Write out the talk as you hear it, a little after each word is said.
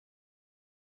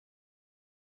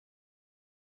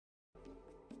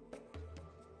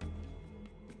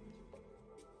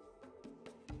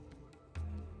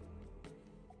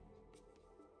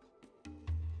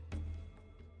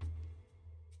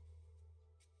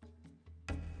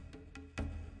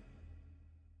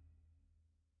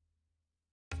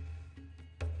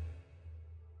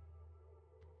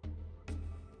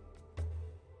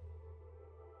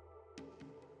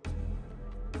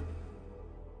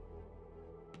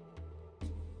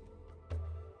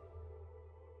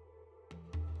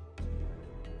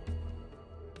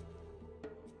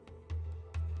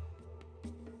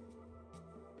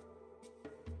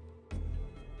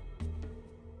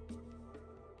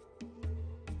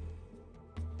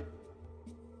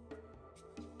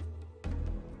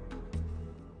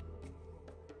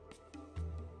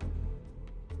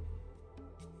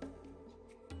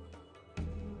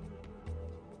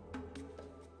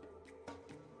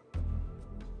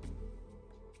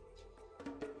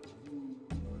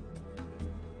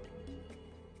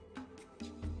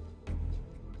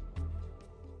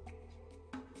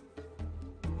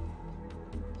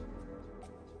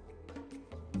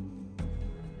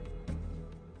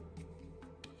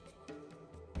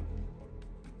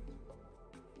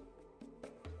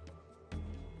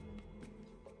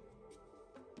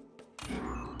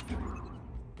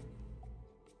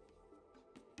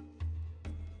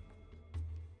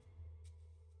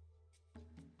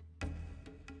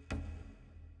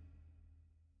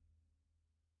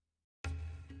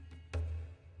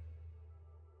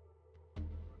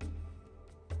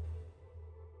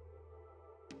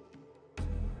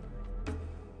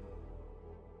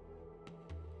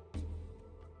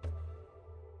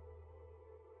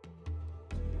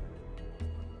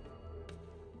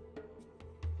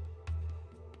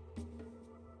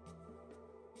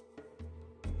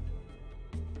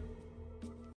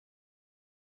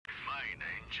Main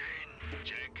engine,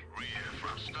 check. Rear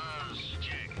thrusters,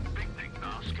 check. Picnic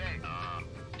basket,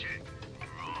 check.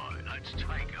 Right, let's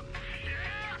take 'em.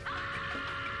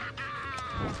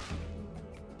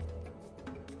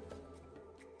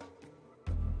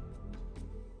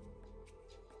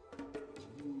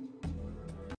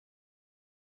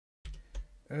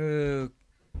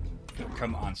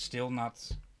 Come on, still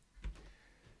not.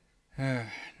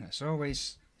 As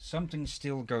always, something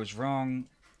still goes wrong.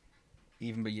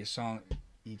 Even when you saw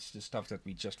eats the stuff that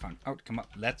we just found out. Come on,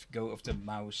 let go of the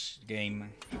mouse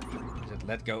game.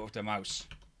 Let go of the mouse.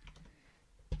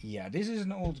 Yeah, this is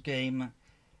an old game,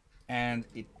 and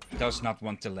it does not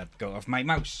want to let go of my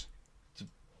mouse.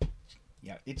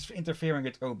 Yeah, it's interfering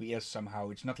with OBS somehow.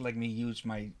 It's not letting me use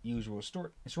my usual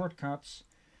shortcuts.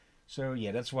 So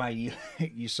yeah, that's why you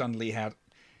you suddenly had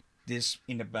this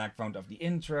in the background of the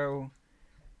intro.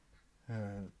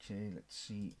 Okay, let's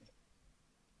see.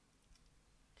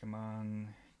 Come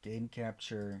on, game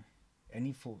capture,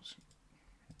 any fools.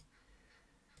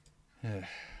 And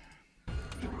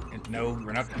no,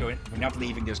 we're not going. We're not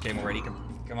leaving this game already.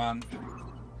 Come on.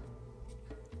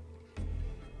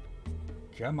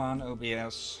 Come on,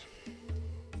 OBS.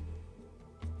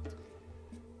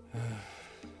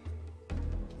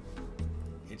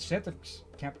 It said the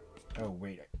cap. Oh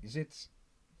wait, is it?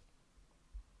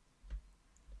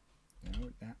 No,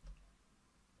 that.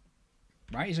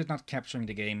 Why is it not capturing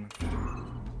the game?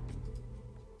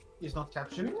 It's not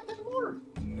capturing it anymore.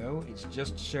 No, it's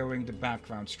just showing the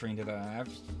background screen that I have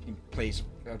in place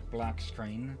of a black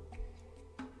screen.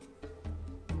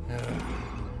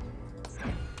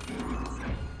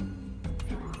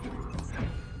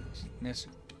 It's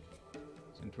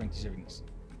in 20 seconds.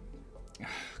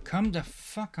 Come the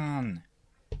fuck on.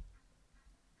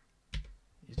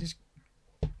 Is this...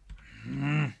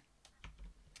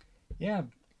 Yeah.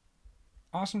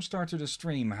 Awesome start to the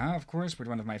stream, huh? Of course, with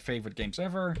one of my favorite games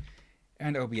ever.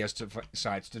 And OBS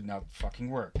decides to not fucking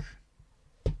work.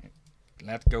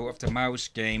 Let go of the mouse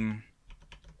game.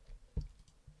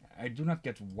 I do not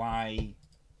get why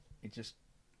it just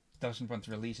doesn't want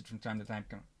to release it from time to time.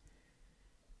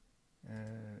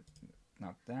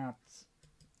 Not that.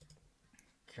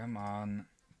 Come on.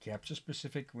 Capture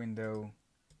specific window.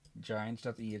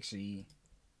 Giants.exe.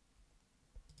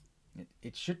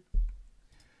 It should...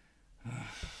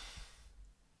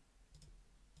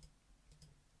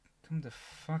 Come the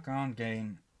fuck on,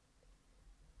 game.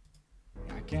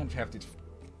 I can't have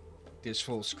this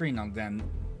full screen on then.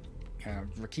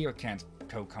 Rakio can't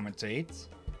co-commentate.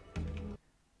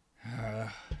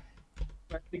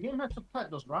 But the game has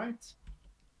subtitles, right?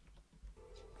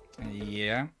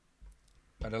 Yeah.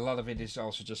 But a lot of it is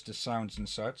also just the sounds and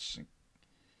such.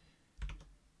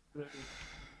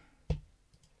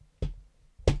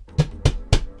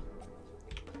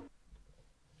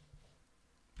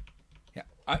 Yeah,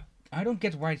 I don't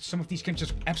get why some of these games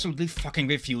just absolutely fucking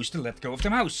refuse to let go of the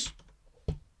mouse.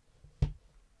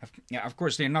 Yeah, of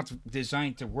course they're not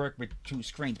designed to work with two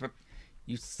screens, but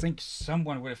you think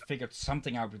someone would have figured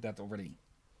something out with that already.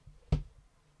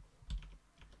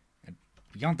 And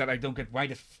beyond that, I don't get why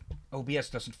the OBS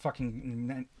doesn't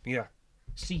fucking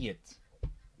see it.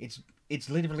 It's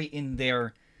literally in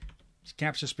their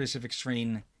capture specific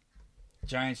screen,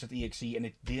 Giants.exe, and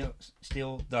it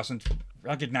still doesn't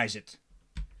recognize it.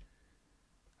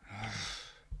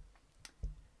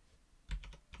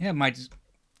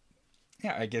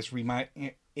 Yeah, I guess we might,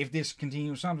 if this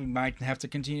continues on, we might have to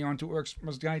continue on to Orcs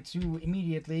Must Die 2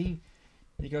 immediately,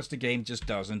 because the game just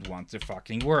doesn't want to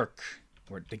fucking work.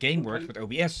 Or the game works, but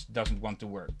OBS doesn't want to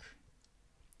work.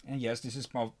 And yes, this is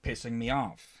pissing me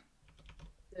off.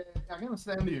 I can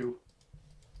understand you.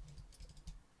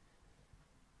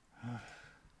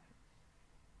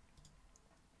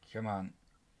 Come on.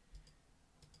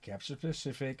 Capture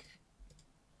Pacific.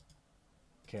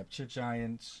 Capture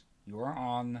Giants. You are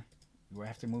on. You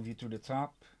have to move you to the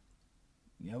top.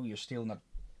 No, you're still not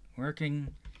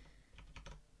working.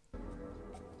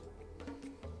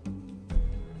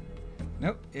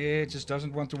 Nope, it just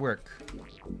doesn't want to work.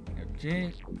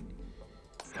 Okay.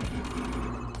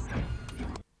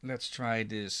 Let's try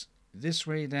this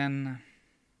way then.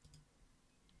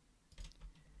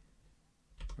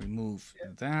 Remove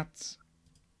that.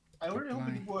 I already hope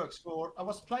it works for... I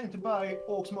was planning to buy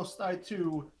Orcs Must Die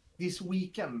 2 this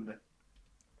weekend.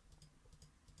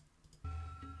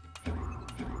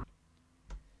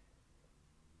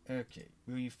 Okay,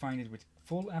 will you find it with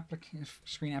full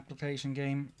screen application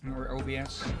game or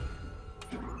OBS?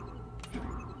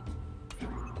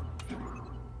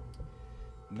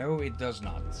 No, it does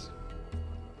not.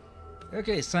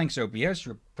 Okay, thanks OBS,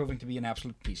 you're proving to be an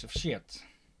absolute piece of shit.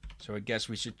 So I guess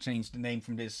we should change the name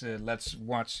from this let's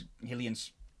watch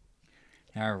Hillyan's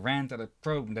rant at a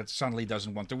program that suddenly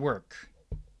doesn't want to work.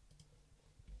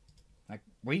 Like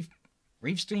we've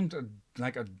streamed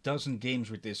like a dozen games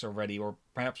with this already, or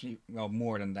perhaps well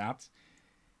more than that,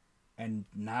 and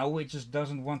now it just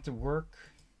doesn't want to work.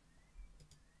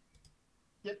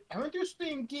 Yeah, haven't you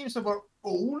streamed games that were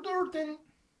older than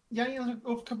Giants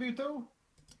of Kabuto?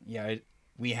 Yeah,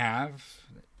 we have.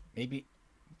 Maybe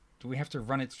do we have to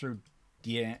run it through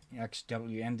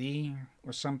DXWND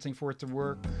or something for it to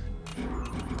work?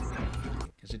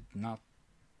 Is it not?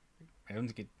 I don't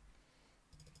think it.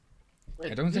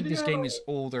 Wait, I don't think did this you game have- is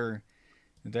older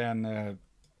than.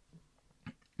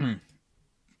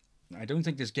 I don't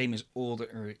think this game is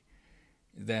older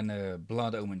than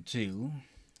Blood Omen 2,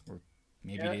 or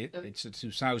maybe Yeah, it's a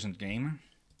 2000 game.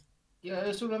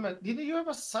 Yeah, so did you have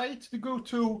a site to go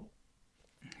to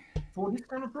for this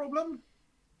kind of problem?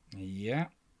 Yeah.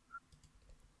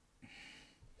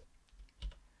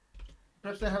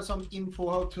 Perhaps they have some info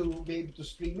how to be able to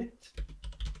stream it.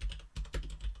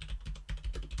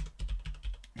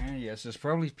 Yes, there's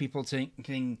probably people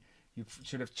thinking you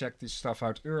should have checked this stuff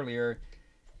out earlier.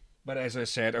 But as I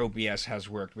said, OBS has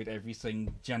worked with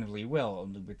everything generally well,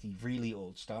 only with the really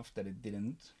old stuff that it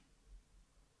didn't.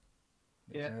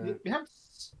 But, Yeah, there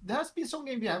has been some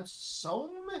games we have some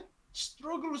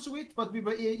struggles with, but we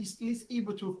were at least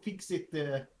able to fix it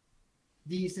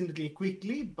decently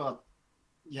quickly. But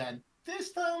yeah,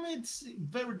 this time it's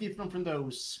very different from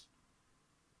those.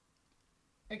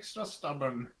 Extra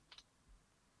stubborn.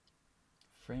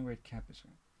 frame rate cap is.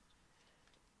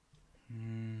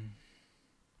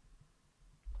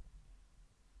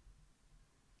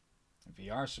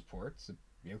 VR support,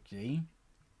 okay.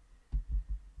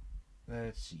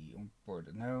 Let's see,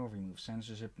 onboard no, remove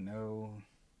censorship, no.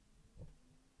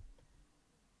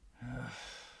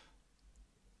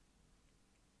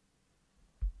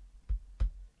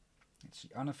 Let's see,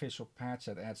 unofficial patch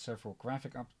that adds several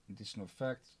graphic additional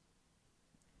effects.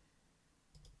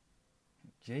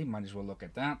 Okay, might as well look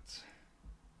at that.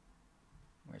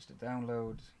 Where's the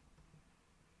download?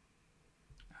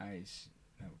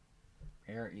 No.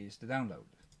 Where is the download?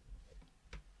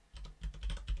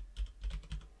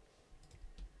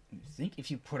 You think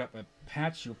if you put up a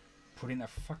patch, you'll put in a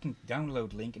fucking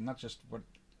download link and not just what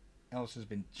else has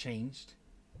been changed?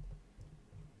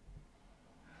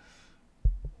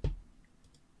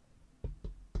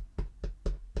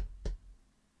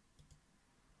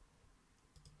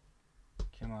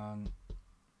 Come on.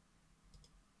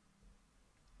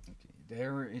 Okay,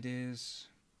 there it is.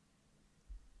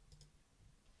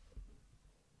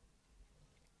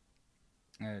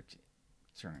 Okay,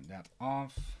 turn that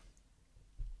off.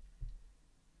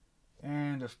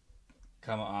 And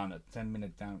come on, a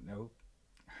 10-minute down. Nope.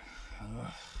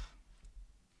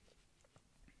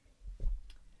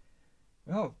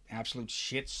 Well, absolute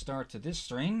shit start to this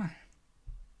stream.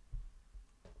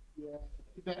 Yeah,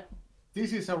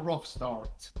 this is a rough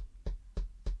start.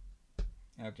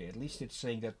 Okay, at least it's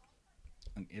saying that.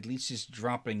 At least it's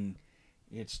dropping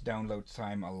its download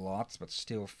time a lot, but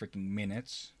still freaking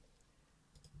minutes.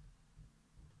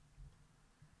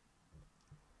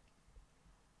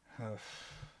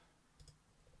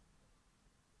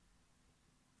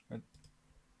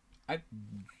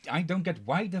 I don't get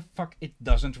why the fuck it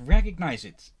doesn't recognize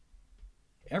it.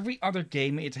 Every other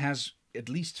game it has at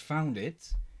least found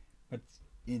it, but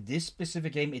in this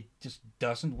specific game it just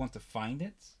doesn't want to find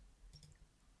it.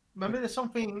 Maybe there's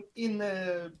something in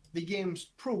the game's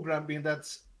programming that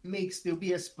makes the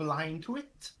OBS blind to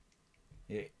it.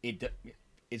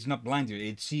 It's not blind to it.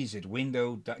 It sees it.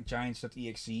 Window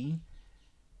giants.exe.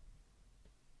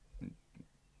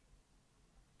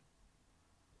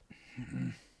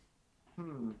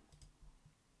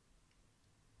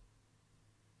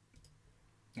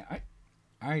 Yeah,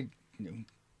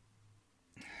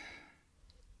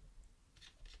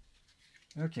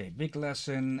 Okay, big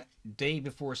lesson. Day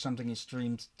before something is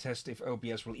streamed, test if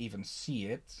OBS will even see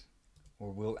it,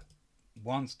 or will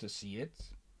want to see it,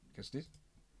 because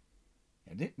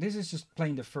this is just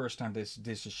plain the first time this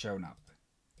has shown up.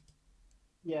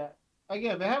 Yeah,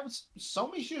 again, we have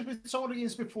some issues with some of the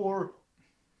games before,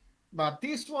 but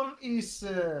this one is.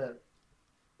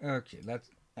 Okay,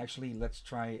 let's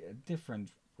try a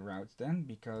different route then,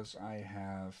 because I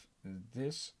have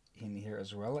this in here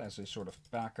as well as a sort of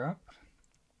backup.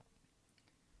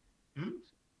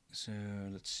 So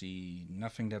let's see,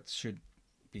 nothing that should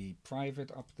be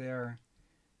private up there.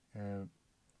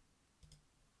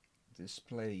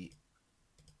 Display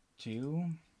 2,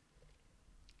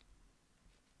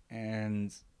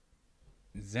 and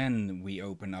then we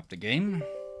open up the game.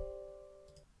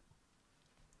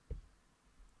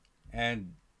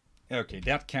 And okay,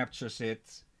 that captures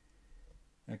it.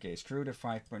 Okay, screw the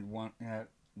 5.1,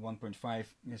 1.5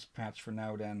 this patch for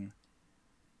now. Then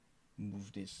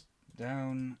move this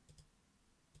down.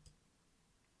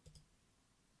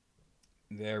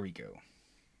 There we go.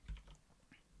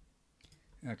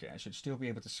 Okay, I should still be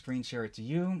able to screen share it to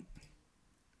you.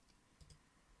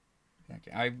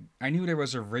 Okay, I knew there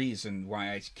was a reason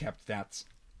why I kept that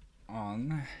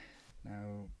on.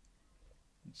 Now,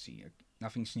 let's see.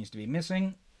 Nothing seems to be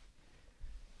missing.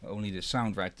 Only the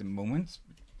sound right at the moment.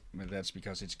 But that's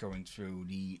because it's going through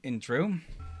the intro.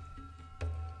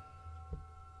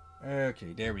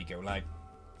 Okay, there we go. Like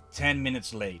 10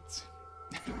 minutes late.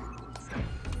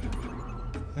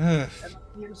 And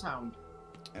hear the sound.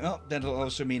 Well, that'll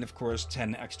also mean, of course,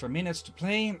 10 extra minutes to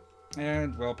play.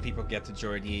 And, well, people get to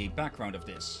enjoy the background of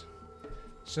this.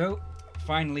 So,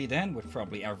 finally then, with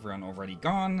probably everyone already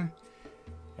gone.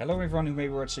 Hello everyone who may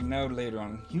be watching now, later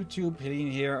on YouTube.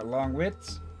 Hillyan here, along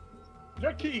with...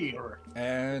 Jack here.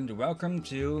 And welcome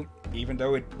to, even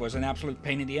though it was an absolute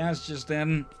pain in the ass just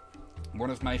then, one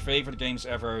of my favorite games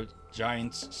ever,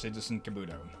 Giant Citizen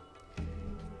Kabuto.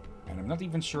 And I'm not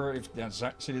even sure if that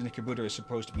Citizen Kabuto is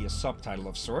supposed to be a subtitle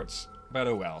of sorts, but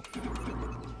oh well.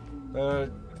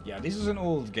 Yeah, this is an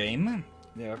old game.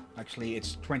 Yeah, actually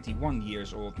it's 21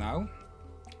 years old now,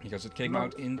 because it came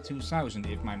out in 2000,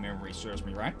 if my memory serves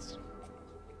me right.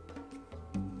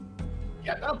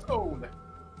 Yeah, that's old.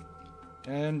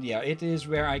 And yeah, it is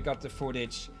where I got the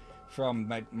footage from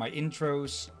my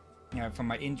intros, from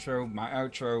my intro, my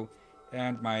outro,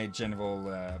 and my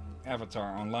general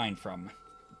avatar online from.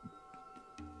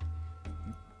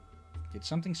 Did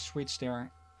something switch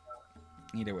there?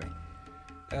 Either way.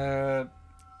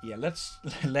 Yeah,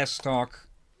 let's talk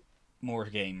more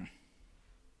game.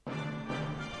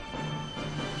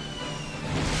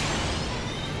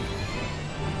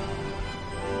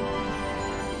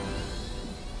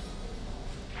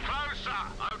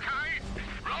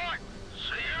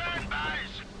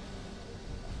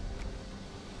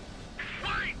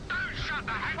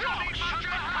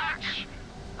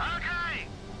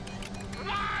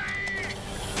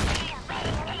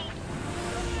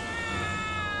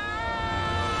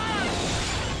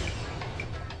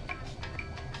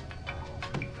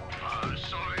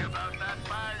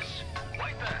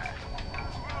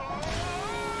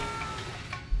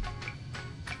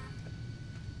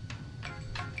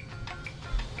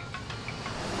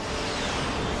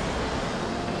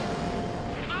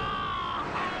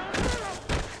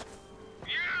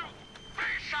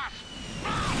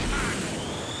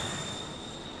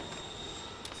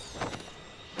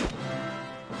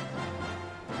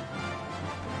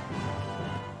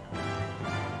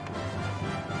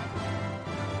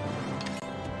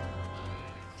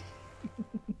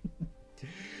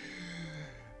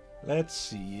 Let's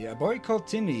see. A boy called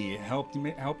Timmy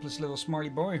helpless little smarty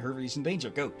boy. He's in danger.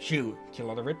 Go, shoo! Kill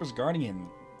all the rippers guarding him.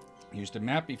 Use the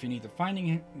map if you need help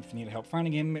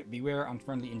finding him. Beware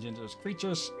unfriendly indigenous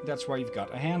creatures. That's why you've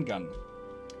got a handgun.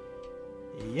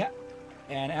 Yeah.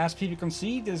 And as people can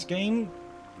see, this game,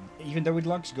 even though it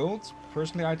looks gold,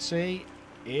 personally I'd say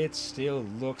it still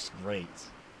looks great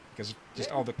because of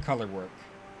just all the color work.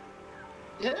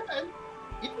 Yeah, and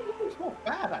it looks not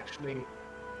bad actually.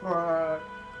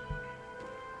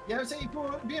 Yeah, I would say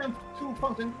for being a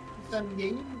 2000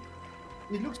 game,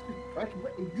 it looks quite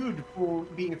good for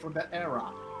being from that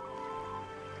era.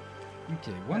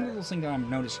 Okay, one little thing that I'm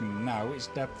noticing now is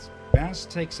that Baz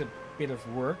takes a bit of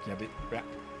work. Yeah,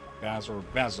 Baz or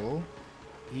Basil.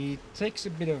 He takes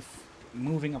a bit of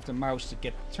moving of the mouse to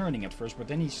get turning at first, but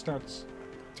then he starts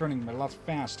turning a lot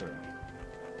faster.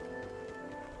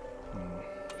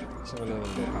 Let's have a little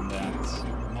look on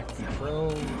that. Neck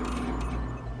control.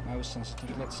 Mouse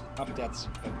sensitivity. Let's up that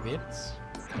a bit.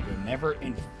 We're never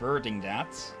inverting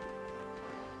that.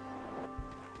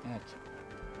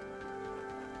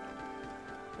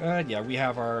 Yeah, we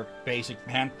have our basic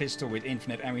hand pistol with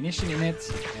infinite ammunition in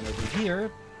it. And over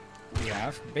here, we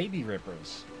have baby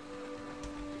rippers.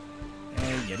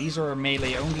 Yeah, these are a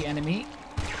melee-only enemy.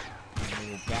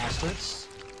 Little bastards.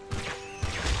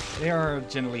 They are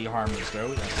generally harmless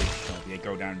though, as they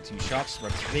go down in 2 shots,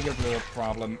 but the bigger little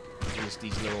problem is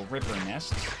these little ripper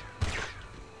nests.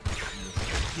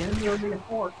 Generally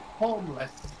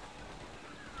homeless.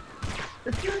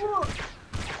 If you were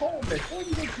homeless, why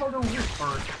do you call them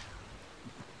rippers?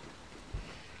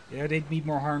 Yeah, they'd be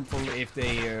more harmful if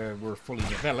they were fully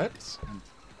developed. And,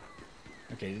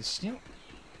 okay, there's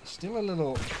still a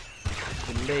little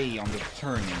delay on the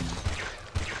turning.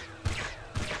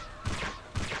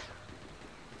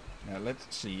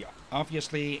 Let's see.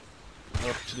 Obviously,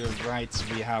 up to the right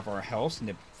we have our health in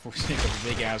the for sake of a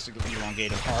big ass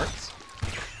elongated heart.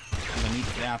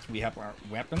 Underneath that we have our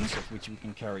weapons, of which we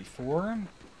can carry 4.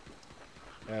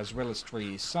 As well as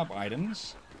 3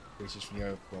 sub-items, which is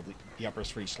well, the upper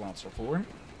 3 slots are 4.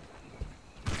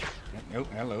 Oh,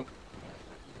 hello.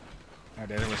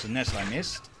 There was a nest I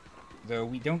missed. Though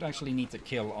we don't actually need to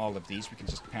kill all of these, we can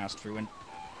just pass through. And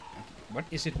what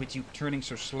is it with you turning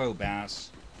so slow,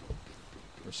 Bass?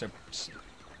 Or so...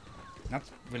 Not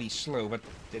really slow, but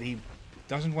that he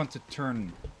doesn't want to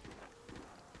turn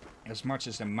as much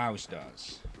as the mouse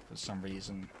does, for some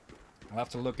reason. I'll have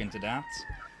to look into that.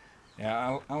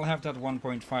 Yeah, I'll have that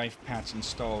 1.5 patch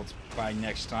installed by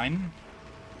next time.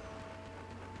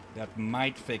 That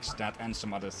might fix that and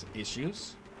some other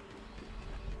issues.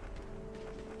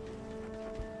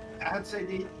 I'd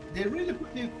say they really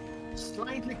put the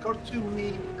slightly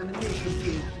cartoony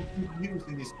animation used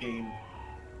in this game.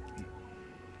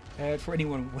 For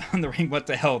anyone wondering what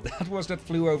the hell that was that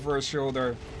flew over her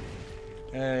shoulder.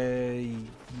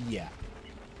 Yeah.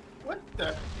 What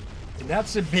the?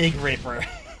 That's a big ripper.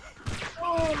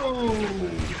 Oh!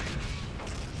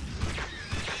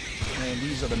 And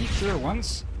these are the mature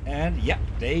ones. And yeah,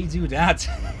 they do that.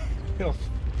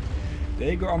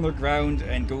 They go underground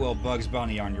and go all Bugs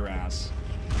Bunny on your ass.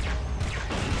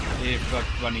 If Bugs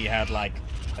Bunny had like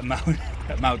a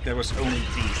mouth that was only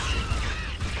teeth.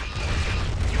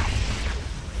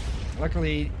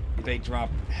 Luckily, they drop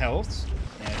health.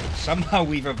 And somehow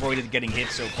we've avoided getting hit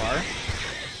so far.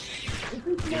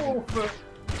 This is more of a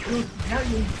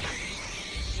carrying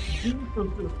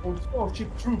or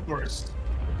Starship Troopers.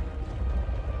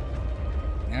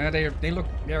 Yeah, they're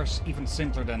even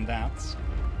simpler than that.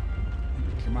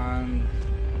 Come on.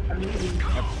 I mean,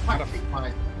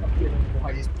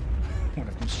 One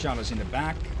of them shot us in the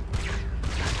back.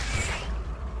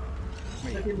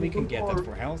 We can get that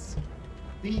for health.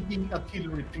 Being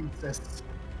artillery princess.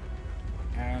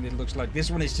 And it looks like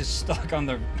this one is just stuck on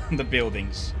the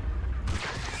buildings.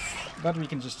 But we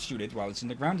can just shoot it while it's in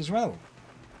the ground as well.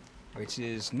 Which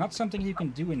is not something you can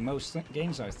do in most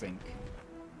games, I think.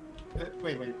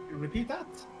 Wait, repeat that?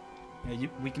 Yeah,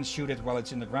 we can shoot it while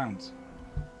it's in the ground.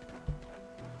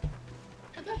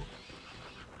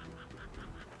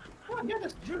 Oh, yeah,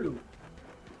 that's true.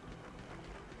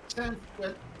 And,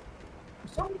 well, for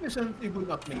some reason it would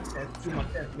not make sense, too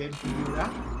much sense to be able to do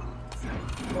that.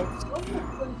 But some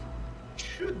of them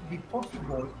should be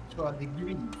possible to a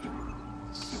degree.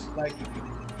 Like,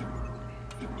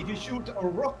 if you shoot a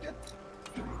rocket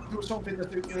through something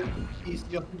that is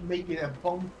just making a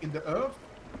bump in the earth,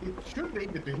 it should be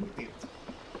able to hit it.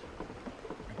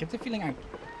 I get the feeling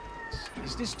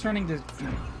is this turning the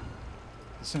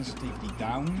sensitivity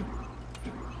down?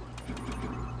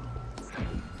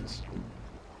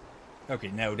 Okay,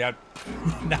 no, that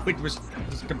now it was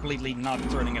completely not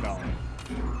turning at all.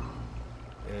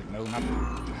 No, not.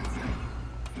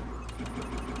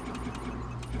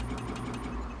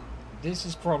 This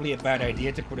is probably a bad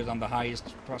idea to put it on the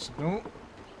highest possible.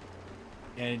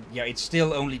 And yeah, it's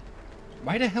still only.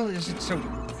 Why the hell is it so?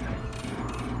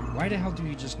 Why the hell do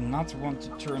you just not want to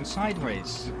turn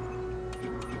sideways?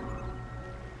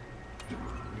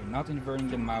 You're not inverting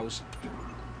the mouse.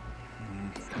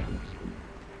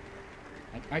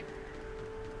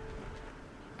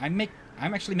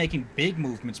 I'm actually making big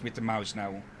movements with the mouse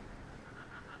now.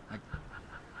 I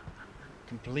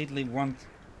completely want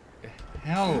the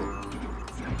hell.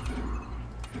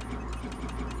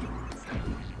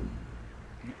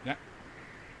 Yeah.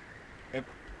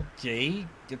 Okay.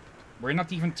 We're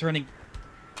not even turning.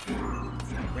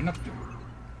 We're not.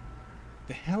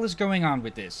 The hell is going on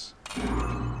with this?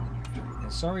 Yeah,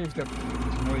 sorry if that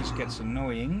noise gets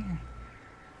annoying.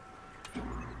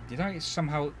 Did I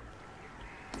somehow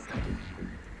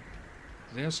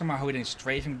hit a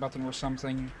strafing button or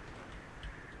something?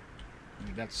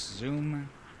 Maybe that's zoom.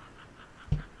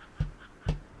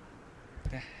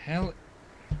 The hell?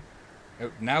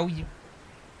 Oh, now you.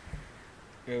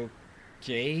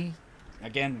 Okay.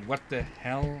 Again, what the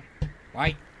hell?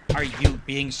 Why are you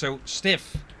being so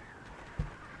stiff?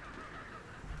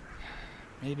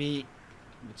 Maybe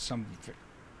with some.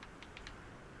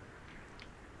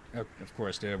 Oh, of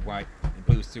course, the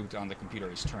Bluetooth on the computer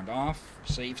is turned off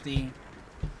for safety.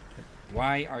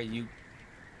 Why are you?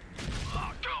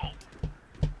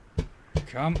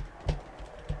 Come.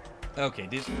 Okay,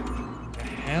 this. The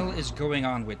hell is going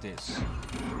on with this?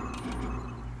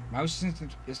 Mouse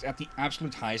is at the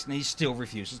absolute highest, and he still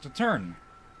refuses to turn.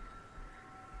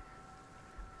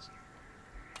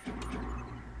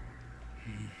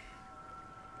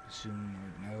 Zoom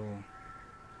or no.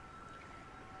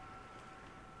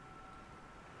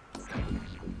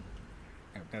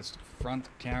 Oh, that's the front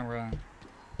camera.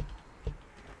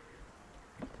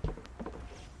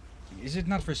 Is it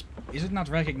not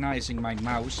recognizing my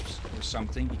mouse or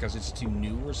something because it's too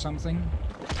new or something?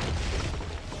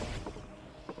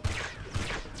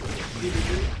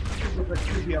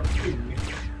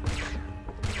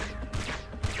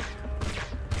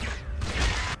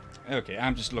 Okay,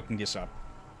 I'm just looking this up.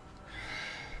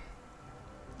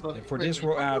 But For this,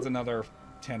 we'll add another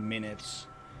 10 minutes.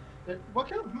 What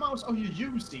kind of mouse are you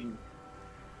using?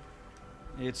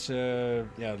 It's yeah,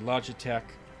 Logitech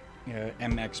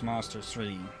MX Master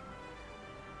 3.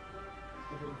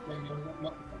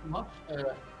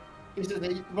 Is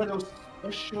it one of those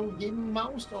special gaming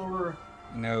mouse or?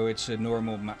 No, it's a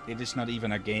normal. It is not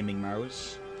even a gaming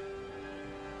mouse.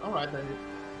 All right, then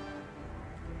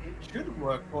it should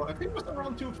work. For I think it was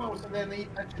around 2000 then they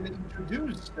actually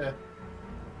introduced,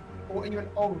 or even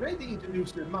already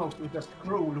introduced the mouse with a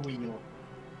scroll wheel.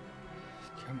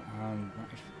 Come on.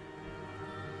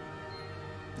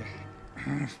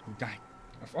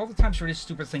 Of all the times for this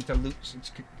stupid thing to lose,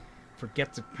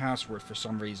 forget the password for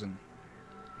some reason.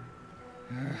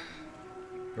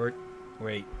 Or,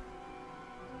 wait.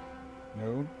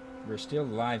 No, we're still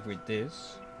live with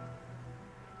this.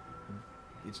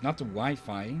 It's not the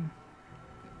Wi-Fi.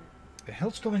 The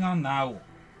hell's going on now?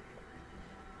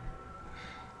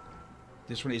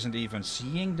 This one isn't even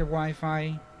seeing the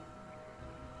Wi-Fi.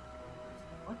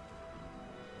 What?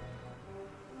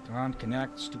 Come on,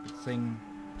 connect, stupid thing.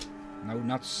 No,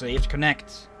 not saved,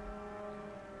 connect.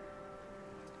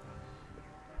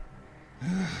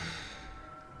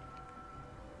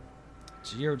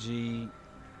 GOG,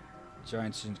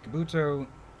 Giants in Kabuto,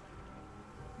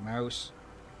 mouse,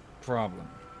 problem.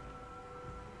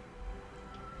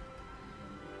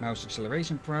 Mouse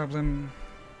acceleration problem.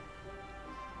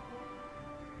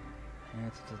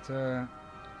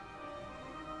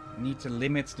 Need to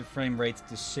limit the frame rate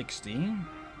to 60.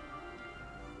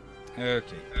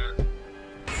 Okay.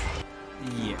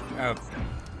 Yeah,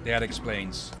 that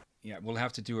explains. Yeah, we'll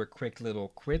have to do a quick little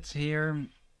quit here.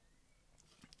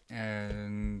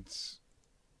 And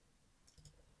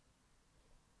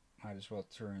might as well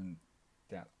turn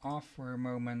that off for a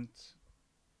moment.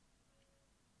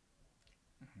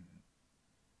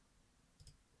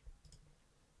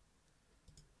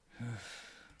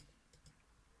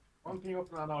 One thing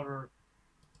up and another.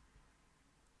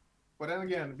 But then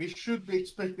again, we should be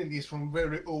expecting this from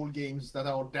very old games that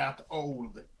are that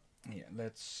old. Yeah,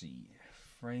 let's see.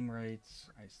 Frame rate.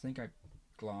 I think I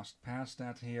glossed past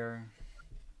that here.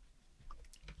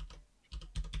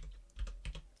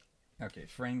 Okay,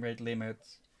 frame rate limit.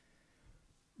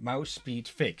 Mouse speed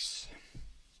fix.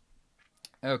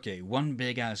 Okay, one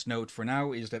big ass note for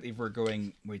now is that if we're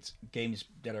going with games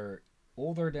that are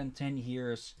older than 10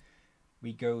 years,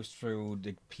 we go through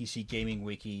the PC Gaming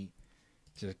Wiki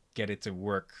to get it to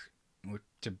work,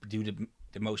 to do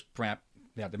the most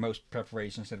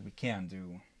preparations that we can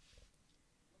do.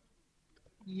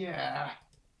 Yeah.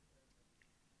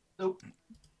 So,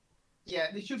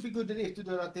 yeah, it should be good enough to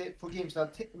do that for games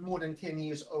that are more than 10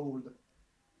 years old.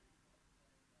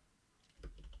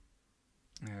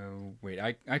 Wait,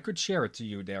 I could share it to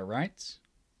you there, right?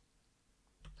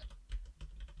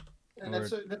 And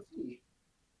let's see.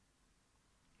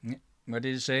 What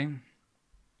did it say?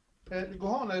 Go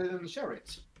on and share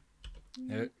it.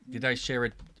 Did I share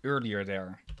it earlier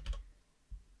there?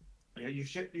 Yeah, you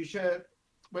share.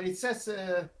 But it says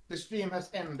the stream has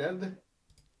ended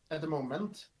at the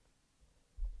moment.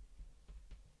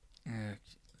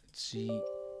 Let's see.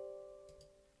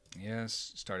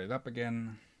 Yes, start it up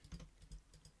again.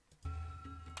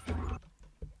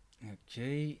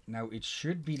 Okay, now it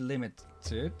should be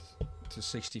limited to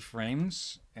 60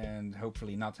 frames and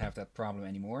hopefully not have that problem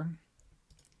anymore.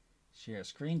 Share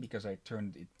screen because I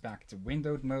turned it back to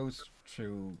windowed mode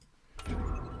through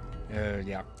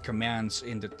commands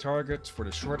in the target for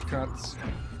the shortcut.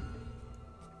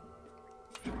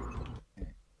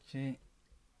 Okay,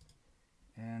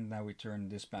 and now we turn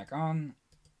this back on.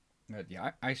 But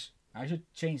yeah, I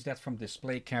should change that from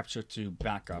display capture to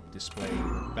backup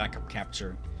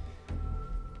capture.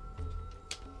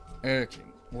 Okay,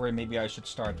 or maybe I should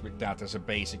start with that as a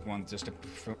basic one just to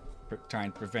try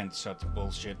and prevent such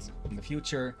bullshit in the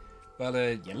future. But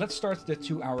yeah, let's start the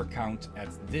 2-hour count at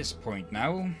this point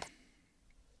now.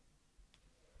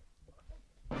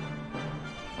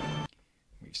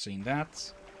 We've seen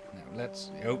that. Now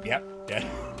let's... Oh, yeah.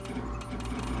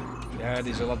 That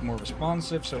is a lot more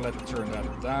responsive, so let's turn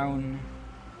that down.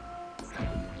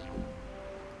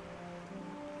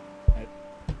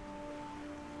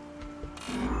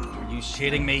 Are you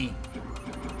shitting me?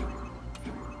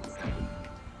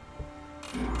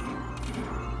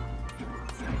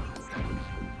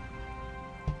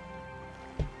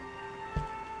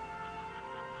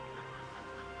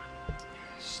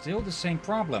 Still the same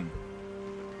problem.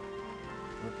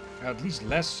 Or at least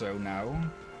less so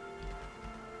now.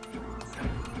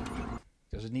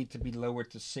 Does it need to be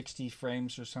lowered to 60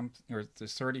 frames or something, or to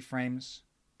 30 frames?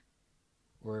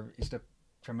 Or is the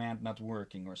command not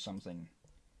working or something?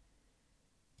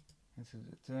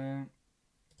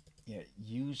 Yeah,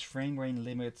 use frame rate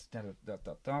limit,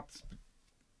 dot.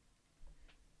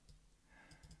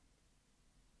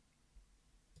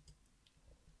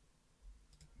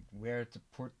 Where to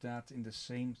put that in the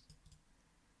same...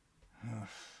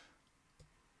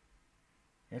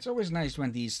 It's always nice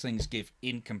when these things give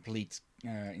incomplete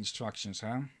instructions,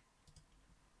 huh?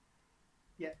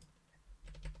 Yeah.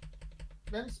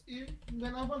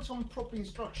 When I want some proper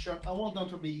instruction, I want them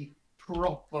to be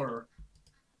proper.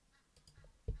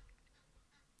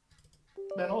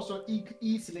 But also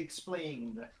easily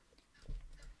explained.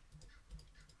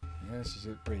 Yes, is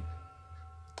it? Wait.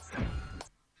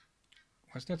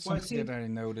 Was that something that I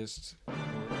noticed or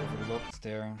overlooked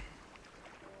there?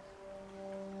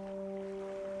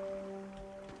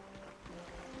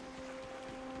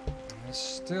 It's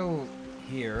still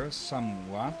here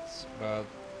somewhat, but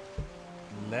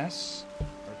less.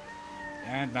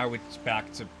 And now it's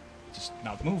back to just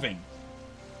not moving.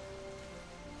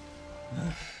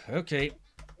 Okay.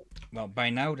 Well, by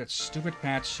now that stupid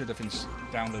patch should have been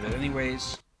downloaded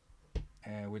anyways.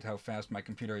 With how fast my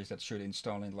computer is, that should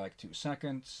install in like 2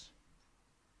 seconds.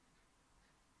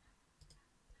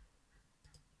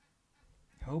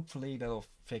 Hopefully that'll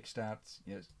fix that.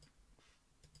 Yes.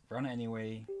 Run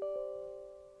anyway.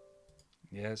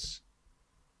 Yes.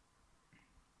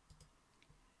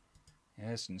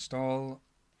 Yes, install.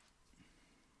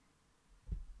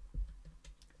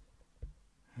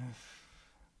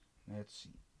 Let's see.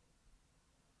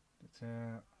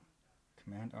 The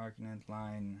command argument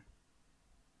line.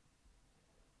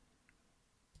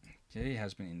 Okay,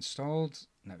 has been installed.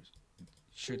 Now,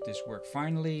 should this work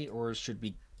finally, or should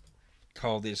we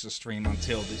call this a stream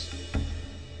until this...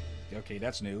 Okay,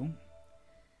 that's new.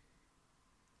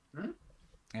 Hmm?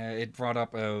 It brought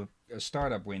up a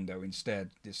startup window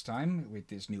instead this time with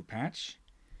this new patch.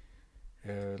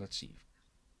 Let's see.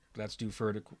 Let's do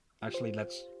further... Actually,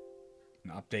 let's...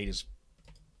 Update is...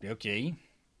 Okay.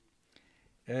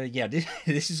 Yeah,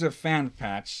 this is a fan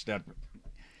patch that...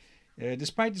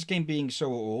 despite this game being so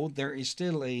old, there is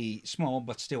still a small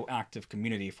but still active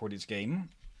community for this game.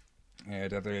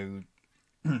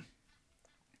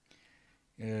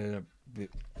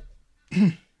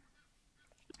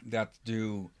 That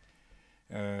do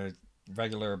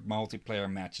regular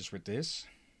multiplayer matches with this.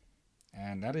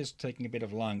 And that is taking a bit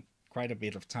of quite a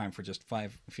bit of time for just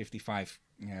 55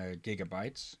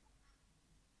 gigabytes.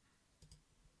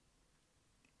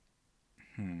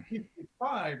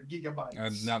 55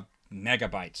 gigabytes. Not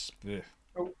megabytes. Ugh.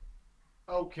 Oh,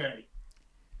 okay.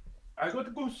 I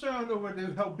got concerned over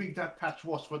how big that patch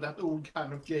was for that old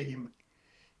kind of game.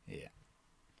 Yeah.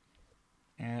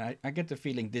 And I get the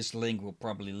feeling this link will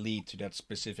probably lead to that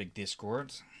specific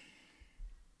Discord.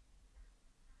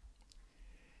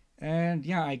 And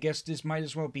yeah, I guess this might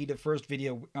as well be the first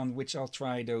video on which I'll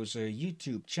try those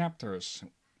YouTube chapters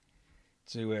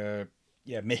to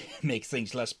make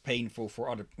things less painful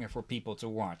for people to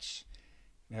watch.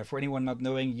 For anyone not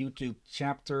knowing, YouTube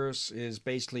chapters is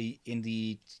basically in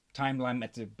the timeline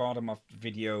at the bottom of the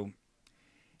video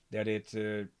that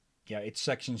it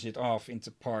sections it off into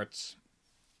parts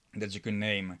that you can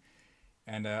name.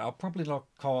 And I'll probably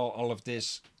call all of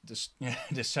this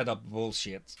the setup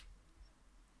bullshit.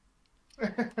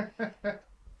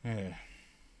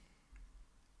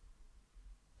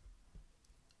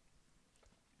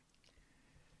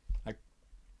 Like,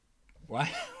 why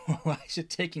is it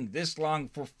taking this long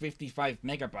for 55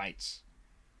 megabytes?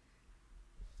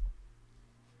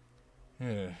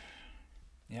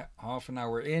 Yeah, half an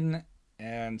hour in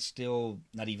and still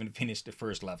not even finished the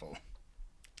first level.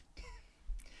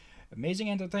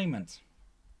 Amazing entertainment.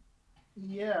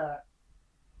 Yeah.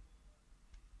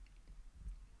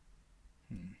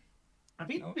 I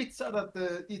feel a bit sad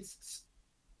that it's,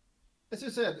 as you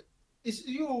said, it's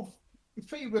your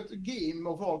favorite game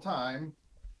of all time.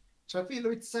 So I feel a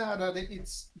bit sad that it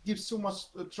gives so much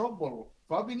trouble.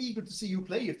 But I've been eager to see you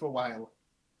play it for a while.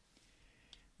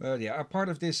 Well, yeah, a part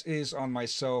of this is on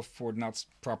myself for not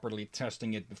properly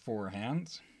testing it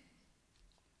beforehand.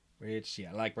 Which,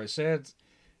 yeah, like I said,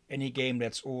 any game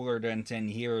that's older than 10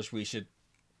 years we should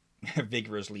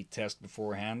vigorously test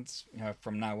beforehand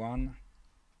from now on.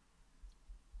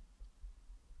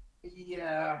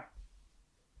 Yeah.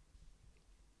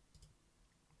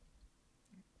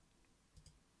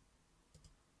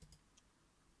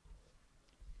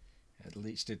 At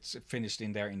least it's finished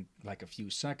in there in like a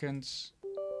few seconds.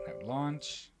 Now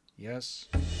launch. Yes.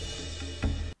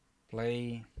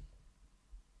 Play.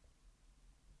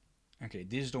 Okay,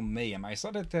 Digital Mayhem. I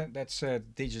thought that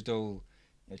said Digital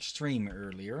Extreme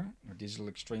earlier, or Digital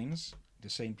Extremes. The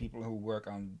same people who work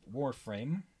on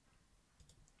Warframe.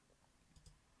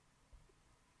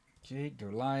 Okay, go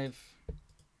live.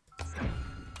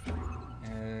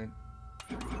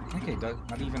 Okay,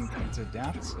 not even into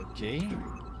that. Okay.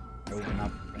 No, we're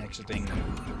not exiting.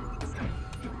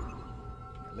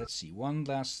 Let's see, one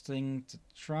last thing to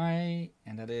try,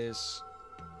 and that is...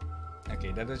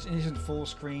 Okay, that isn't full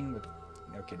screen, but...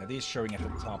 Okay, that is showing at the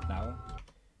top now.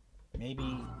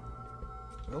 Maybe...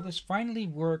 Will this finally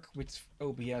work with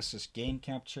OBS's game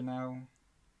capture now?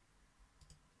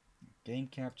 Game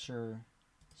capture...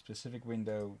 Specific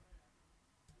window...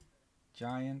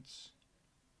 Giants...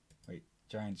 Wait,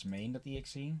 Giants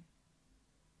main.exe?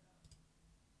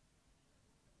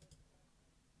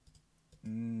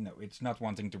 No, it's not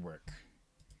wanting to work.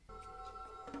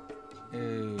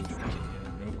 Okay,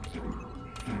 nope.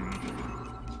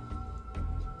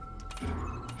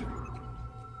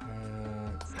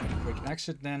 Quick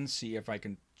exit then, see if I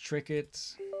can trick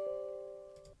it.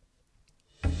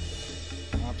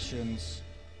 Options.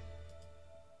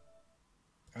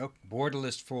 Oh, border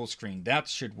list full screen. That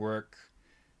should work.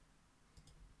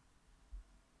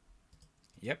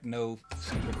 Yep, no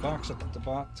stupid box at the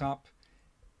top.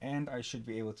 And I should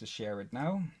be able to share it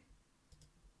now.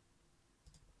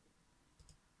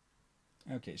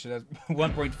 Okay, so that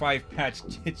 1.5 patch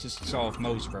did just solve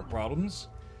most of our problems.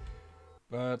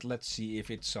 But let's see if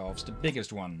it solves the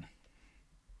biggest one.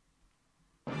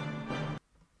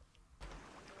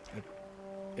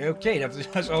 Okay, that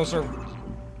has also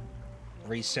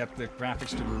reset the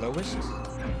graphics to the lowest.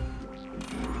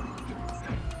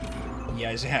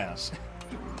 Yes, it has.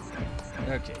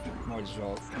 Okay, might as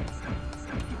well.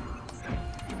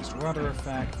 Water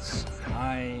effects,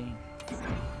 high.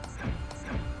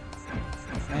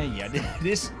 Yeah,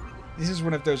 this is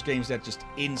one of those games that just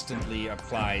instantly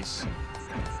applies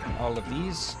all of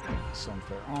these.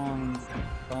 Sunflare on,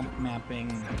 bump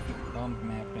mapping,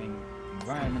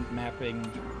 environment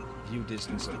mapping, view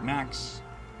distance at max,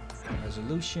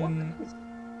 resolution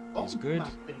is good.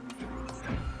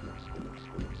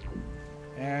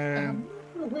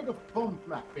 I've heard of bump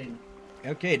mapping.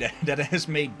 Okay, that has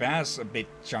made Bass a bit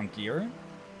chunkier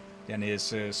than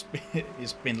his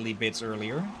spindly bits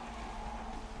earlier.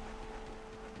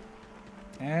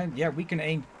 And yeah, we can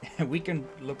aim, we can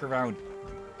look around.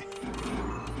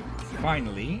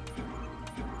 Finally,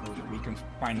 we can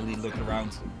finally look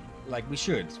around like we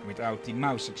should, without the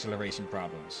mouse acceleration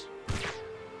problems.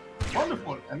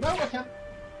 Wonderful, and now I can...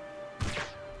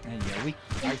 And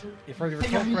yeah, if I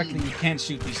recall correctly, you can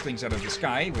shoot these things out of the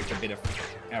sky with a bit of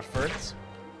effort.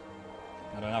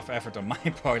 Not enough effort on my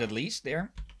part, at least,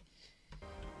 there.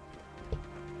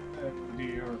 Oh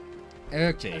dear.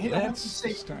 Okay, let's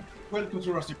start. Welcome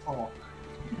to Rusty Park.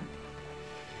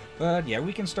 But yeah,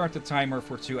 we can start the timer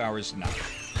for 2 hours now.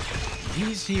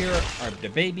 These here are the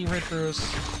baby rippers.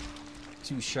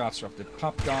 2 shots of the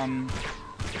pop gun.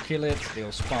 To kill it,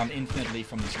 they'll spawn infinitely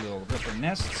from these little ripper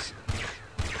nests.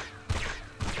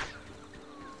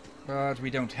 But we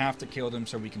don't have to kill them,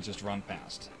 so we can just run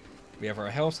past. We have our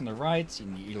health on the right,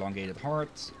 in the elongated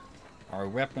heart. Our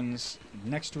weapons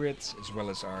next to it, as well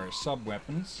as our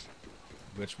sub-weapons,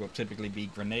 which will typically be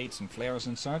grenades and flares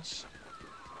and such.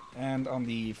 And on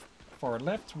the far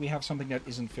left, we have something that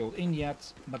isn't filled in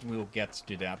yet, but we'll get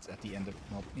to that at the end of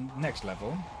in the next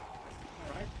level.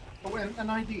 Alright. Oh, and an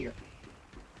idea.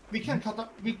 We can cut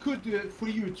up, we could, for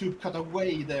YouTube, cut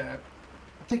away the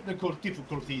technical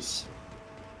difficulties.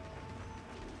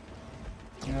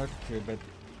 Okay, but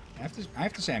I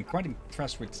have to say I'm quite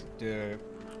impressed with the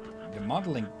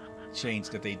modeling change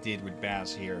that they did with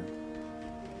Baz here.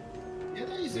 Yeah,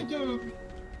 they seem to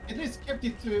at least kept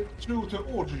it true to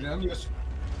original. Just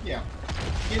yeah,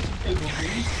 get elbow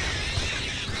grease.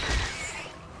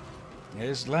 Yeah,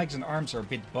 his legs and arms are a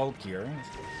bit bulkier.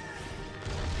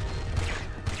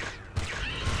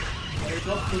 It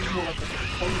does look more like a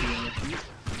podium, at least.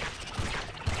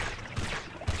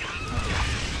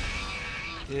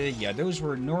 Yeah, those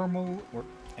were normal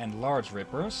and large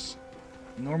rippers.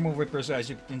 Normal rippers, as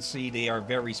you can see, they are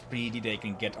very speedy. They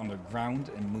can get underground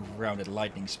and move around at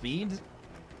lightning speed.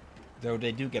 Though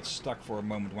they do get stuck for a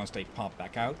moment once they pop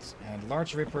back out. And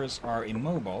large rippers are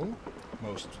immobile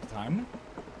most of the time.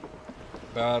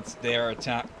 But their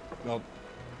attack... Well,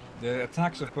 the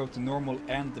attacks of both the normal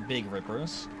and the big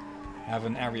rippers have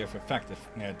an area of effect...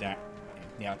 area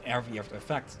of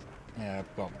effect...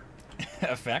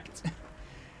 effect...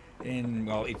 In,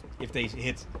 well, if they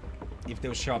hit if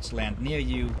those shots land near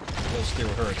you, they'll still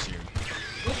hurt you.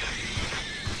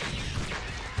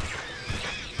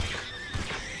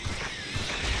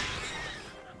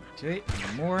 Okay,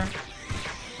 one more.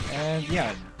 And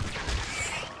yeah.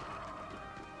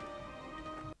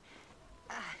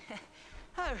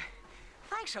 Oh,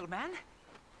 thanks, old man.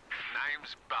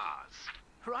 Name's Buzz.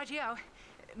 Rightio.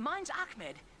 Mine's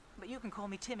Ahmed, but you can call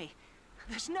me Timmy.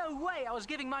 There's no way I was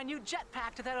giving my new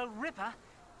jetpack to that old ripper.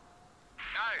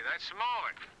 Hey, that's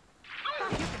mine. Oh,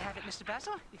 you can have it, Mr.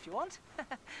 Basil, if you want.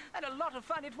 And a lot of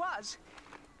fun it was.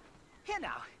 Here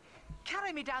now,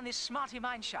 carry me down this smarty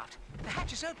mine shaft. The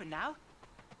hatch is open now.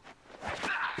 All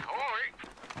right.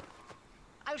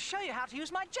 I'll show you how to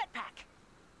use my jetpack.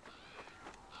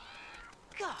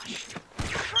 Gosh,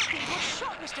 cracking good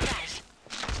shot, Mr. Baz.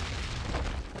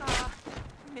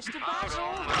 Mr. Basil.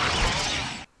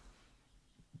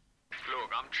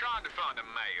 Look, I'm trying to find a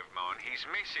mate of mine. He's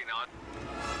missing on...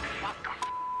 What the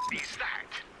f*** is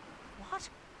that? What?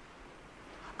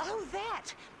 Oh,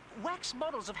 that! Wax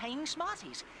models of hanging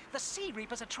smarties. The Sea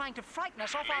Reapers are trying to frighten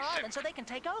us off our Listen. island so they can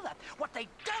take over. What they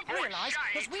don't Oi, realize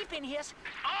is shite. we've been here...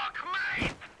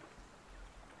 Ahmed!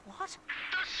 What?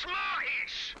 The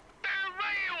Smarties! They're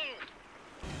real!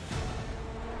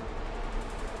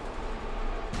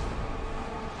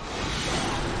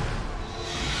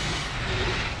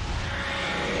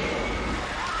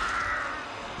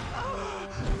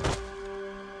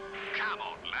 Come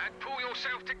on, lad, pull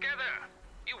yourself together.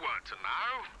 You weren't to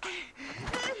know.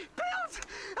 Pills!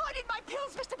 I need my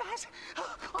pills, Mr. Baz!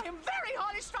 I am very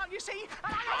highly strung, you see,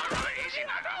 and Right, easy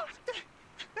now.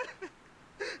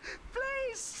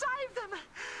 Please, save them!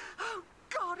 Oh,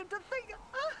 God, and to think...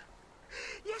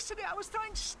 yesterday I was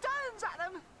throwing stones at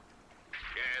them!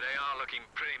 Yeah, they are looking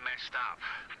pretty messed up.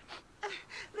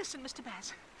 Listen, Mr.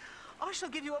 Baz, I shall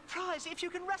give you a prize if you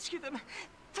can rescue them.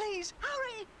 Please,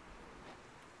 hurry!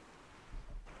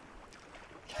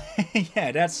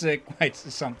 Yeah, that's quite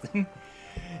something.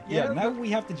 Yeah, Yeah, now we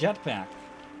have the jetpack.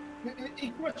 A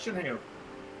question here.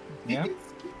 Yeah. Did it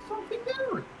skip something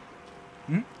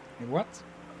there? What?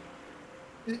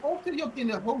 After you jumped in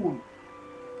the hole,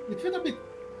 it felt a bit...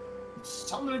 It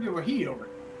sounded like you were here.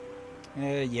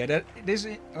 Yeah, this,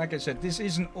 like I said, this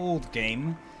is an old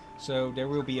game, so there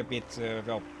will be a bit,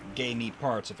 well, gamey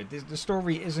parts of it. The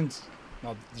story isn't,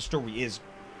 well, the story is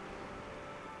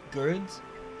good.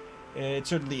 It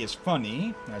certainly is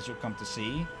funny, as you'll come to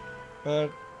see,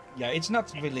 but yeah, it's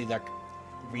not really like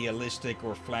realistic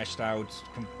or fleshed out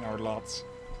or lots.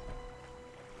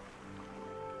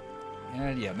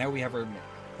 And yeah, now we have our,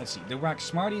 let's see, the wax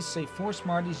Smarties, save 4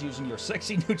 Smarties using your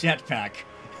sexy new jetpack.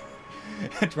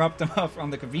 Drop them off on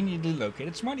the conveniently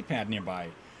located Smarty pad nearby.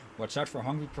 Watch out for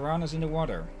hungry piranhas in the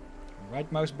water. Right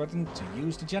mouse button to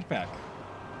use the jetpack.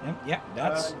 Yeah,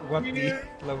 that's what the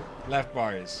left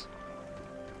bar is.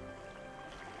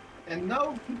 And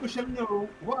now people shall know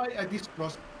why I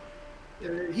discussed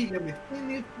Hillyan with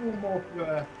any form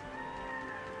of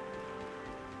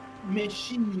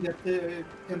machine that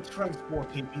can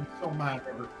transport him in some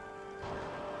manner.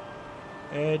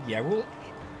 Yeah, well,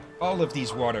 all of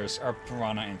these waters are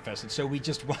piranha infested, so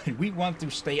we want to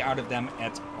stay out of them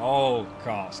at all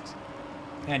costs.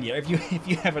 And yeah, if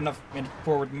you have enough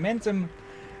forward momentum,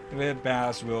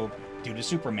 Baz will do the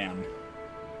Superman.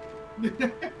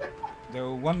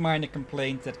 Though one minor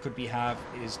complaint that could be have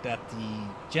is that the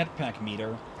jetpack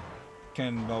meter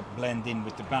can well blend in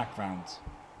with the background.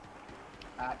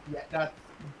 Yeah,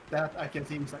 that I can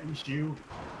see is an issue.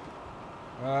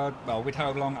 Well, with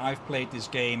how long I've played this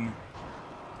game,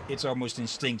 it's almost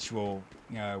instinctual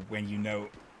when you know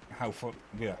how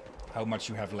much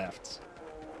you have left.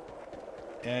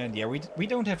 And yeah, we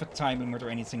don't have a time limit or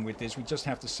anything with this. We just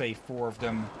have to save 4 of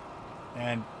them,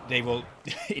 and they will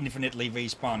infinitely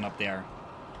respawn up there.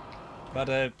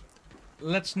 But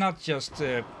let's not just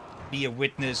be a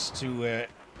witness to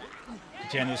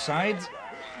genocide,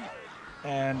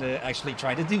 and actually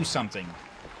try to do something.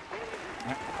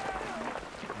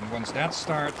 And once that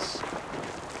starts,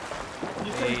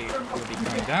 they will be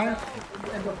coming down.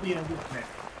 End up being a witness.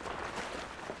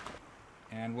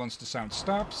 And once the sound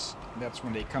stops, that's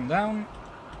when they come down.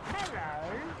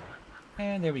 Hello.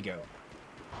 And there we go.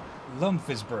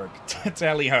 Lumphisburg,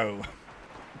 tally-ho.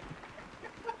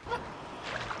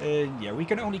 Yeah, we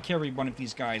can only carry one of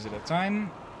these guys at a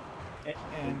time.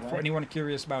 And for anyone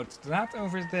curious about that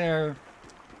over there,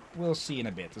 we'll see in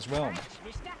a bit as well.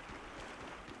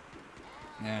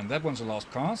 And that one's a lost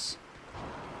cause.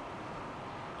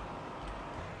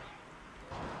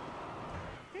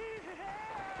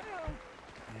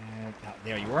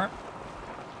 There you are.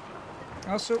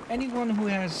 Also, anyone who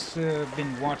has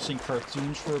been watching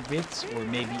cartoons for a bit, or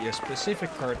maybe a specific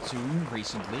cartoon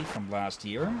recently from last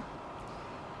year,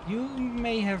 you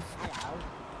may have,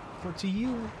 to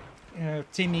you,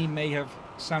 Timmy may have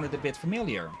sounded a bit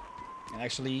familiar. And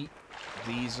actually,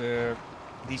 these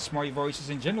Smarty voices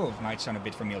in general might sound a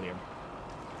bit familiar.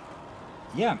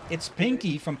 Yeah, it's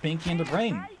Pinky from Pinky and the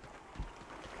Brain.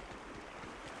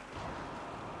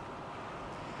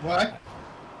 What?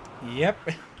 Yep.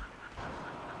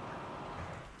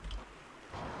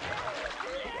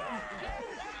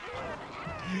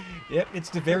 Yep, it's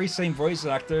the very same voice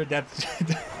actor that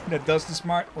that does a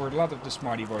lot of the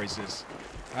Smarty voices.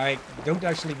 I don't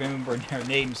actually remember their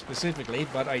name specifically,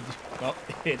 but well,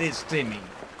 it is Timmy.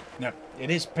 No, it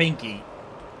is Pinky.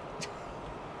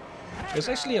 There's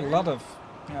actually a lot of,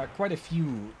 quite a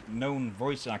few known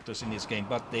voice actors in this game,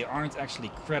 but they aren't actually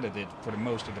credited for the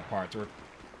most of the part, or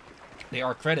they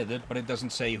are credited, but it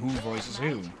doesn't say who voices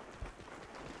who.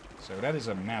 So that is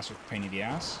a massive pain in the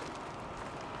ass.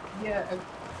 Yeah,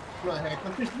 go ahead.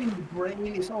 But this means the Brain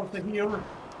is also here.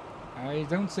 I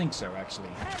don't think so, actually.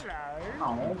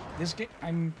 Oh. This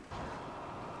game,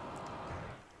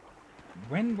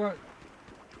 When were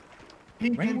the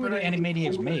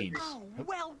Animaniacs made? Oh,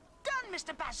 well done,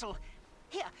 Mr. Basil.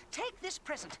 Here, take this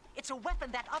present. It's a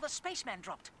weapon that other spaceman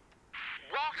dropped.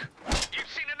 What? You've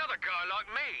seen another guy like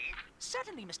me?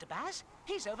 Certainly, Mr. Baz.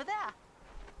 He's over there.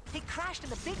 He crashed in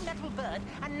the big metal bird,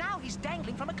 and now he's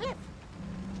dangling from a cliff.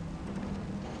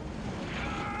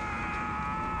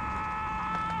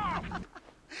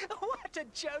 What a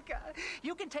joker!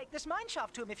 You can take this mine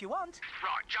shaft to him if you want.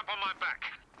 Right, jump on my back.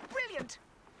 Brilliant!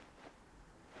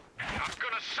 I'm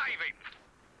gonna save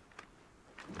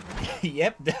him.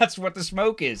 Yep, that's what the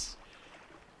smoke is.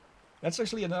 That's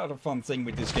actually another fun thing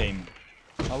with this game.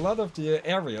 A lot of the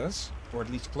areas, or at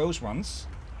least close ones,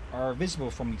 are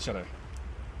visible from each other.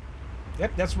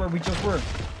 Yep, that's where we just were.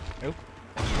 Nope.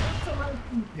 That's a nice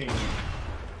detail.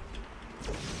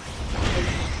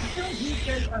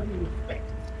 Details I will respect.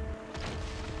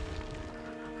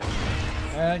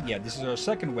 Yeah, this is our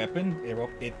second weapon. Well,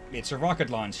 it's a rocket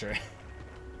launcher.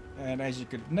 And as you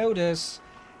could notice,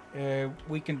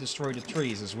 we can destroy the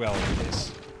trees as well with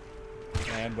this.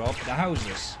 And, well, the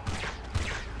houses.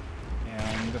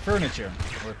 And the furniture.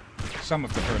 Or some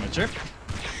of the furniture.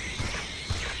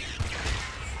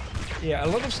 Yeah, a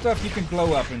lot of stuff you can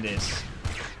blow up in this.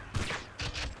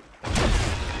 And,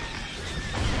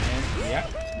 yeah.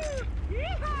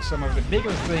 Some of the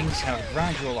bigger things have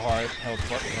gradual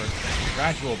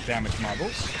gradual damage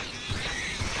models.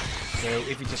 So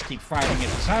if you just keep firing at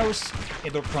this house,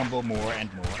 it'll crumble more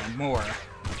and more and more.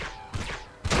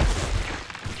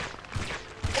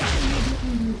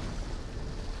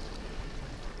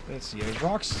 Let's see,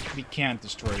 rocks we can't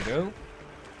destroy though.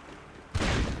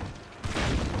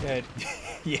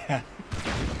 Yeah.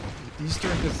 These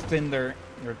turn to tinder,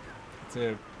 or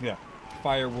to, yeah,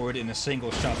 firewood in a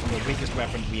single shot from the biggest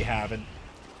weapon we have, and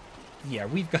yeah,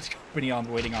 we've got company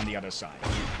on waiting on the other side.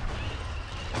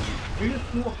 Do you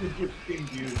thought a good thing,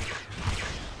 dude?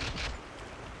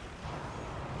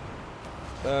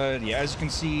 Yeah, as you can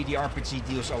see, the RPG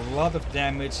deals a lot of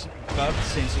damage, but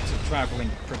since it's a traveling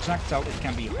projectile, it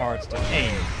can be hard to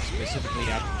aim, specifically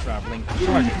at traveling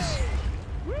targets.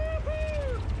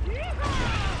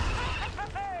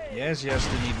 Yes,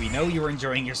 Denise, we know you're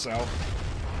enjoying yourself.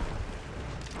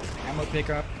 Ammo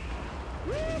pickup.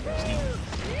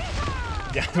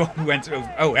 That one went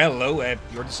over. Oh, hello,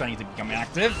 you're deciding to become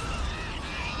active.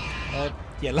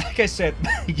 Yeah, like I said,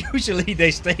 usually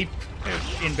they stay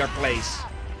in their place.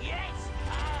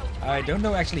 I don't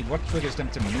know actually what triggers them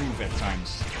to move at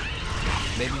times.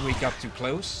 Maybe we got too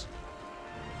close.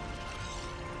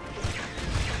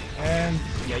 And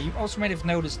yeah, you also might have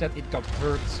noticed that it got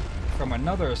hurt from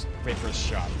another Ripper's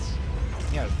shot.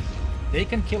 Yeah, they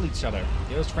can kill each other.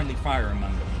 There's friendly fire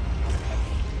among them.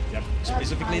 That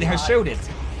specifically they showed it.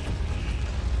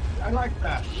 I like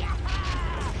that.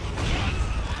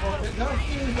 Well, there are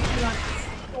things that I like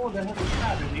all the heavy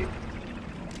tragedy.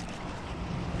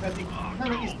 That it's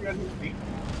kind of is realistic.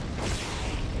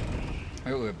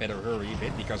 Oh, we better hurry a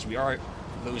bit because we are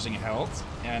losing health,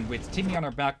 and with Timmy on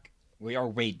our back, we are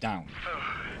weighed down. Oh,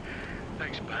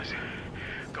 thanks, Buzz.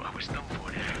 Thought I was done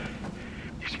for there.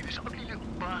 You see, this ugly little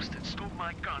bastard stole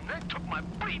my gun, then took my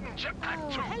bleeding jetpack Oh,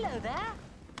 too. hello there.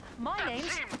 My That's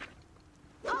name's... him.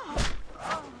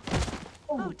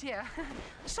 Oh dear.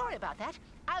 Sorry about that.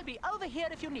 I'll be over here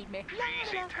if you need me.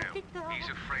 Easy, Tail. He's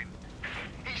a friend.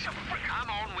 He's a friend. Come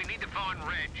on, we need to find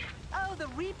Reg. Oh, the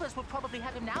Reapers will probably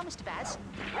have him now, Mr. Baz.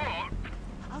 What?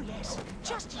 Oh yes,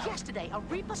 just yesterday a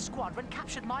Reaper squadron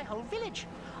captured my whole village.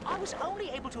 I was only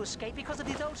able to escape because of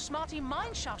these old smarty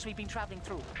mine shafts we've been traveling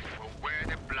through. Well, where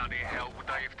the bloody hell would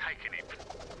they have taken it?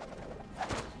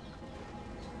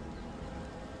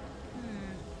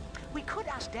 We could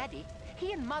ask Daddy.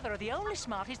 He and Mother are the only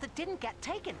smarties that didn't get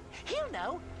taken. He'll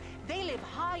know. They live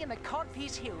high in the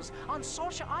Codpiece Hills on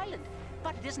Sorcia Island,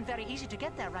 but it isn't very easy to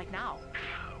get there right now.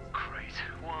 Oh, great.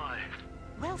 Why?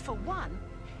 Well, for one,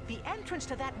 the entrance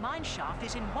to that mine shaft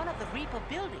is in one of the Reaper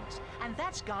buildings, and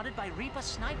that's guarded by Reaper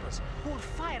snipers who'll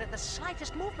fire at the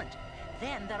slightest movement.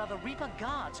 Then there are the Reaper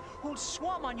guards who'll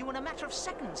swarm on you in a matter of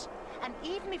seconds. And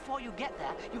even before you get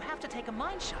there, you have to take a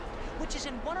mine shaft, which is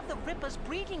in one of the Reaper's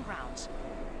breeding grounds.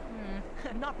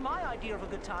 Not my idea of a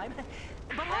good time,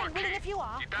 but I'm willing if you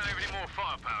are. You don't have any more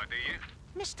firepower, do you?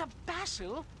 Mr.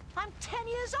 Basil, I'm 10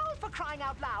 years old for crying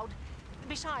out loud.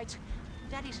 Besides,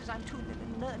 Daddy says I'm too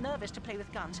nervous to play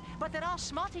with guns, but there are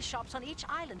smarty shops on each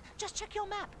island. Just check your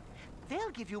map. They'll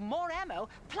give you more ammo,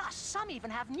 plus some even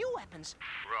have new weapons.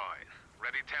 Right.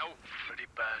 Ready, Tell? Ready,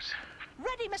 Baz.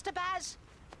 Ready, Mr. Baz?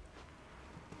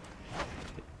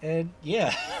 And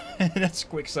yeah, that's a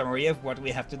quick summary of what we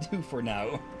have to do for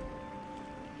now.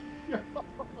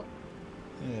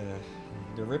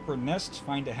 The Ripper nests,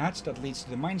 find the hatch that leads to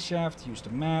the mine shaft, use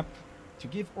the map to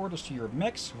give orders to your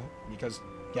mechs, because,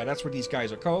 yeah, that's what these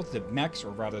guys are called, the mechs, or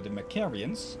rather the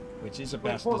Mecharians, which is a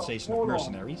bastardization of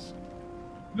mercenaries.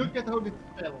 Look at how it's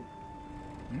spelled.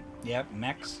 Yeah,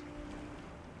 mechs.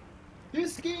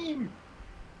 This game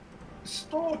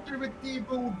started with the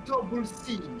double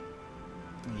C.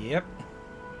 Yep.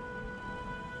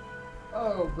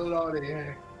 Oh, bloody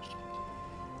heck.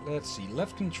 Let's see,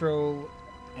 left control,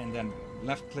 and then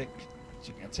left click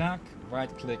to attack,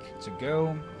 right click to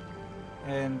go,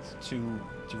 and to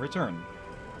return.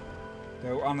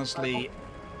 Though honestly,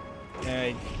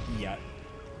 yeah,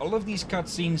 all of these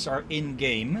cutscenes are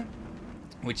in-game,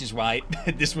 which is why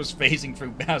this was phasing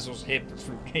through Basil's hip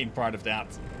through game part of that.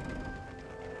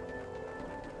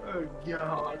 Oh,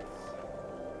 God.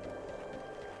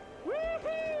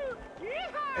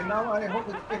 And now I hope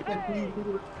expect that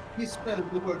he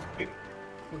spelled the word "pick"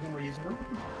 for some reason.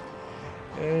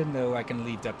 No, I can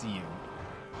leave that to you.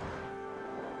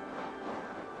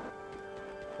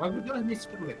 Why would you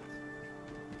misspell it?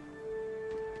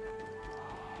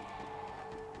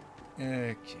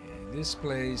 Okay, this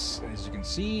place, as you can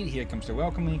see, here comes the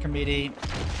welcoming committee.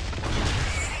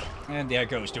 And there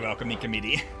goes the welcoming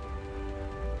committee.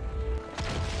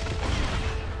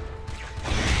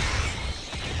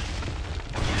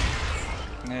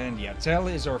 And yeah, Tell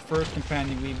is our first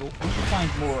companion. We will find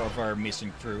more of our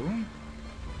missing crew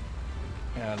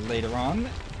later on.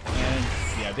 And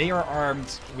yeah, they are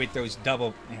armed with those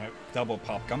double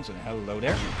pop guns. And hello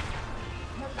there.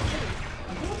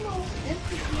 I don't know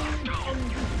anything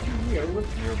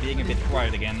You're being a bit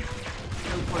quiet again.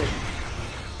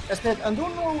 I said, I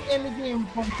don't know any game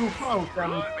from 2000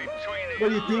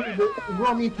 where you can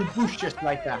run into bushes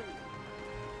like that.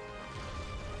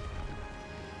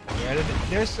 Yeah,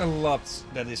 there's a lot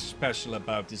that is special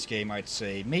about this game, I'd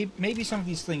say. Maybe some of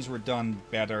these things were done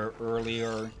better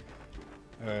earlier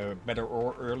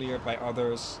by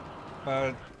others,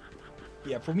 but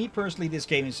yeah, for me personally, this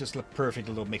game is just a perfect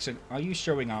little mix. Are you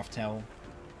showing off, Tell?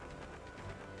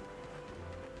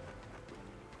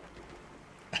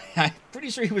 I'm pretty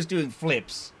sure he was doing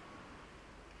flips.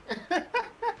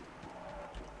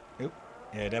 Oh,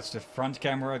 yeah, that's the front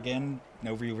camera again.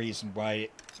 No real reason why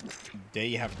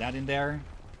they have that in there.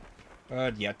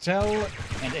 But yeah, Tell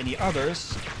and any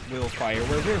others will fire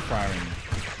where we're firing.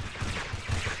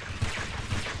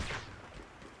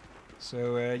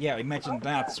 So yeah, imagine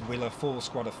that with a full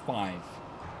squad of 5.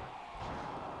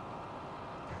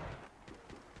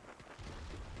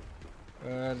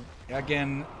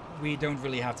 Again, we don't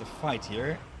really have to fight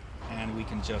here, and we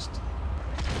can just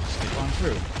slip on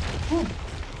through.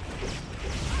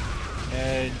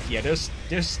 And yeah, there's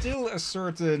still a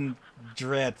certain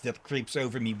dread that creeps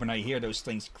over me when I hear those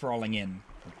things crawling in,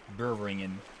 burrowing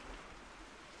in.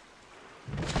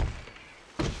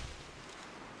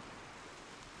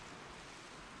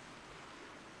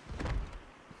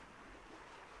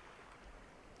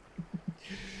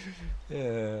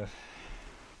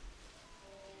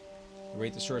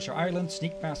 Raid the Sorcia Island,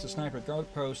 sneak past the sniper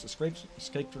guard post,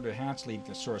 escape through the hatch leading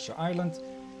to Sorcia Island.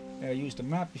 Use the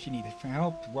map if you need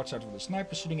help. Watch out for the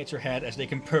snipers shooting at your head, as they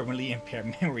can permanently impair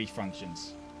memory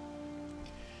functions.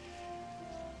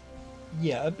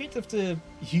 Yeah, a bit of the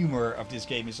humor of this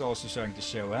game is also starting to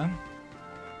show, huh?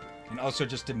 And also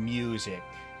just the music.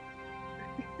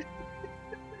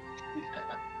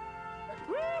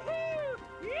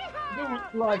 The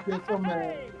like some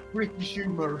British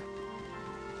humor.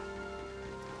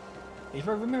 If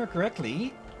I remember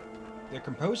correctly, the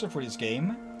composer for this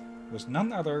game was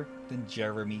none other than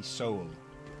Jeremy Soule.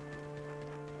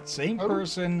 Same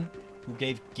person who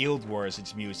gave Guild Wars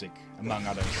its music, among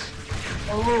others.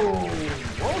 Oh,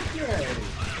 okay.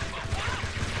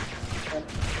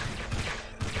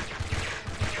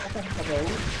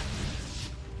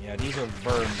 Yeah, these are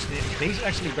worms. These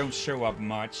actually don't show up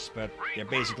much, but they're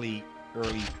basically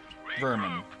early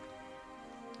vermin.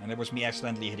 And that was me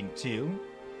accidentally hitting 2.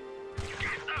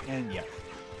 And yeah.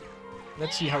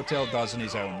 Let's see how Tell does on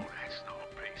his own.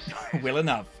 Well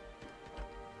enough.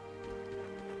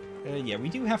 Yeah, we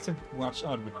do have to watch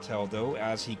out with Tell though,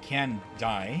 as he can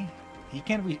die. He'll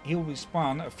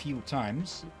respawn a few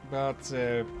times, but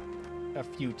a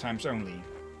few times only.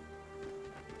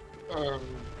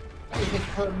 Is it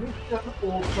per mission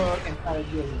or per entire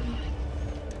building?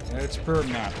 It's per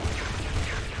map.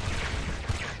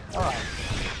 Alright.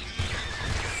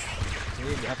 So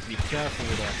we have to be careful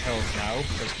with our health now,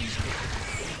 because these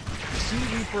Sea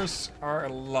Reapers are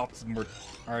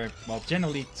well,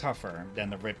 generally tougher than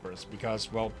the Rippers,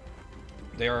 because, well,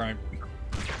 they are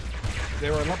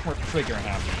a lot more trigger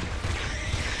happy.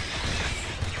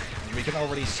 We can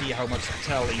already see how much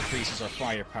Tell increases our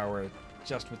firepower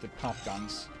just with the pop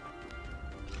guns.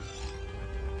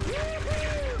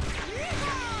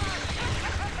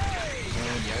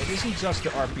 Yeah, it isn't just the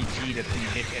RPG that can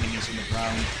hit enemies on the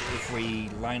ground. If we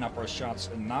line up our shots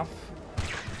enough,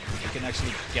 we can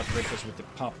actually get Rippers with the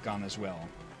pop gun as well.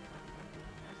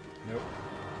 Nope.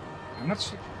 I'm not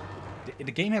sure.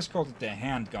 The game has called it the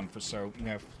handgun for so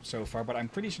far, but I'm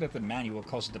pretty sure that the manual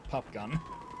calls it the pop gun.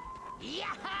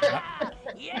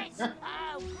 Yes!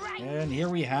 Oh, right! And here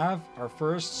we have our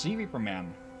first Sea Reaper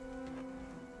man.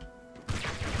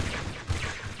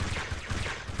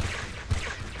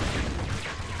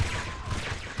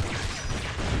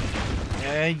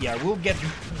 Yeah, we'll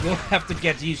have to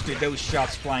get used to those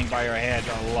shots flying by our head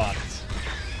a lot.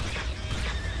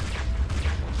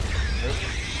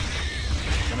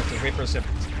 One of the Rippers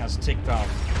has ticked off.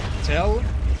 Tell.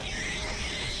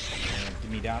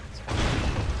 Give me that.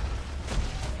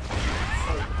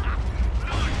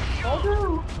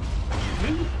 Although,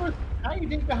 Reapers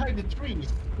hiding behind the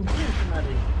trees.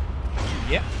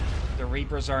 Yep, the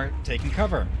Reapers are taking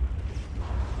cover.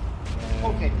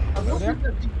 Okay,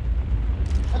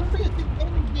 I don't think I've seen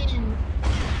any game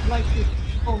like this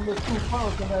on the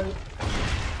 2000.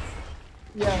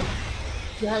 Yeah,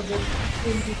 you have it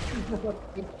in the season that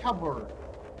it cover.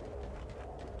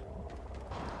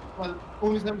 Well,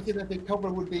 only time I see that the cover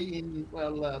would be in,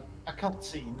 well, a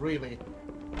cutscene, really.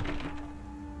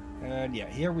 And yeah,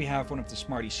 here we have one of the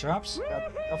Smarty shops.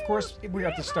 Of course, we're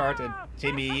at the start, and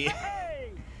Timmy...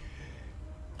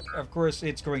 Of course,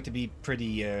 it's going to be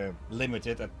pretty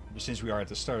limited since we are at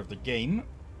the start of the game.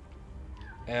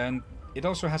 And it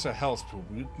also has a health pool.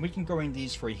 We can go in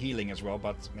these for healing as well,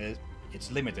 but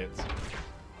it's limited.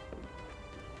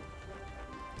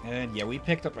 And yeah, we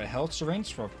picked up a health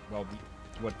syringe. For, well,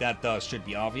 what that does should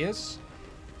be obvious.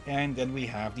 And then we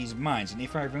have these mines. And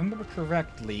if I remember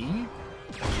correctly...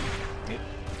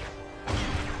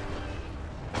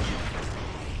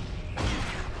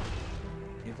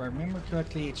 If I remember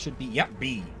correctly, it should be... Yeah,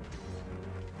 B.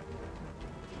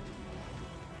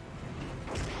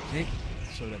 Okay,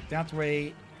 so that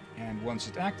way, and once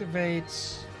it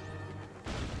activates,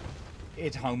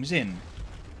 it homes in.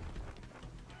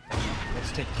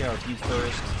 Let's take care of you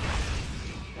first.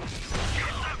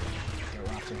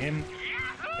 Go after him.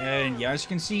 And yeah, as you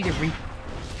can see, the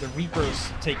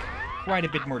Reapers take quite a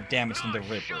bit more damage than the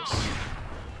Rippers.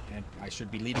 And I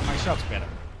should be leading my shots better.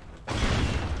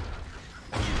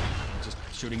 Just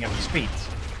shooting at the speed.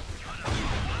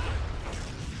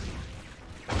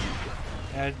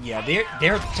 Yeah,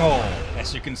 they're tall,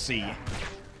 as you can see.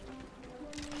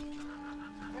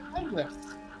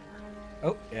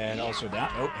 Oh, and also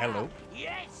that. Oh, hello.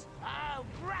 Yes! Oh,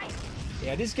 great!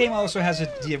 Yeah, this game also has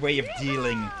a way of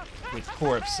dealing with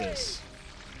corpses.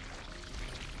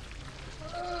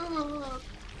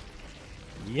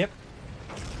 Yep.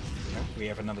 Oh, we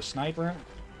have another sniper.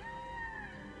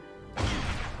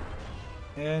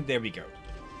 And there we go.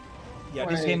 Yeah,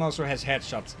 this game also has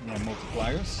headshot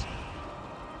multipliers.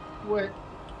 Wait,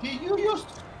 did you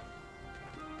just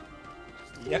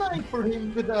sniper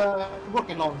him with a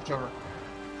rocket launcher?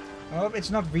 Well,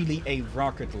 it's not really a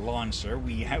rocket launcher.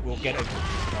 We'll get a...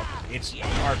 Well, it's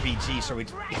RPG, so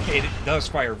it does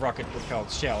fire rocket-propelled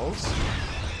shells.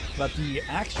 But the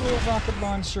actual rocket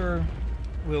launcher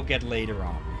we'll get later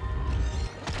on.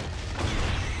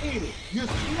 Hey, you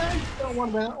sniped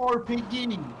someone with an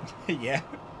RPG! Yeah.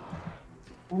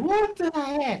 What the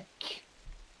heck?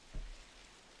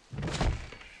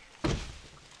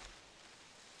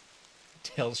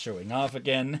 Tail showing off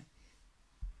again.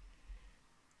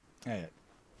 Hello,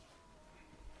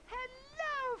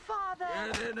 Father.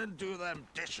 Get in and do them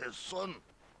dishes, son.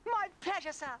 My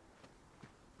pleasure, sir.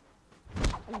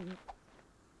 We're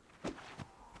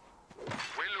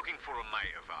looking for a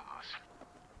mate of ours.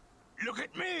 Look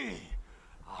at me.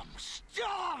 I'm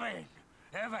starving.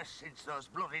 Ever since those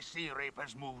bloody sea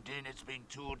reapers moved in, it's been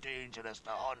too dangerous to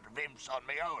hunt vimps on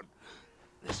my own.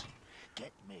 Listen,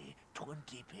 get me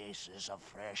 20 pieces of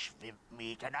fresh vimp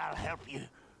meat and I'll help you.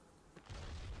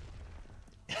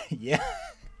 Yeah.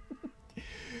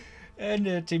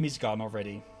 And Timmy's gone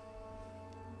already.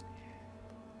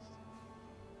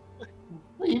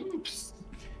 Wimps.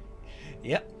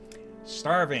 Yep.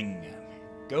 Starving.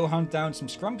 Go hunt down some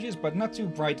scrumptious but not too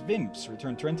bright vimps.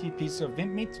 Return 20 pieces of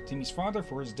vimp meat to Timmy's father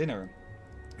for his dinner.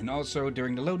 And also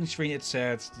during the loading screen it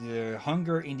said the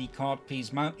hunger in the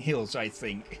Codpiece Hills, I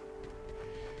think.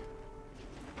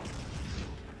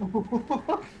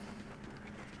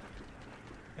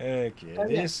 Okay,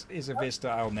 this is a vista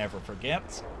I'll never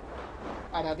forget.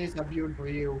 And that is a beautiful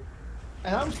view.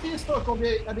 And I'm still stuck on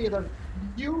the idea that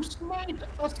you sniped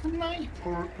a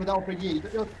sniper without brigade.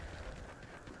 Alright,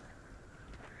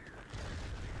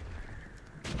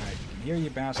 you can hear you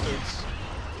bastards.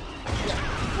 Yeah,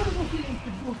 what do you think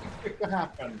to expect to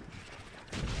happen?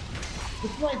 The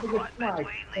sniper gets sniped,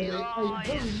 and a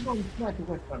very long sniper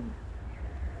weapon.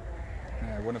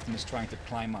 One of them is trying to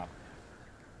climb up.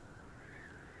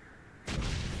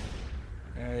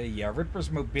 Yeah, Ripper's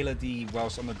mobility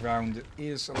whilst on the ground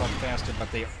is a lot faster, but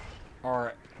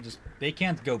they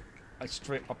can't go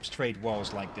up straight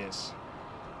walls like this.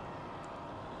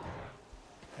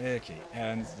 Okay,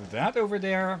 and that over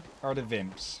there are the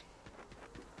Vimps.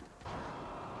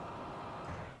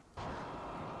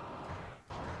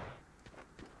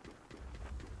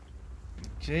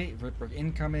 Okay, Ripper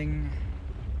incoming.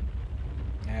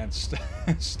 And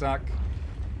stuck.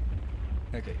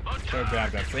 Okay, don't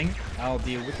grab that thing. I'll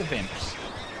deal with the Vimps.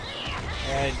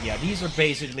 Yeah, these are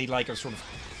basically like a sort of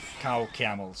cow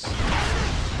camels.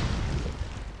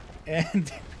 And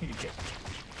there you go.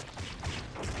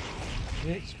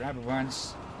 Okay, just grab it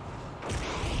once.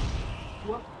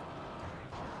 What?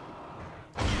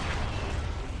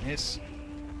 Miss.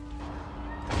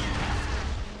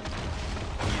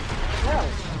 Well,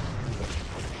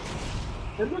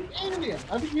 they look alien.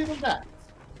 I will give them that.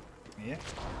 Yeah.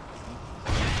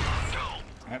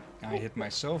 I hit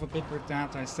myself a bit with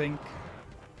that, I think.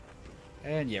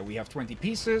 And yeah, we have 20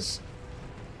 pieces.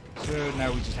 So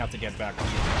now we just have to get back on.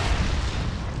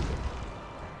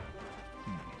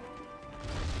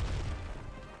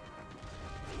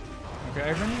 Okay,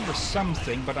 I remember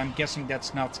something, but I'm guessing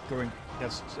that's not going.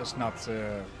 That's just not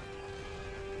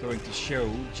going to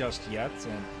show just yet.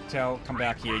 And come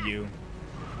back here, you.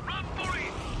 Run for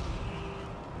it!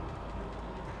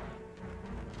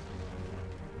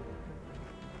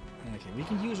 Okay, we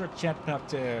can use our jetpack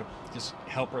to just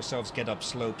help ourselves get up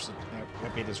slopes a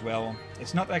bit as well.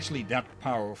 It's not actually that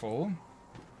powerful.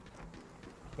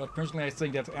 But personally I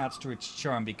think that adds to its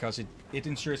charm because it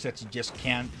ensures that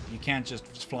you can't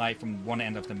just fly from one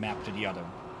end of the map to the other.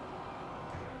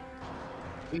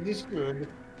 It is good.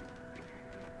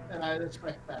 And I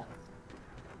respect that.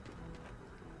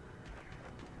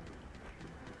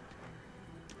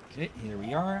 Okay, here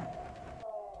we are.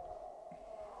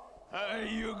 Hey,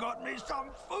 you got me some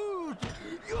food!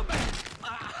 You made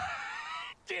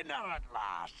dinner at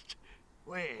last!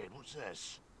 Wait, what's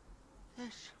this?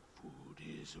 This food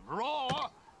is raw!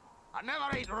 I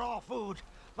never eat raw food!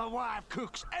 My wife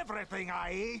cooks everything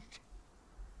I eat!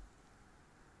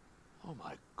 Oh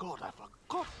my god, I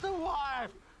forgot the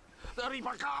wife! The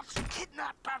Reaper Guards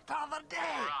kidnapped her the other day!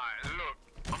 Right, look,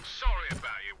 I'm sorry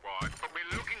about your wife, but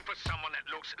we're looking for someone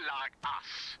that looks like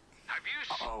us. Have you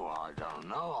Oh, I don't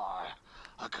know.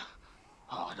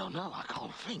 I don't know. I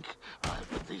can't think. I've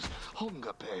got these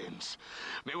hunger pains.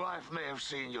 My wife may have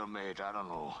seen your mate. I don't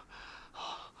know.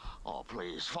 Oh,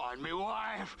 please find me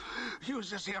wife.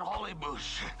 Use this here holly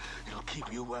bush. It'll keep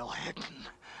you well hidden.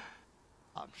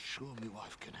 I'm sure my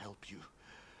wife can help you.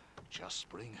 Just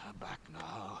bring her back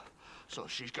now, so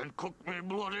she can cook me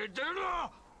bloody dinner.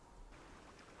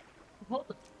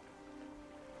 What?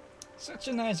 Such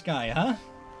a nice guy, huh?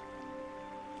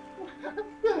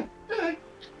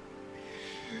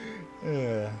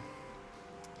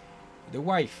 The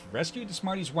wife. Rescue the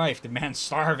Smarty's wife. The man's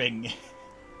starving.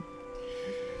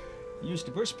 Use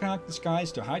the bush pack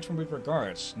disguise to hide from Reaper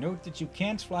guards. Note that you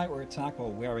can't fly or attack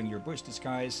while wearing your bush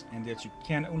disguise, and that you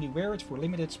can only wear it for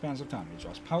limited spans of time. It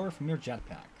draws power from your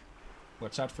jetpack.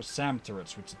 Watch out for SAM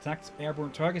turrets, which attack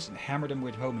airborne targets and hammer them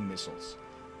with homing missiles.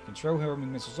 You can throw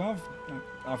homing missiles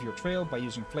off your trail by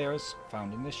using flares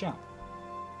found in the shop.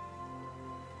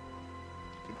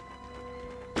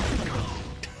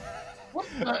 What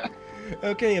the?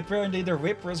 Okay, apparently the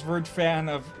Rippers weren't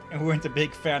a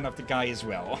big fan of the guy as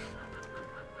well.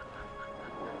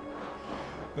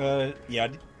 But yeah,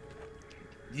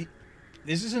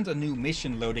 this isn't a new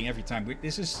mission loading every time.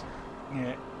 This is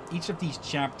each of these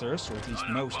chapters, or at least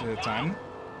most of the time,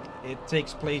 it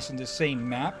takes place in the same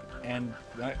map, and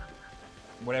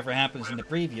whatever happens in the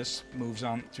previous moves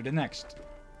on to the next.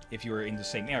 If you're in the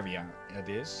same area, that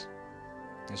is.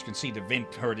 As you can see, the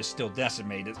Vimp herd is still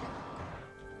decimated.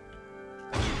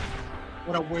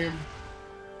 What a whim.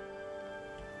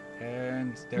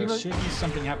 And there should be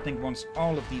something happening once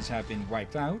all of these have been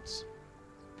wiped out.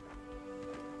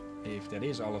 If that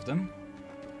is all of them.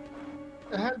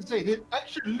 I have to say, they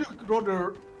actually look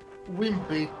rather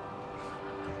wimpy.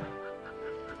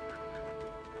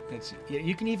 Yeah,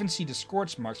 you can even see the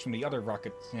scorch marks from the other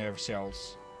rocket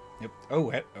cells. Yep.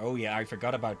 Oh yeah, I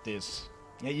forgot about this.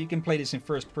 Yeah, you can play this in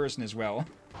first person as well.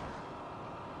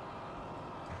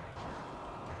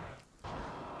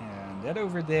 And that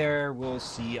over there we'll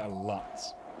see a lot.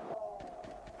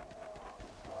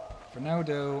 For now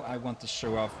though, I want to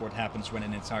show off what happens when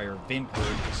an entire Vimp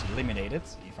herd is eliminated,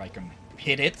 if I can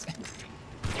hit it.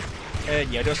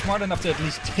 And yeah, they're smart enough to at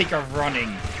least take off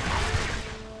running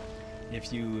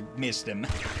if you miss them.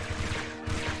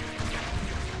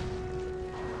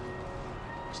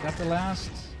 Is that the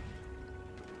last?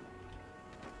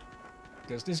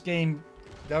 Because this game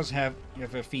does have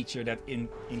a feature that in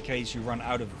case you run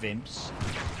out of Vimps,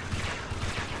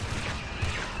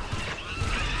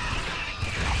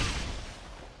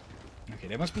 okay,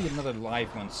 there must be another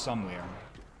live one somewhere.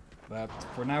 But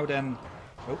for now then,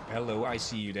 oh hello, I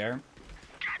see you there.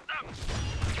 Get them!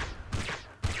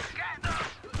 Get them!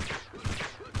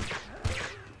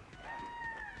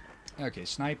 Okay,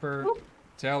 sniper,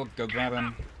 Tell, go grab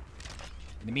him.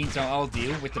 In the meantime, I'll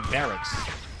deal with the barracks.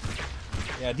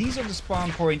 Yeah, these are the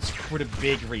spawn points for the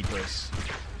big Reapers.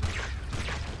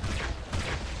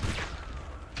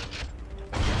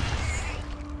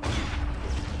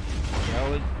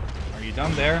 Well, are you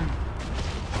done there?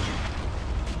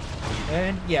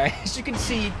 And yeah, as you can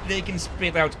see, they can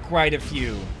spit out quite a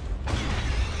few.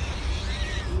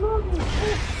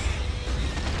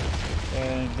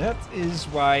 And that is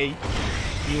why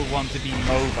you want to be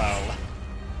mobile.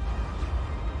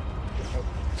 Oh,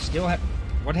 still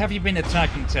what have you been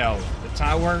attacking, Tell? The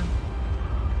tower?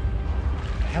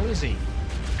 The hell is he?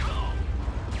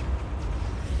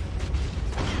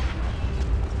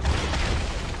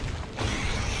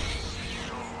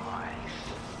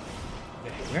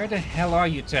 Where the hell are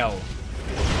you, Tell?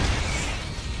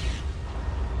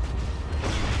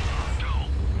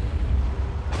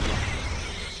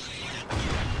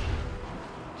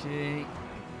 Okay.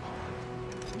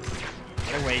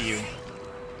 Get away, you.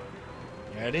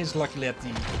 Yeah, it is lucky that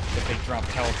they dropped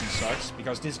health and such,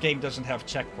 because this game doesn't have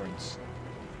checkpoints.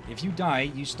 If you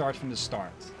die, you start from the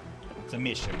start of the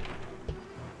mission.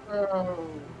 Oh.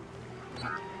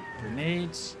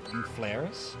 Grenades and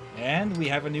flares, and we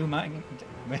have a new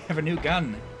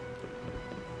gun.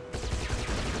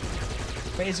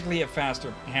 Basically a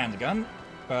faster handgun,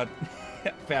 but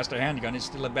faster handgun is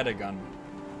still a better gun.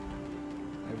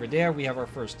 Over there we have our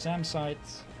first SAM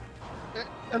site.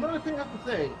 Another thing I have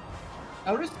to say,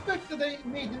 I respect that they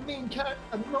made the main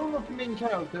none of the main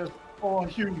characters are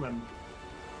human.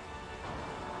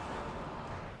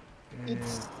 It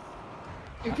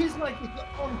feels like it's an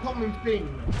uncommon thing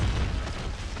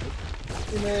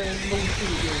in most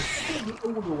videos, especially the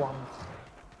older ones.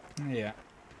 Yeah.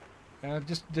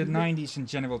 Just the 90s in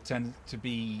general tended to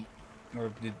be,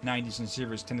 or the 90s and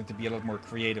zeros tended to be a lot more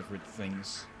creative with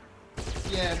things.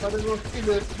 Yeah, but it was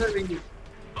still a very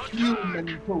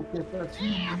human focus as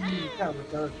human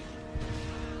characters.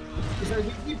 It's like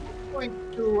we point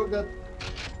to that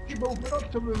people open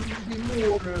up to be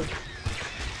more,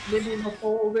 maybe not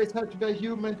always have to be a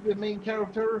human to be a main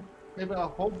character, maybe a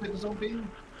hobbit or something.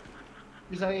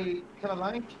 Which I kind of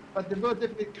like, but they were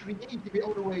definitely creative in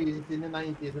other ways in the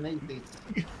 90s and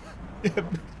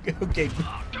 80s. Okay.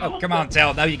 Oh, come on,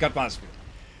 Tell. Now you got Buzzford.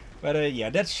 But yeah,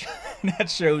 that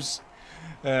shows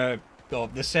well,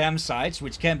 the SAM sites,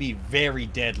 which can be very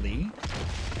deadly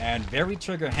and very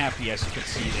trigger happy, as you can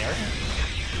see there.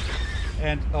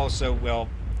 And also, well,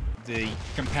 the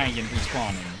companion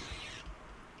respawning.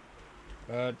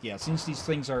 But yeah, since these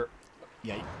things are,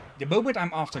 yeah, the moment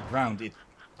I'm off the ground, it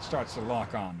starts to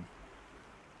lock on.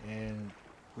 And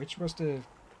which button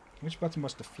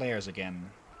was the flares again?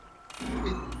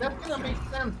 That's gonna make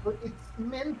sense, but it's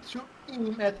meant to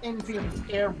aim at anything that's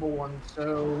airborne,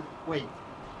 so... Wait.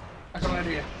 I got an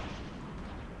idea.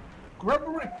 Grab a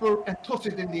Ripper and toss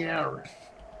it in the air.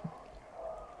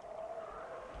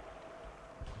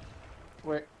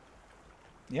 Wait.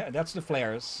 Yeah, that's the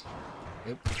flares.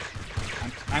 Yep.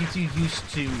 I'm too used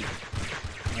to...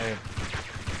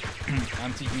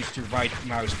 I'm too used to right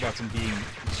mouse button being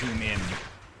zoom in.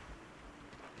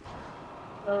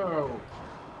 Oh.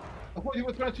 I thought you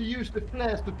were trying to use the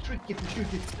flares to trick it to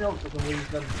shoot itself for some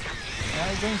reason.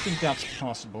 I don't think that's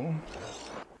possible.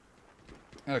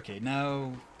 Okay,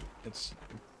 now it's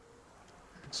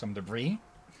some debris.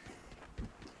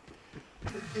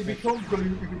 It'd be comfortable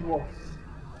if it was.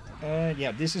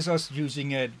 Yeah, this is us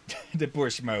using the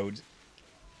push mode.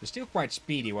 We're still quite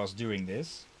speedy whilst doing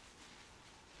this.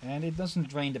 And it doesn't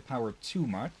drain the power too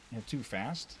much, too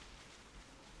fast.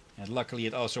 And luckily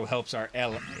it also helps our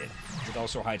it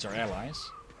also hides our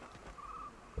allies.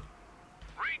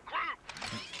 Regroup!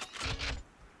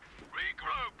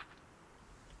 Regroup!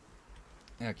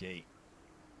 Okay.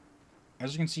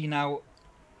 As you can see now,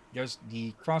 there's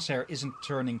the crosshair isn't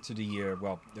turning to the,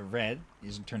 well, the red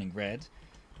isn't turning red.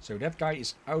 So that guy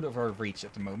is out of our reach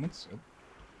at the moment. Oh.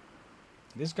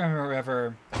 This guy,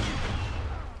 however,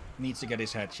 needs to get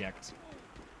his head checked.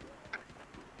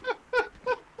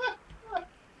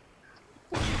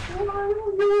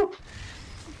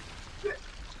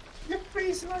 Your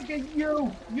face like a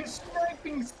yo! You're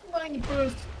sniping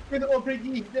snipers with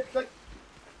RPG. That's like...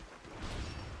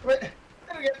 But,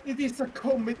 it is a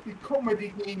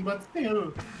comedy game, but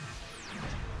still.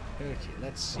 Okay,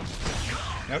 let's see.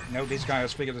 Nope, no, this guy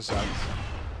has figured this out.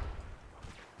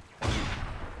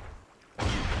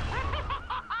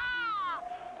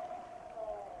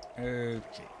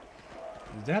 Okay.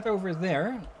 That over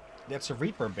there, that's a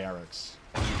Reaper barracks.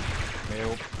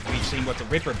 Well, we've seen what the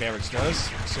Ripper barracks does,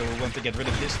 so we want to get rid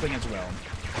of this thing as well.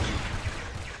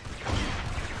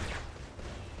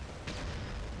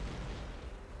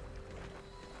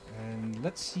 And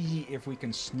let's see if we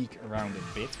can sneak around a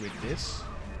bit with this.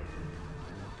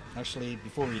 Actually,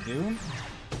 before we do,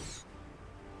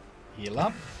 heal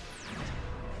up.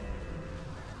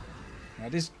 Now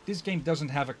this game doesn't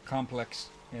have a complex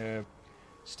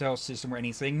stealth system or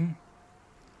anything,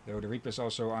 though the Reapers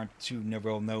also aren't too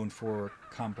well known for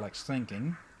complex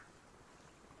thinking.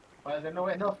 Well, they know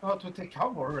enough how to take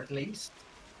cover, at least.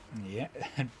 Yeah,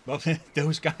 well,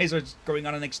 those guys are going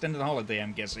on an extended holiday,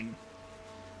 I'm guessing.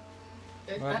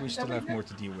 But we still have more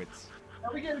to deal with. Now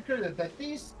we give credit that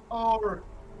these are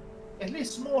at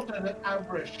least smarter than an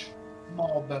average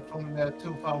mob from the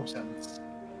 2000s.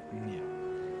 Yeah.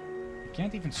 We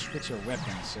can't even switch our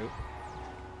weapons, so...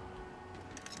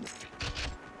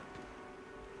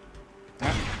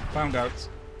 Ah, found out.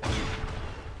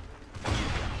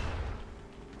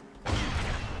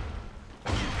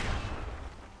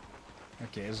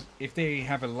 Okay, if they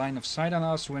have a line of sight on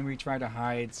us when we try to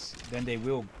hide, then they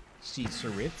will see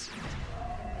through it.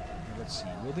 Let's see,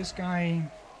 will this guy...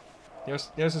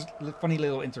 There's a funny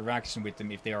little interaction with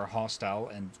them if they are hostile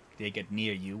and they get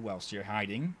near you whilst you're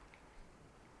hiding.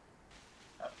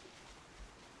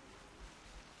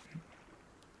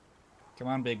 Come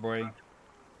on, big boy.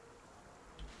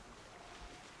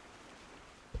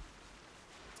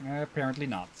 Apparently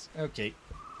not. Okay.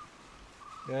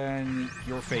 Then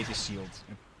your fate is sealed.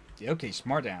 Okay,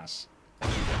 smartass.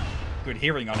 Good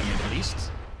hearing on him at least.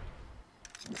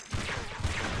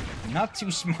 Not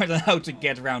too smart on how to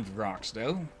get around rocks,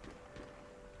 though.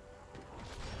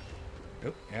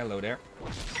 Oh, hello there.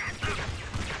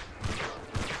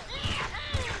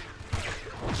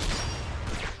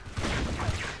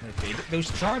 Okay, those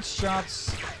charge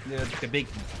shots, the big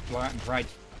bright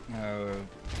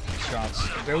shots,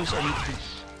 those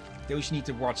you need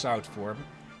to watch out for,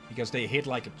 because they hit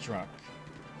like a truck.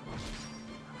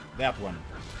 That one.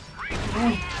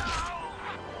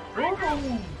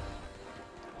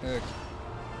 Okay.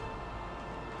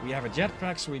 We have a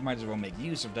jetpack, so we might as well make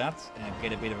use of that and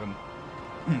get a bit of an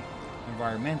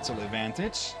environmental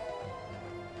advantage.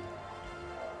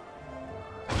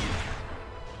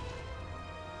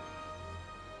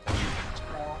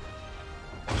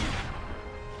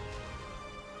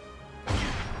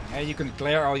 And you can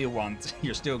glare all you want,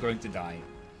 you're still going to die.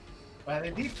 Well,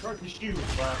 they did try to shoot,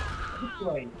 but it's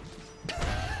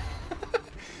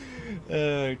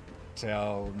like...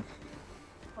 Tell...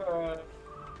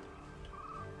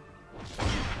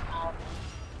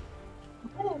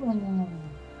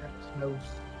 That's close.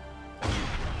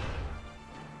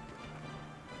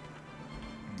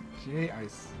 Okay,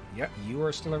 yeah, you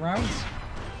are still around.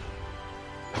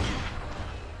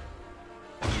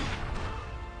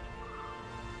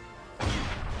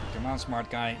 Come on, smart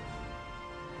guy.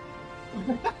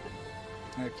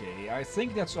 Okay, I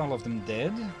think that's all of them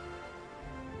dead.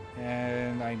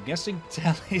 And I'm guessing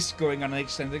Tal is going on an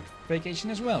extended vacation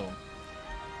as well.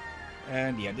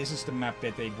 And yeah, this is the map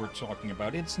that they were talking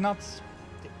about. It's not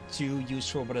too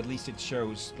useful, but at least it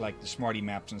shows like the smarty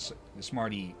maps and the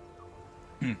smarty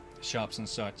shops and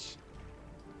such.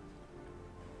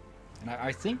 And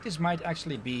I think this might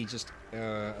actually be just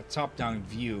a top-down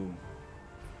view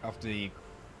of the,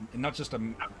 not just a,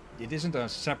 it isn't a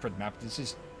separate map. This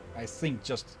is, I think,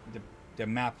 just the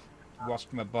map watched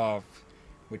from above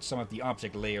with some of the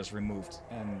object layers removed.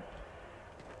 And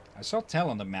I saw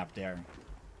Tell on the map there.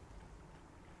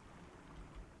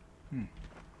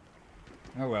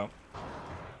 Oh well.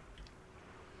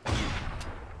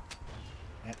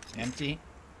 Empty.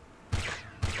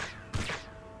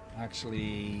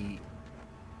 Actually,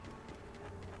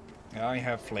 I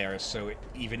have flares, so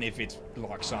even if it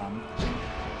locks on.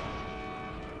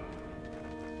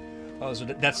 Oh, so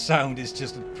that sound is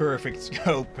just a perfect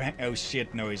scope. Oh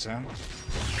shit noise, huh?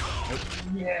 Nope.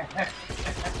 Yeah.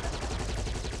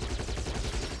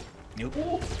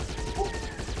 Nope.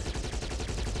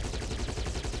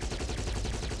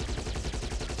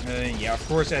 Yeah, of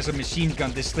course, as a machine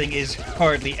gun, this thing is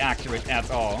hardly accurate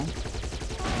at all.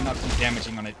 Not too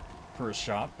damaging on it per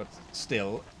shot, but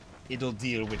still, it'll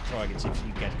deal with targets if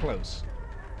you get close.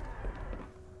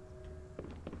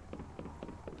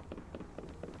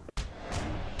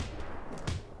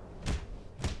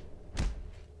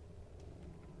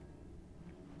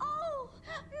 Oh,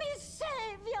 me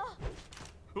savior!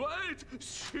 Wait!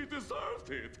 She deserved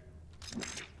it!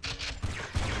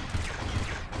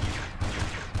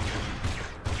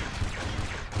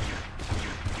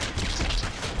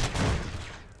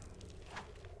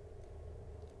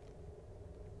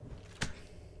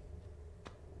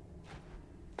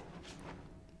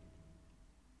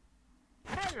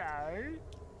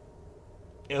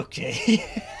 Okay.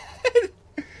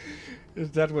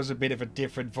 That was a bit of a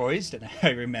different voice than I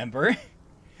remember.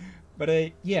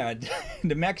 But yeah,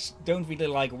 the mechs don't really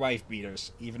like wife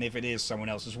beaters, even if it is someone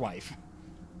else's wife.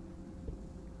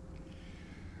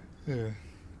 The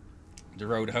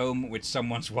road home with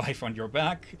someone's wife on your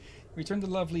back. Return the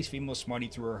lovely female smarty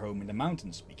to her home in the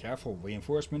mountains. Be careful,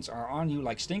 reinforcements are on you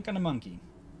like stink on a monkey.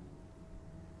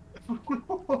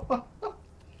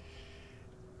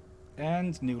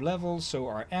 And new levels, so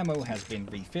our ammo has been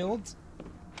refilled.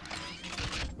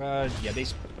 But yeah,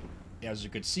 as you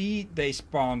could see, they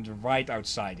spawned right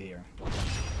outside here.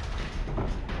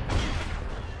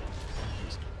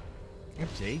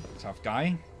 Oopsie, tough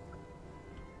guy.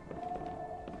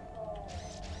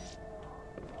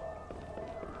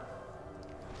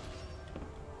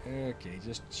 Okay,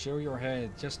 just show your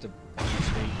head just a...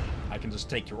 Actually, I can just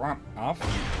take your arm off.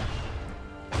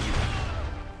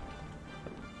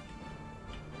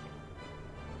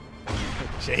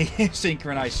 Okay,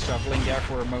 synchronized shuffling there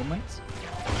for a moment.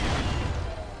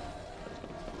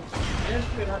 Yes,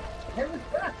 but hell is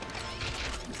that?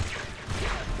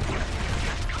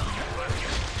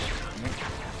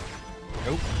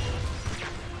 Nope.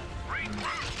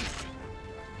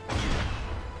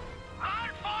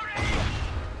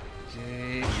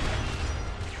 Okay.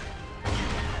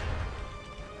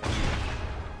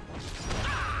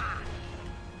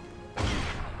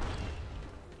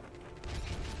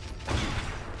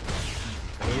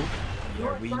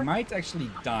 Yeah, we might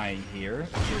actually die here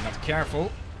if we're not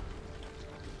careful.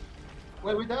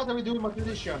 Well, with that, we do my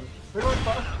tradition. First,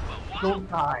 don't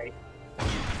die.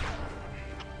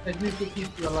 At least to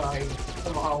keep you alive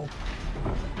somehow.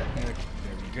 Okay, there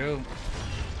we go.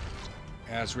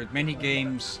 As with many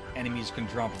games, enemies can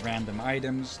drop random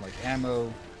items like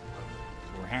ammo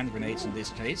or hand grenades in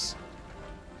this case.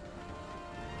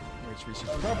 Which we should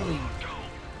probably...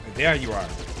 There you are.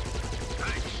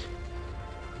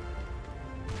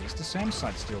 Is the SAM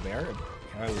site still there?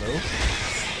 Hello.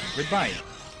 Goodbye.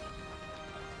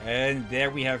 And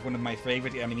there we have one of my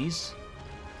favorite enemies,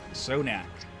 Sonak.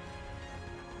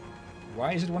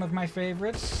 Why is it one of my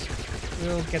favorites?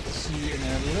 We'll get to see in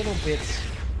a little bit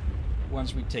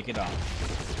once we take it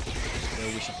off. So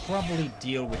we should probably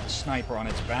deal with the sniper on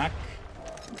its back.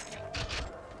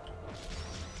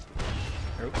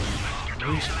 Oh.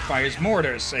 Who fires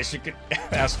mortars, as you could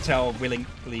as Tell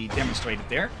willingly demonstrated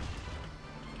there.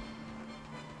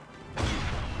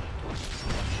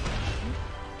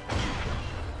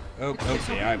 Oh,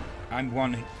 okay, I'm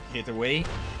one hit away.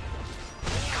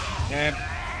 Yeah,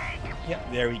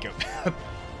 there we go.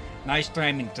 Nice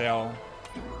timing, Tell.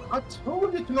 I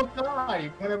told you to not die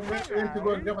when I went to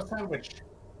go and grab a sandwich.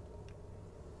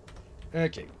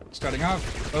 Okay, starting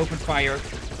off, open fire.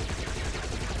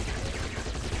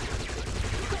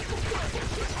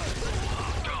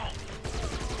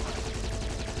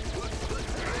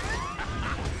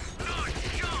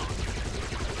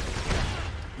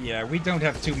 Yeah, we don't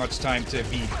have too much time to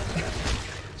be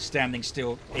standing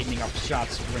still, aiming up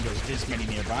shots when there's this many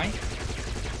nearby.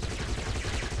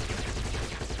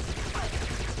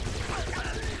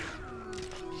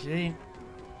 Okay.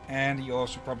 And you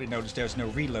also probably noticed there's no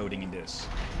reloading in this.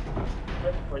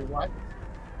 Wait, what?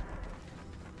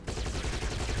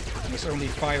 There's only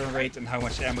fire rate and how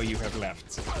much ammo you have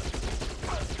left.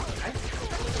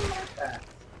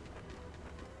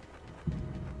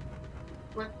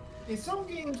 Well, in some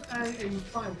games I am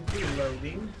fine with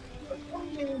reloading, but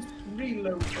some games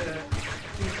reload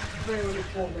is very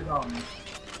poorly done.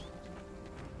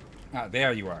 Ah,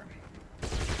 there you are.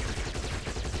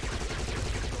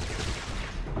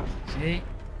 Okay.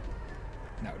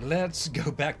 Now let's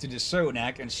go back to the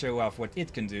Sonak and show off what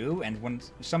it can do. And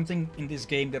something in this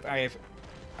game that I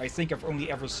think I've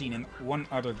only ever seen in one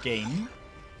other game,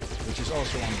 which is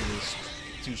also on this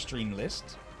to-stream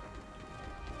list.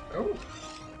 Oh.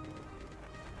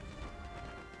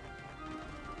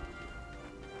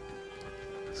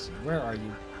 Let's see, where are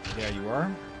you? There you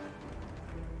are.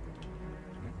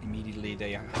 Immediately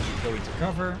they go into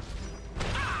cover.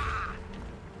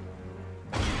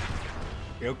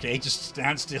 Okay, just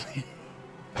stand still. Take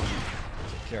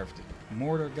care of the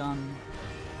mortar gun.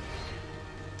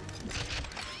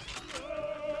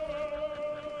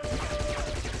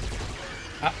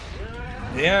 Ah,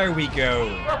 there we go.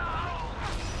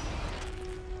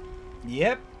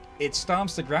 Yep, it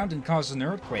stomps the ground and causes an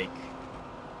earthquake.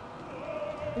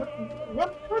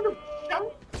 What kind of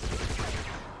shout?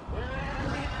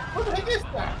 What the heck is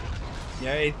that?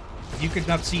 Yeah, you could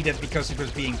not see that because it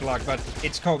was being blocked, but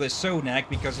it's called a Sonak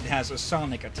because it has a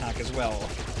sonic attack as well.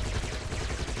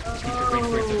 So you can wait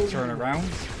for it to turn around,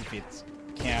 if it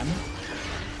can.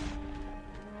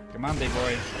 Come on, big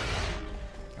boy.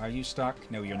 Are you stuck?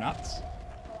 No, you're not.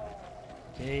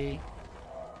 Okay.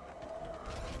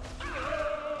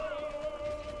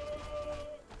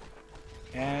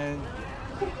 And...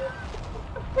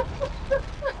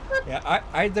 yeah,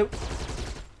 I don't...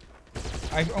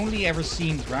 I've only ever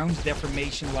seen ground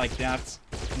deformation like that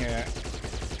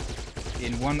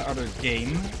in one other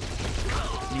game.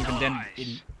 And even then,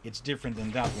 it's different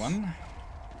than that one.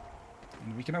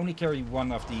 And we can only carry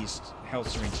one of these health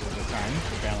syringes at a time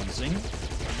for balancing.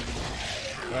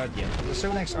 But yeah, the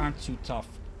Sonaks aren't too tough.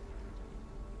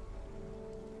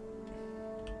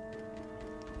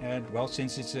 And well,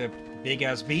 since it's a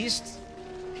big-ass beast,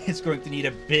 it's going to need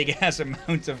a big-ass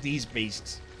amount of these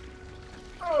beasts.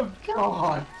 Oh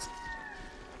God!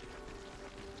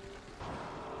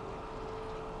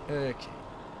 Okay.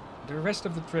 The rest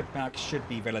of the trip back should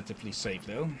be relatively safe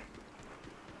though.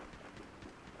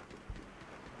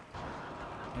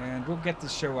 And we'll get to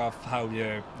show off how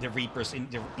the Reapers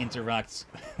interact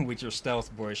with your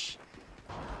stealth bush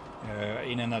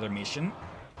in another mission.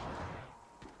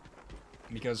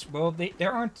 Because, well, they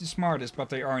aren't the smartest, but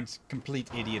they aren't complete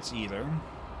idiots either.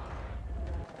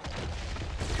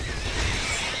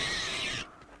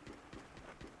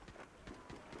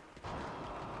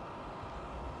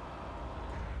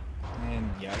 And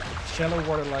yeah, shallow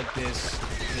water like this,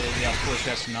 yeah, of course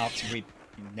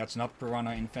that's not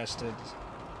piranha infested.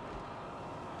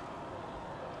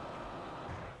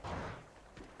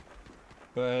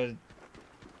 But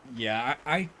yeah,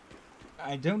 I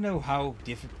don't know how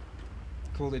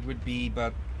difficult it would be,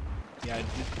 but yeah,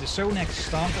 the Sonak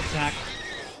stomp attack,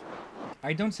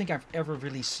 I don't think I've ever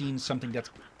really seen something that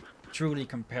truly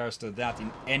compares to that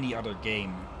in any other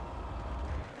game.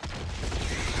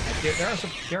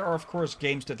 There are of course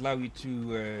games that allow you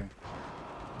to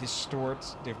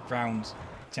distort the ground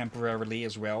temporarily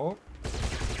as well,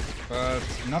 but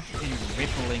not in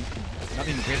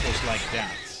ripples like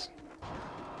that.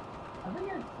 I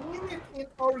think I've seen it in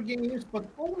our games, but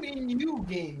only in new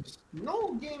games.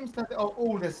 No games that are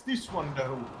old as this one,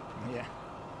 though. Yeah.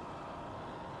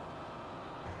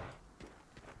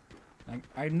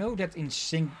 I know that in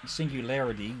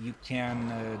Singularity you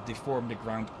can deform the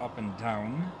ground up and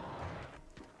down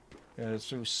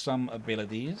through some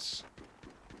abilities,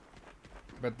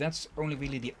 but that's only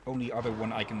really the only other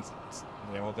one I can,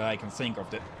 well, that I can think of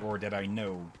that, or that I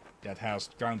know, that has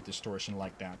ground distortion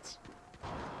like that.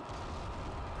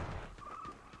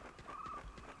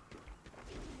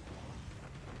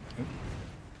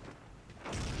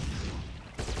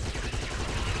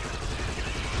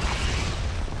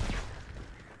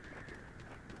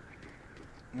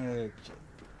 Okay.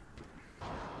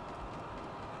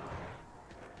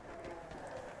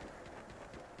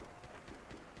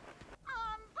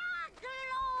 I'm back,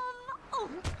 love! Oh,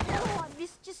 I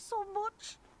missed you so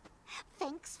much.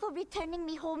 Thanks for returning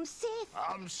me home safe.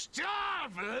 I'm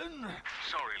starving!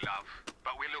 Sorry, love,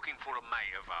 but we're looking for a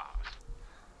mate of ours.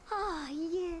 Ah,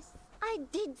 yes. I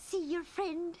did see your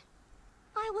friend.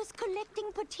 I was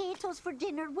collecting potatoes for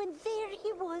dinner when there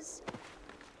he was.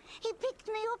 He picked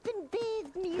me up and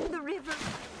bathed me in the river.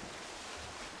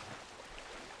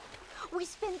 We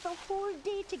spent the whole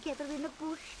day together in a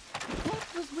bush. That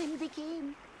was when they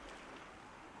came.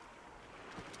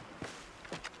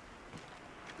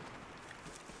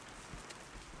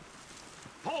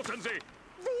 Potency!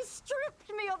 They stripped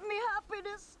me of my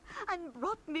happiness and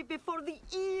brought me before the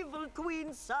evil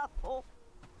Queen Sappho.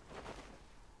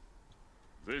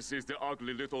 This is the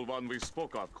ugly little one we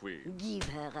spoke of, Queen. Give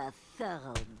her a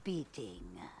thorough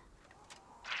beating.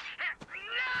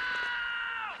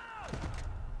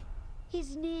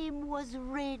 His name was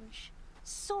Reg.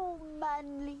 So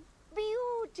manly,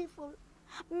 beautiful.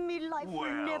 Me life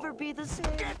will never be the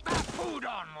same. Get that food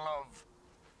on, love.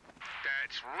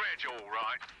 That's Reg, all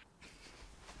right.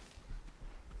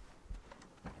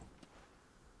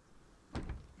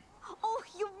 Oh,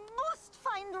 you must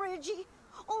find Reggie.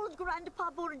 Old Grandpa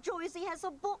Borgiosi has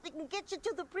a boat that can get you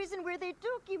to the prison where they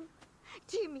took him.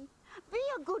 Timmy, be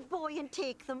a good boy and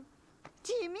take them.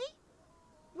 Timmy?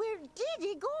 Where did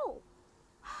he go?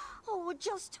 Oh,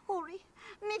 just hurry.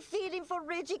 Me feeling for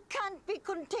Reggie can't be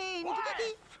contained.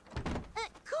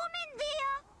 Come in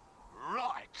there.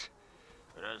 Right.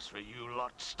 As for you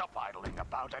lot, stop idling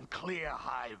about and clear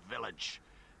High Village.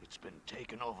 It's been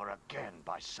taken over again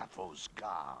by Sappho's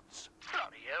guards.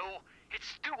 Bloody hell, it's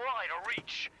still high to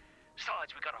reach.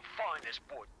 Besides, we gotta find this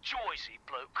boy Joycey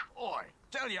bloke. Oi,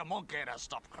 tell your monkey to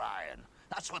stop crying.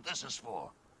 That's what this is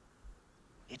for.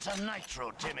 It's a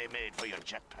nitro Timmy made for your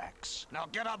jetpacks. Now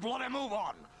get a bloody move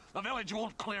on. The village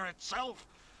won't clear itself.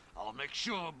 I'll make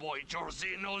sure boy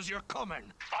Jorzy knows you're coming.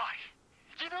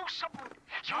 Aye. You know something?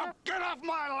 Now get off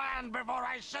my land before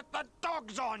I set the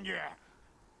dogs on you!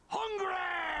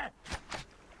 Hungry!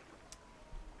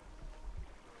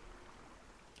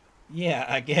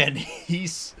 Yeah, again,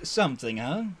 he's something,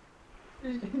 huh?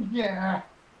 Yeah.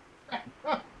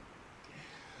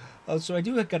 Also, I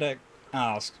do gotta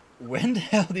ask, when the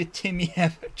hell did Timmy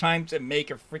have time to make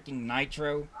a freaking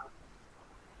nitro?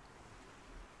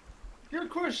 Good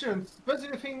question.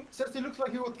 Especially thing says it looks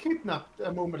like he was kidnapped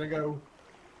a moment ago.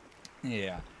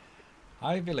 Yeah.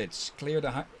 High Village. Clear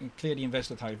the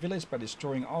invested High Village by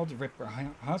destroying all the Ripper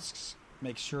husks.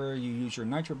 Make sure you use your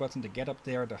nitro button to get up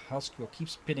there. The husk will keep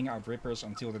spitting out Rippers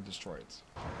until they're destroyed.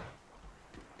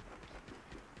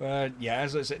 But yeah,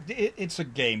 as I said, it's a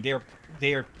game.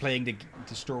 They're playing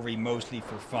the story mostly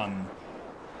for fun,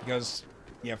 because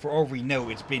yeah, for all we know,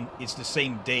 it's the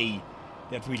same day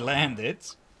that we landed.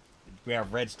 Where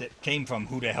Reds that came from,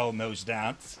 who the hell knows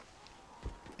that?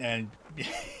 And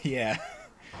yeah,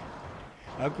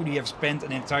 how could he have spent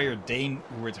an entire day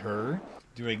with her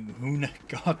doing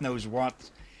God knows what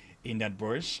in that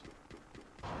bush?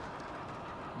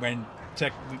 When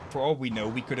for all we know,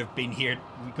 we could have been here.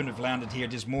 We could have landed here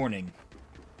this morning.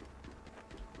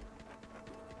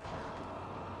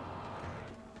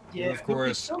 Yeah, But of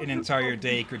course, an entire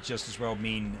day could just as well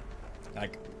mean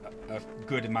like a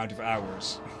good amount of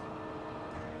hours.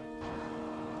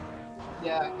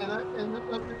 Yeah, and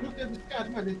look at the sky.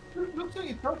 It looks like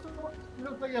it's also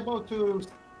looks like about to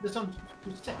the sun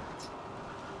to set.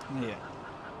 Yeah.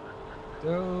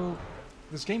 Though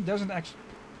this game doesn't actually.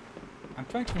 I'm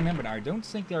trying to remember now. I don't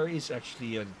think there is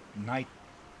actually a night.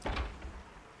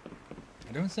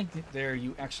 I don't think that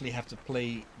you actually have to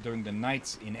play during the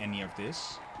night in any of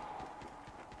this.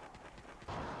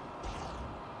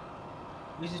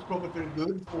 This is probably very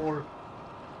good for.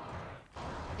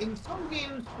 In some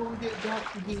games from that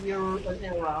year and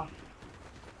era,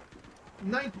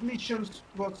 night missions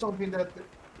was something that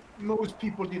most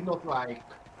people did not like.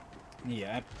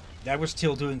 Yeah, that was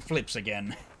still doing flips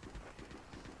again.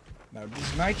 Now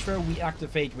this nitro we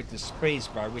activate with the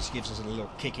spacebar, which gives us a little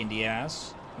kick in the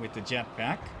ass with the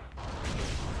jetpack.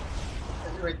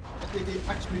 Anyway, they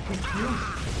actually confused.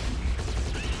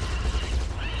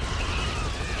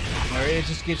 Now it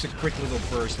just gives a quick little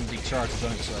burst and recharges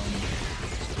on its own.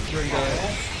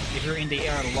 If you're in the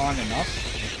air long enough,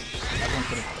 that one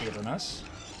could have cleared on us.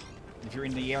 If you're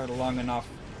in the air long enough,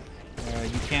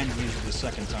 you can use it the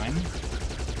second time.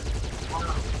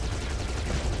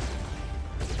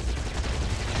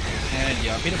 And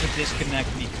yeah, a bit of a disconnect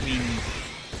between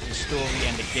the story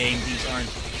and the game. These aren't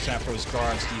Sappho's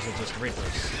guards, these are just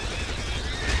Rippers.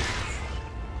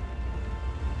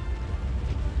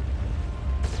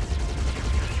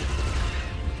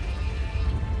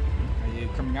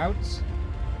 Coming out.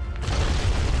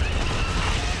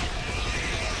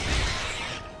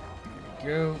 There we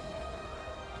go.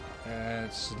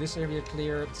 So this area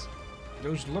cleared.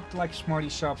 Those look like smarty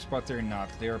shops, but they're not.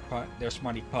 They're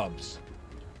smarty pubs.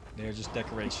 They're just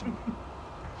decoration.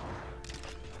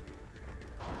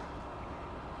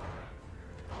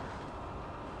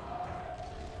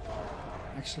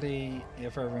 Actually,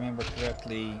 if I remember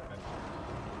correctly,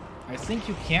 I think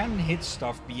you can hit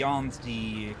stuff beyond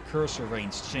the cursor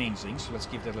range changing, so let's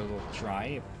give that a little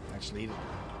try. Actually,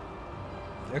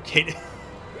 okay,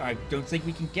 I don't think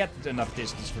we can get enough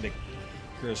distance for the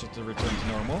cursor to return to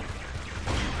normal.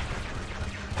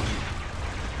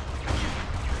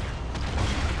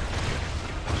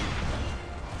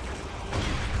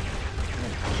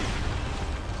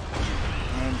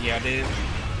 And yeah, the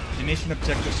mission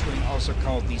objective screen also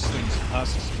called these things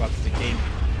husks, but the game,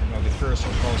 the cursor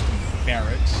calls them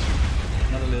barracks.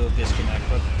 Not a little disconnect,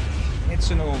 but it's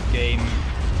an old game.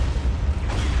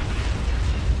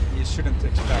 You shouldn't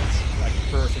expect like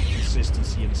perfect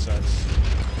consistency and such.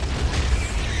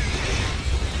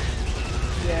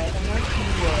 Yeah, and I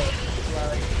feel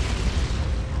like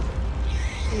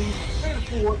in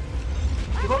airport,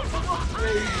 the lots of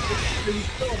upgrades that you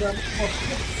saw them was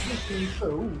just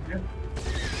food.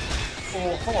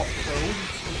 Or half food,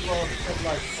 which was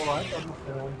like, alright, I'm not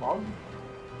the only one.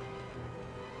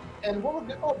 And one of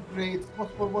the upgrades was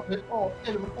for what the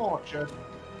Elven Archers,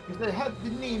 because they had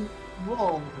the name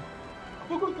wrong. I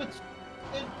think it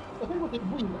was the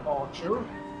Wind Archer,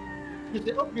 because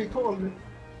the upgrade called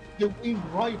the Wind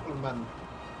Rifleman.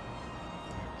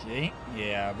 Okay,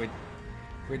 yeah, but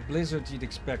with Blizzard you'd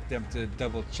expect them to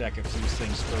double check a few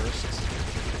things first.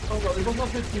 Oh no, it was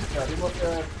not this that, it was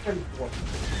teleport.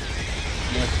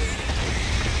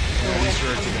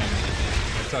 Research again.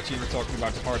 I thought you were talking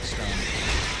about Hearthstone.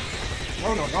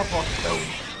 No, not Hearthstone.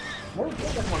 No,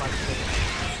 that one I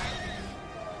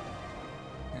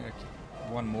Okay.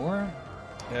 One more.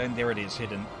 And there it is,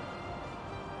 hidden.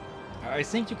 I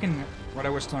think you can... What I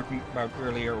was talking about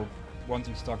earlier, or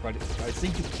wanting to talk about it, I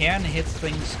think you can hit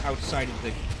things outside of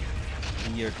the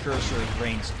cursor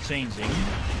range changing.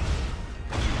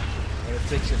 But it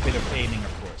takes a bit of aiming,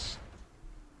 of course.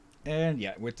 And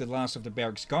yeah, with the last of the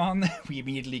barracks gone, we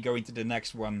immediately go into the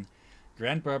next one.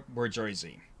 Grandpa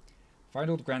Bourgeoisie. Find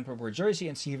old Grandpa Bourgeoisie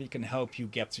and see if he can help you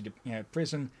get to the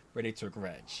prison where they took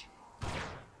Reg.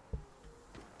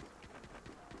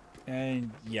 And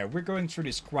yeah, we're going through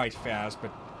this quite fast,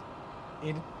 but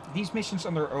these missions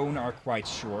on their own are quite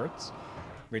short,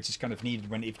 which is kind of needed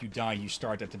when if you die you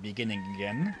start at the beginning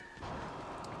again.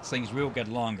 Things will get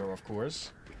longer, of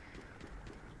course.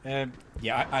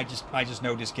 Yeah, I just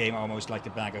know this game almost like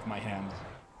the back of my hand.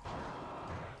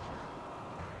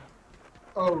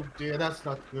 Oh dear, that's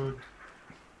not good.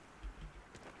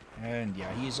 And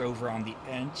yeah, he's over on the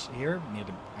edge here,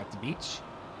 at the beach.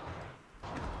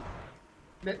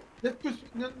 Let's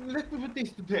put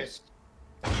this to test.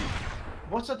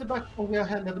 What's at the back of your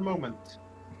hand at the moment?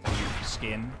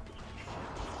 Skin.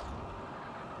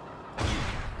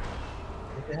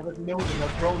 If they haven't noticed,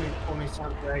 I've grown it on his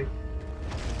hand, right?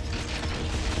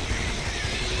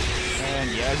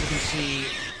 And yeah, as you can see,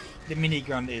 the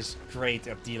minigun is great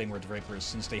at dealing with Rippers,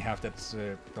 since they have that...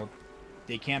 well,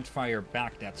 they can't fire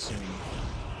back that soon.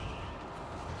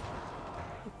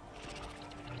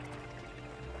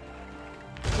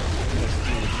 Let's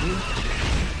deal with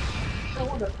you. I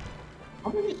wonder,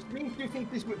 how many streams do you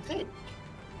think this will take?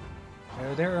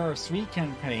 There are 3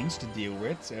 campaigns to deal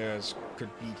with, as could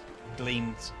be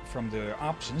gleaned from the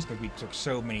options that we took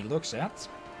so many looks at.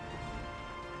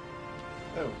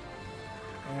 Oh.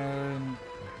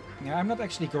 Yeah, I'm not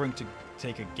actually going to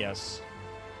take a guess.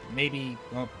 Maybe,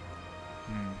 well,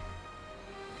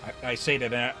 I say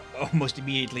that almost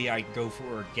immediately I go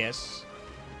for a guess,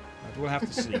 but we'll have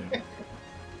to see.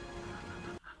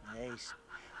 Nice.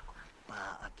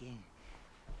 But again.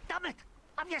 Damn it!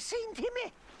 Have you seen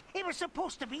Timmy? He was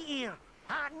supposed to be here.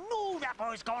 I know that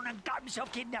boy's gone and got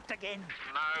himself kidnapped again.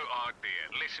 No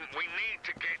idea. Listen, we need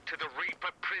to get to the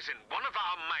Reaper prison. One of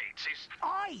our mates is...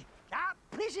 Aye! That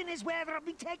prison is where they'll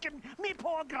be taking me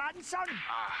poor grandson.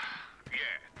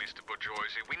 Yeah, Mr.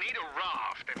 Bourgeoisie. We need a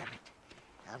raft and...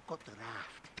 I've got the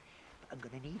raft. I'm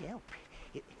gonna need help.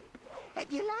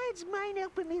 You lads mind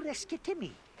helping me rescue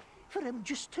Timmy? For I'm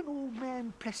just an old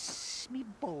man, plus me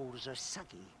balls are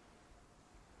saggy.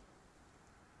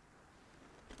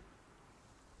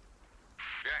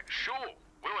 Yeah, sure.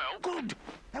 We'll help. Good!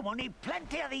 I will need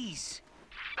plenty of these.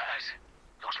 Baz,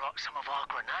 looks like some of our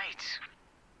grenades.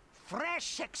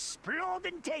 Fresh,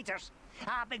 exploding taters.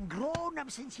 I've been growing them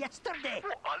since yesterday.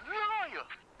 What a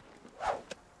liar!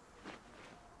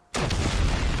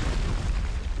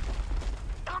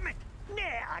 Damn it!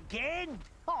 Nay, again!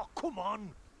 Oh, come on!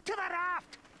 To the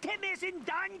raft! Timmy's in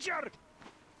danger!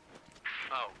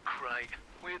 Oh, great.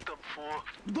 We're done for.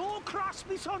 Don't cross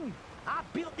me, son. I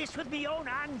built this with my own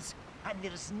hands, and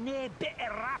there's no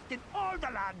better raft in all the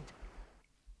land.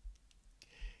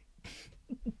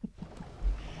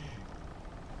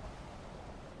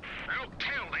 Look,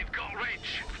 tell they've got Reg.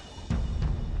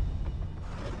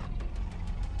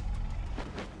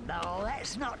 No,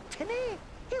 that's not tinny.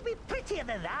 He'll be prettier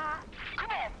than that. Come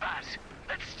on, Baz.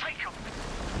 Let's take him.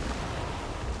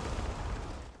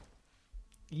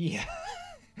 Yeah.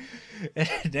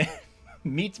 And then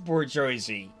meet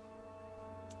Bourgeoisie.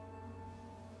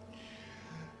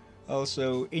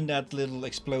 Also, in that little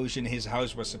explosion, his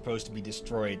house was supposed to be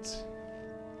destroyed.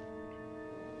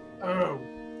 Oh.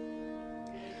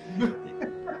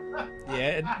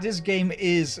 Yeah, this game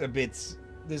is a bit...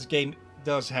 This game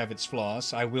does have its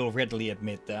flaws, I will readily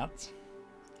admit that.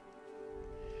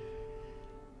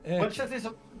 But since it's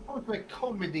a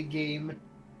comedy game,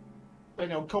 you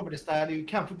know, comedy style, you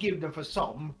can forgive them for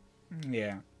some.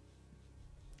 Yeah.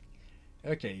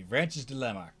 Okay, Reg's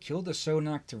dilemma. Kill the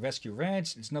Sonak to rescue Reg.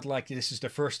 It's not like this is the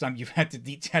first time you've had to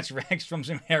detach Rex from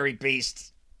some hairy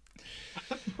beast.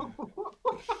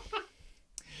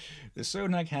 The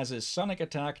Sonak has a sonic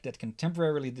attack that can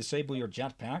temporarily disable your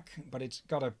jetpack, but it's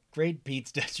got a great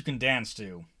beat that you can dance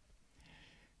to.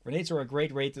 Grenades are a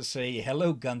great way to say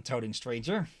hello, gun-toting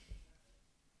stranger.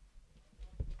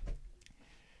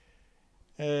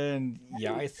 And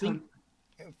yeah, I think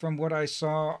from what I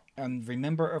saw and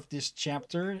remember of this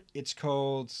chapter, it's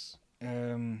called...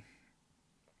 actually,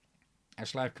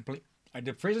 I've complete...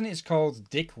 the prison is called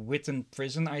Dick Whitten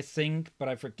Prison, I think, but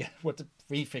I forget what the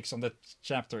prefix on the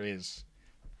chapter is.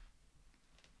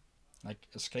 Like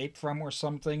escape from or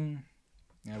something.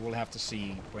 Yeah, we'll have to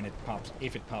see when it pops,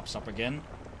 if it pops up again.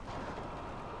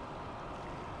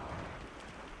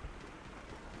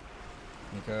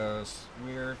 Because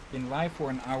we've been live for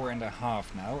an hour and a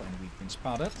half now, and we've been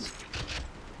spotted.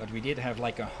 But we did have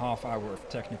like a half hour of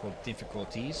technical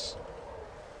difficulties.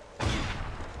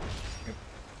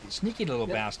 Sneaky little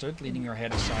bastard, leaning your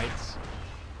head aside.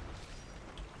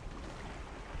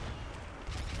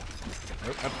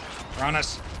 Oh, up, on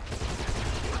us.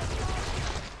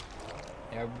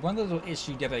 Yeah, one little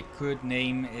issue that I could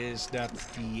name is that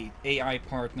the AI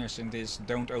partners in this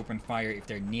don't open fire if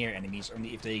they're near enemies,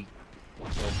 only if they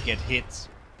get hit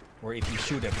or if you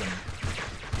shoot at them.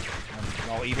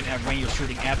 Well, even when you're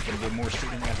shooting at them, they're more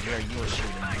shooting at where you're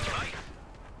shooting.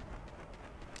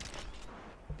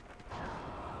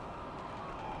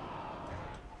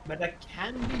 But that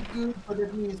can be good, but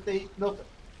it means they not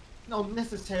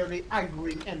necessarily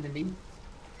angry enemy.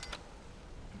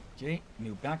 Okay,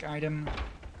 new back item.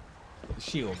 The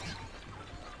shield.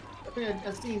 I think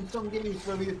I've seen some games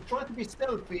where you try to be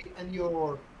stealthy and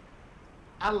your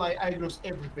ally aggroes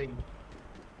everything.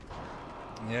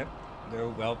 Yep. Though,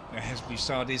 well, as we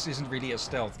saw, this isn't really a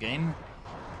stealth game.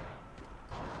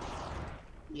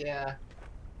 Yeah.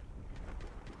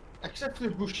 Except for the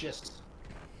bushes.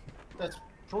 That's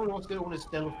probably what's the only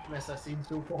stealth mess I've seen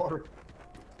so far.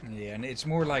 Yeah, and it's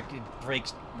more like it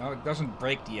breaks... No, it doesn't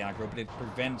break the aggro, but it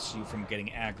prevents you from getting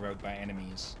aggroed by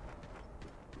enemies.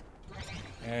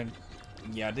 And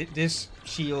yeah, this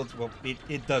shield, well,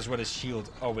 it does what a shield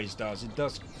always does. It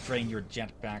does drain your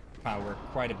jetpack power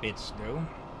quite a bit, though.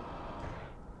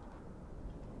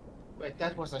 Wait,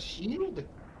 that was a shield?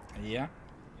 Yeah.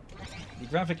 The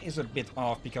graphic is a bit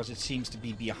off because it seems to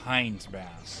be behind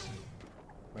Baz.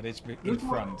 But it's in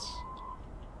front.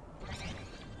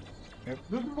 Yep.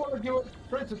 Doesn't want to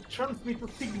try to transmit a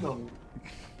signal.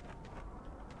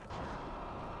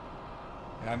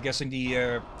 I'm guessing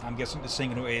the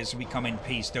signal is "We come in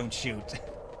peace, don't shoot."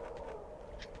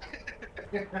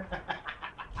 Okay,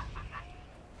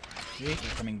 we're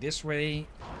coming this way.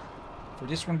 For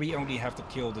this one, we only have to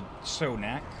kill the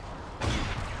Sonak.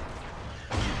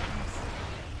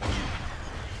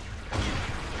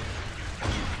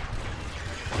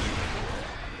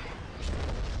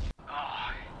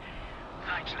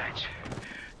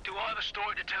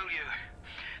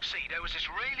 There was this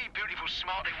really beautiful,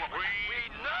 smarty woman. We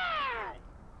know!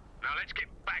 Now let's get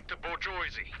back to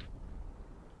Bourgeoisie.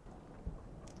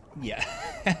 Yeah.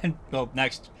 Well,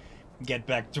 next, get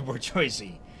back to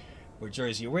Bourgeoisie.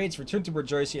 Bourgeoisie awaits. Return to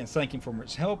Bourgeoisie and thank him for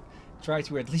his help. Try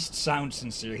to at least sound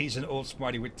sincere. He's an old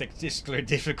smarty with testicular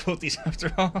difficulties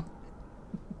after all.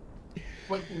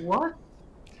 Wait, what?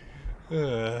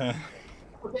 Okay,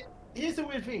 here's the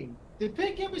weird thing. The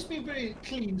pick game has been very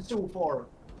clean so far.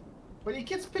 But it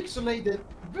gets pixelated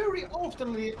very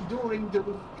often during the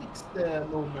fixed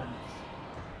moments.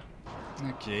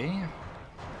 Okay.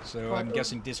 So But, I'm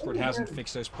guessing Discord hasn't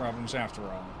fixed those problems after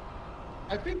all.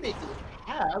 I think they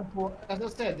have, for, as I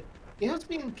said, it has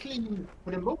been clean for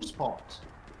the most part.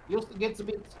 It just gets a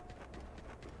bit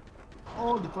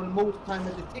odd for the most time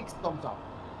that the text comes up.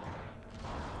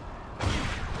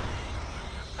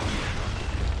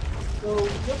 So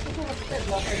just because I said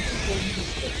that, I think they need to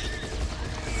fix.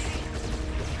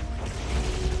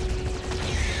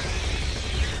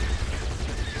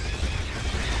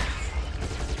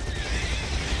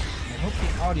 I hope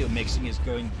the audio mixing is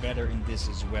going better in this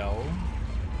as well.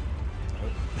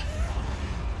 Oh.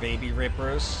 Baby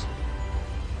rippers.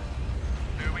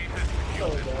 Oh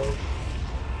no.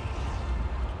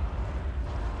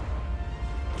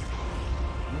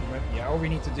 Yeah, all we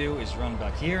need to do is run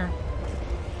back here.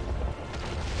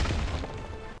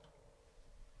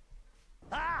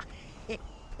 Ah!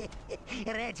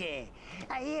 Reggie,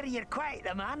 I hear you're quite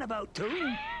the man about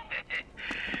toon.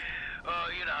 Oh,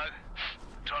 you know,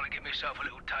 trying to give myself a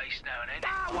little taste now and then.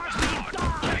 Ah, what's he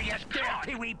done, you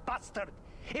dirty wee bastard?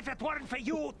 If it weren't for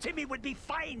you, Timmy would be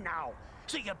fine now.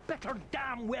 So you better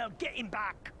damn well get him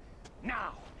back.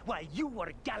 Now, while you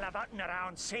were gallivanting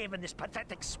around saving this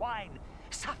pathetic swine,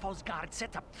 Sappho's guard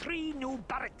set up 3 new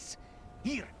barracks.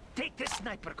 Here, take this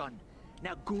sniper gun.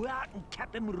 Now go out and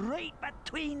cap him right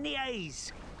between the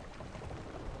eyes.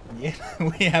 Yeah,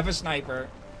 we have a sniper.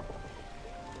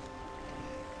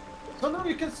 So now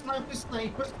you can snipe the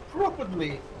snipers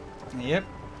properly. Yep.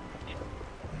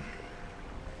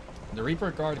 The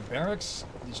Reaper Guard barracks.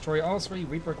 Destroy all 3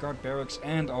 Reaper Guard barracks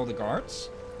and all the guards.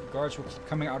 The guards will keep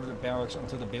coming out of the barracks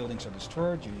until the buildings are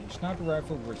destroyed. Your sniper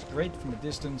rifle works great from a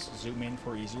distance. Zoom in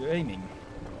for easier aiming.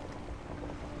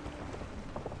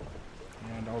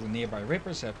 And all the nearby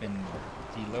Rippers have been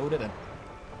deloaded and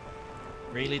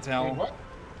really tell. What?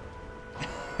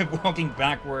 Walking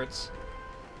backwards.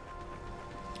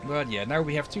 But yeah, now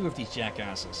we have 2 of these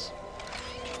jackasses.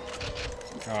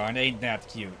 Oh, and ain't that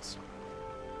cute.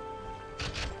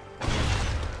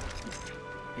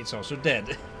 It's also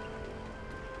dead.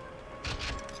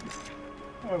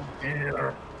 Oh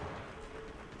dear.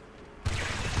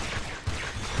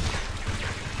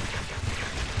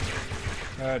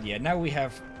 Yeah, now we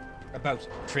have about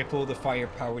triple the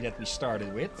firepower that we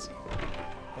started with.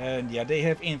 And yeah, they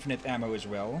have infinite ammo as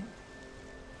well.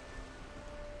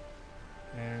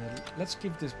 Let's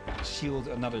give this shield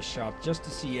another shot just to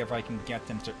see if I can get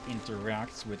them to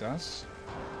interact with us.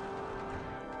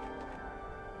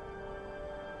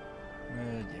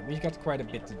 Yeah, we've got quite a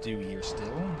bit to do here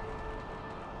still.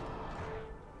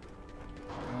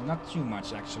 Not too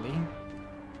much actually.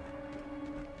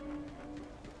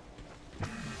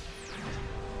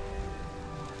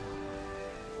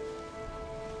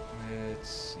 Let's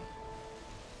see.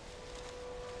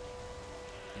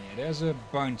 Yeah, there's a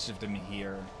bunch of them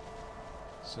here.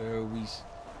 So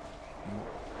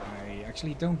I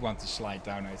actually don't want to slide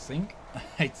down, I think.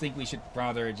 I think we should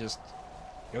rather just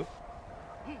go.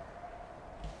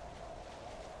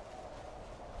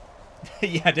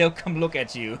 Yeah, they'll come look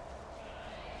at you.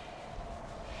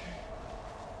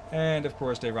 And of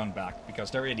course they run back,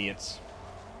 because they're idiots.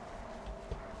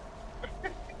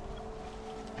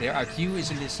 Their IQ is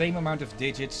in the same amount of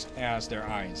digits as their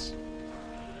eyes.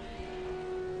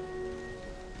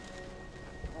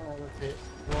 Let's see.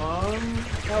 1.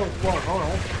 That was 1. Hold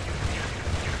on.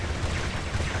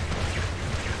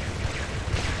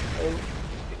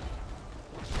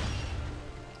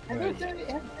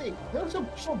 There's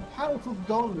some powerful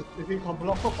guns that you can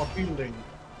block up a building.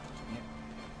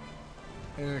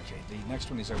 Yeah. Okay, the next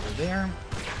one is over there.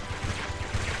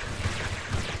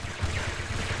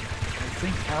 I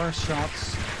think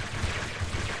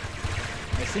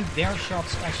their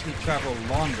shots actually travel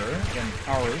longer than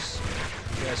ours.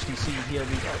 So as you can see here,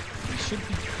 we should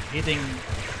be hitting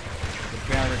the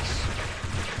barracks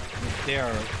with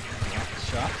their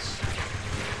shots.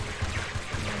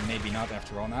 Maybe not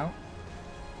after all now.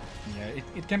 Yeah,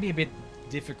 it can be a bit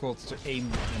difficult to aim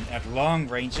them at long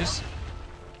ranges.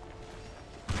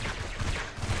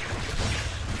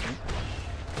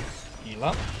 Heal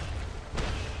up.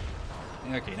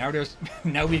 Okay,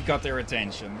 now we've got their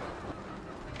attention.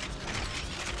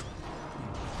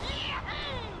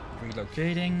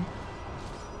 Relocating.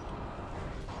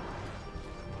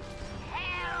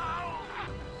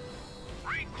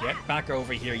 Get back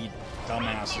over here, you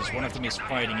dumbasses. One of them is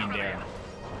fighting in there.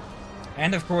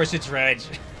 And of course it's Reg.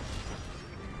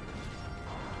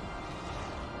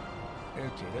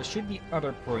 Okay, there should be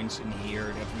other points in here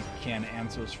that we can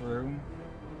enter through.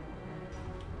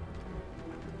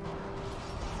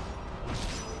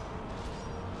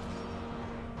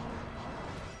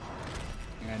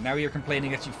 And now you're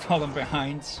complaining that you've fallen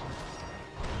behind.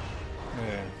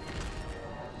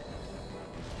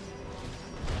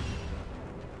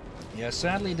 Yeah,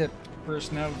 sadly the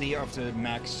personality of the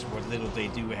mechs, what little they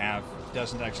do have,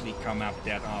 doesn't actually come up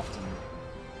that often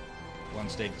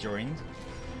once they've joined.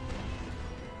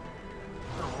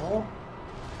 Oh.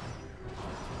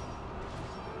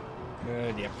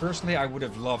 Yeah, personally, I would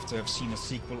have loved to have seen a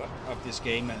sequel of this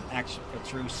game, a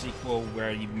true sequel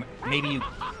where you maybe you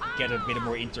get a bit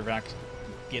more a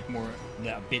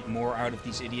bit more out of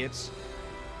these idiots.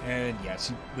 And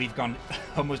yes, we've gone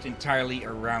almost entirely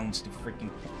around the freaking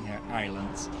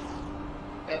island.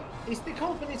 Is the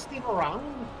company still around?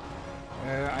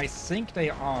 I think they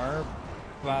are,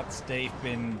 but they've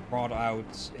been brought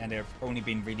out and they've only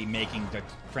been really making the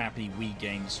crappy Wii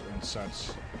games and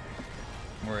such.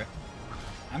 Or,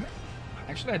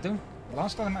 actually, I don't.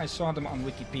 Last time I saw them on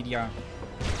Wikipedia,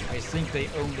 I think they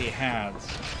only had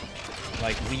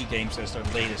like Wii games as their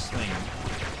latest thing.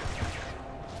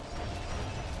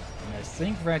 And I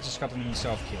think Reg just got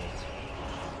himself killed.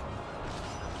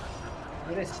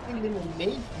 But I still didn't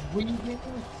make Wii games.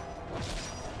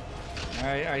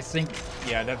 I think,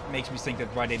 yeah, that makes me think that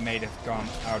why they may have gone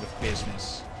out of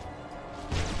business.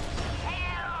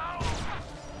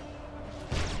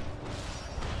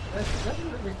 That's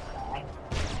really bad.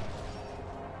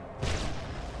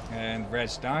 And Reg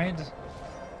died.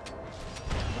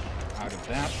 Out of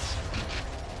that.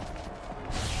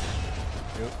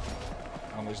 Oop.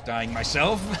 Almost dying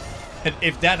myself. And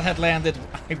if that had landed,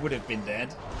 I would have been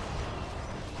dead.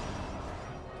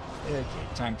 Okay,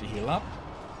 time to heal up.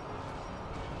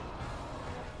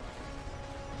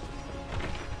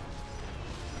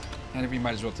 And we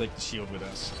might as well take the shield with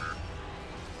us.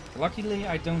 Luckily,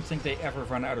 I don't think they ever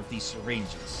run out of these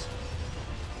syringes.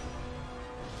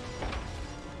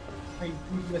 Thank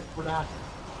goodness for that.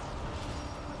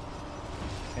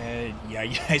 Yeah,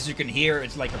 as you can hear,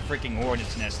 it's like a freaking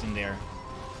hornet's nest in there.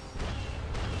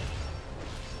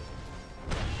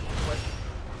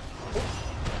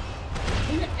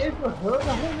 Have you ever heard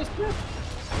a hornet's nest?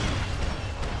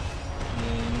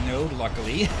 No,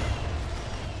 luckily.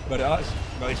 But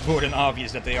well, it's more than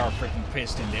obvious that they are freaking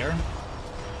pissed in there.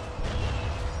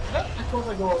 I thought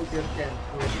I go against them.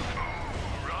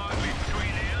 Right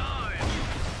between the eyes.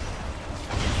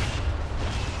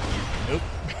 Nope.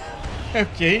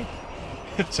 Okay.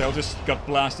 Tail just got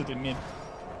blasted in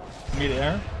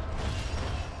mid-air.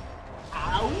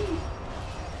 Ow!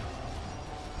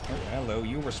 Oh, hello,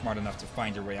 you were smart enough to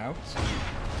find your way out.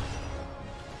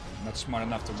 Not smart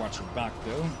enough to watch your back,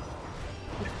 though.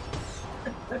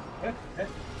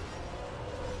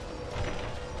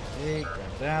 Okay,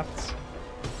 grab that.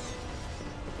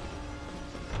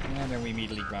 And then we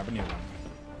immediately grab a new one.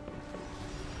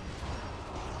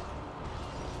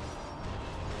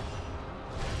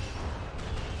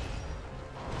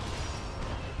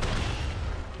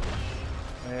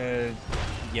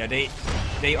 Yeah, they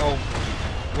all,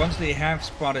 once they have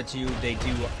spotted you, they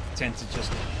do tend to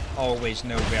just always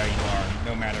know where you are,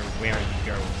 no matter where you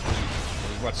go,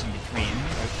 or what's in between.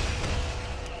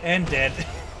 And dead.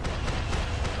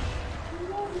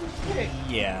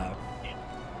 Yeah.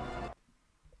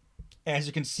 As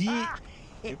you can see,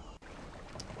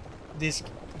 this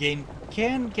game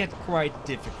can get quite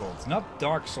difficult. Not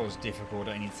Dark Souls difficult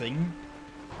or anything,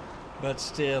 but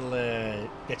still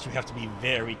that you have to be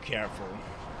very careful.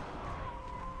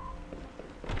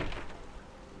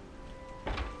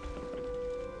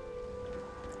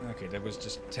 Okay, that was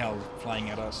just Tell flying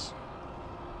at us.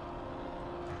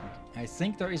 I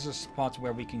think there is a spot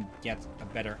where we can get a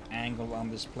better angle on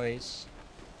this place.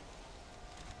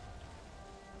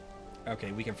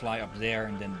 Okay, we can fly up there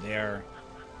and then there.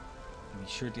 We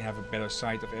should have a better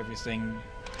sight of everything.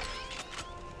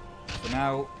 For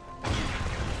now,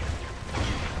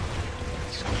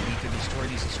 so we need to destroy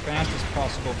these as fast as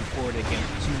possible before they get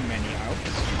too many out.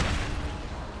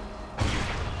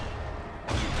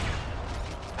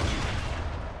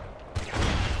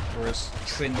 First,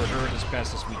 send the herd as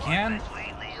fast as we can.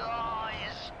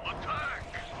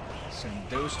 Send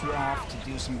those two off to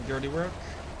do some dirty work.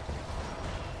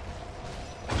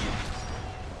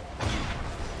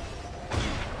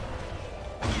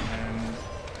 And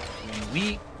then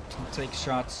we can take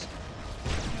shots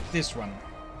at this one.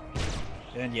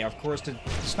 And yeah, of course the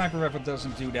sniper rifle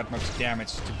doesn't do that much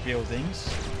damage to buildings.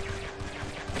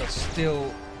 But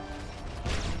still,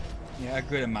 yeah, a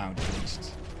good amount at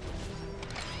least.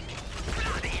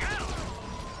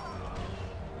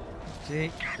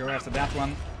 Okay, go after that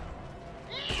one.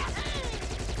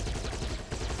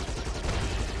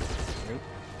 Nope.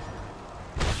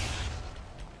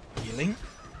 Healing.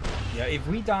 Yeah, if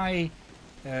we die,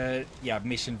 yeah,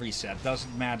 mission reset.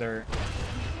 Doesn't matter.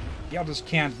 The others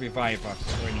can't revive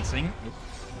us or anything. Nope.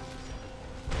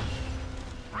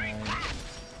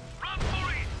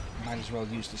 Might as well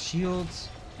use the shield.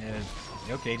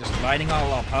 Okay, just lighting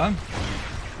all up, huh?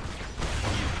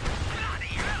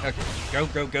 Okay, go,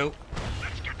 go, go.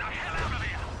 Let's get the hell out of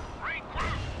here!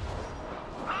 Regroup!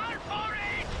 On for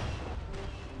it!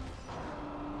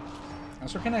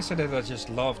 Also, can I say that I just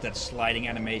love that sliding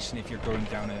animation if you're going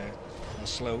down a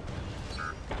slope?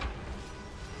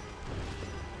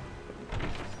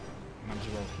 Might as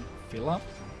well fill up.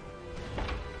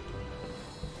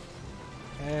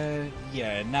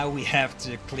 Yeah, now we have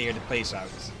to clear the place out.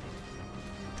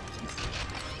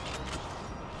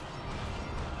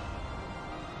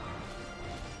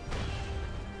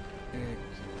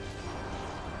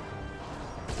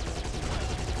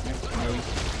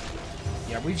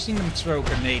 Yeah, we've seen them throw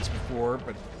grenades before,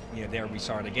 but yeah, there we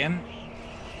saw it again.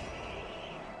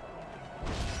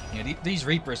 Yeah, these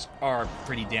Reapers are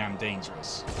pretty damn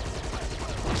dangerous.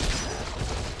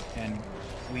 And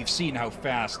we've seen how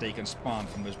fast they can spawn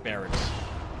from those barracks.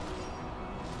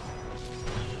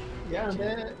 Yeah,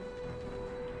 and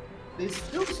they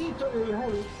still seem to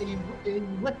have a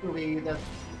weaponry that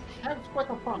has quite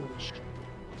a punch.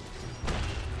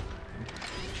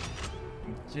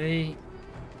 Okay.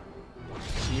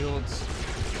 Shields.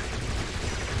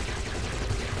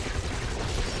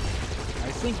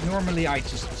 I think normally I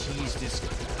just cheese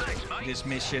this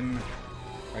mission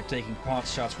by taking pot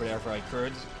shots wherever I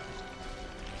could.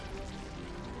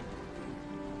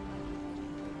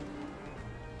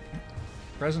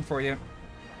 Present for you.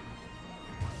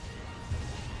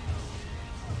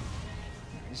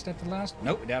 Is that the last?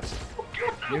 Nope, that's...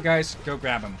 You guys, go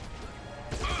grab him.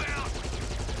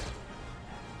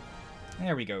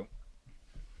 There we go.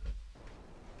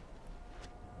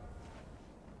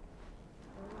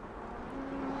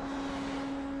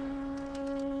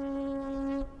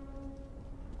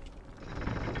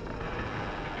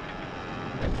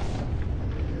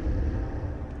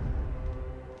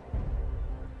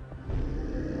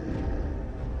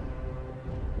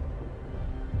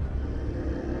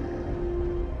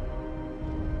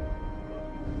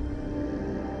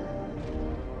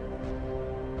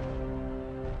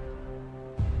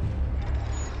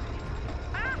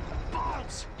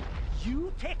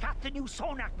 You take out the new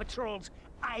Sonak patrols.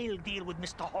 I'll deal with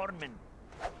Mr. Hornman.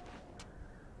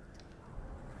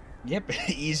 Yep,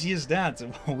 easy as that.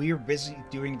 We're busy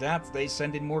doing that. They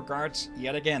send in more guards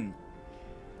yet again.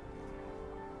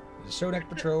 The Sonak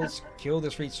patrols, kill the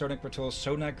 3 Sonak patrols,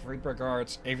 Sonak Reaper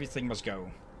guards, everything must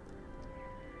go.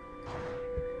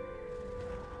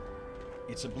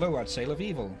 It's a blowout sale of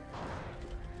evil.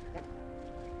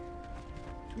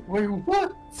 Wait,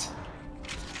 what?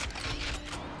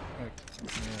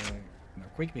 Now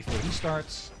quick before he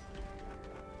starts.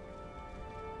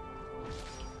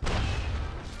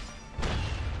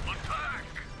 Attack!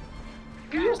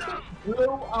 You just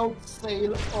blow out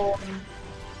sail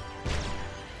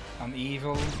On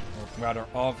evil, or rather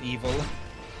of evil.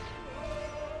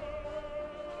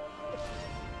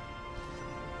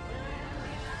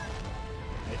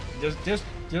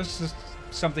 Just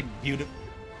something beautiful,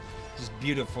 just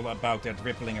beautiful about that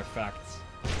rippling effect.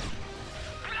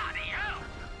 Bloody hell!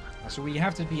 So we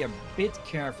have to be a bit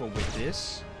careful with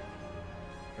this.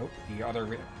 Oh, the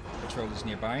other patrol is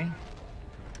nearby.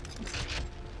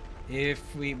 If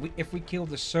we kill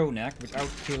the Sonak without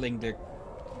killing the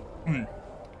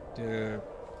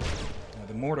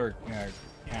the mortar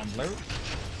handler,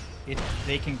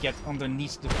 they can get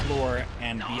underneath the floor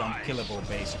and be unkillable,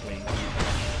 basically.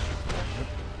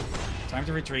 Time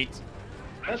to retreat.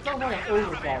 That sounds like an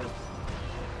overfall.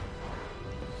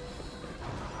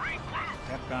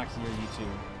 Get back here, you two.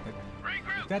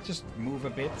 Did that just move a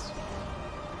bit?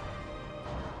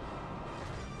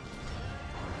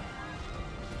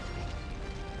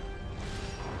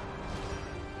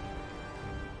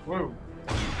 Whoa.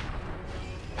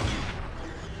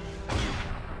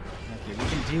 Okay, we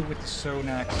can deal with the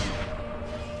Sonaks.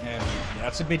 Yeah,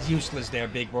 that's a bit useless there,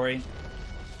 big boy.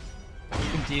 We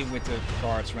can deal with the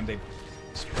guards when they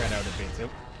spread out a bit. Oh.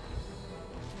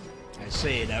 I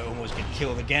say it, I almost get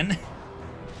killed again.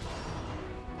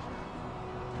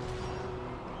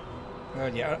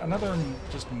 Yeah, another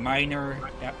just minor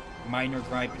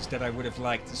gripe is that I would have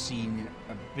liked to see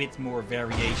a bit more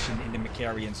variation in the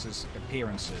Macarians'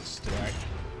 appearances to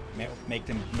make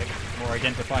them more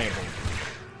identifiable.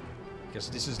 Because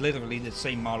this is literally the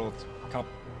same model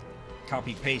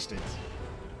copy-pasted.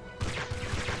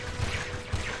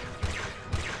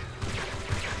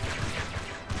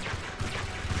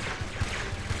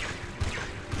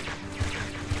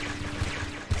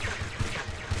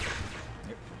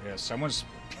 Yeah, someone's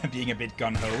being a bit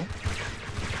gun-ho.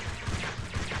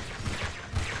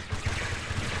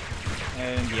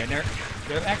 And yeah,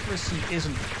 their accuracy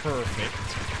isn't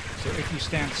perfect, so if you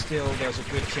stand still, there's a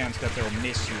good chance that they'll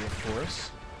miss you, of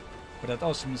course. But that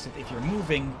also means that if you're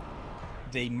moving,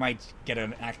 they might get a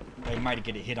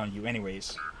hit on you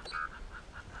anyways.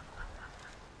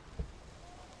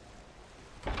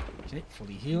 Okay,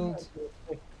 fully healed.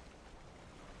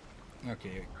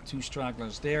 Okay, 2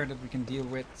 stragglers there that we can deal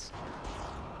with.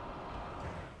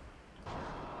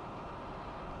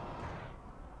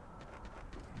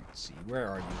 Let's see, where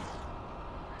are you?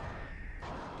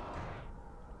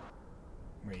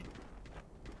 Wait.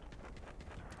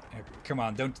 Come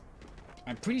on, don't...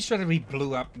 I'm pretty sure that we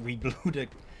blew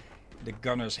the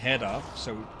gunner's head off,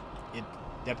 so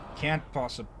that can't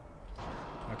possibly...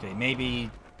 Okay,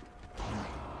 maybe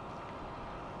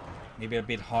a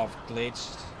bit half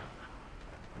glitched.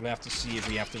 We'll have to see if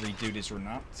we have to redo this or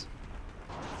not.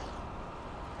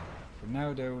 For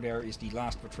now, though, there is the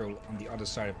last patrol on the other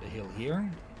side of the hill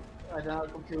here. I'm now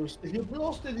confused. If you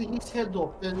blasted his head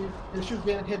off, then there should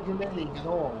be a head remaining at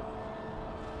all.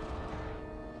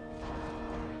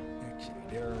 Okay,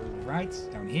 they're right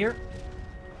down here.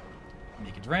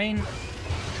 Make it rain.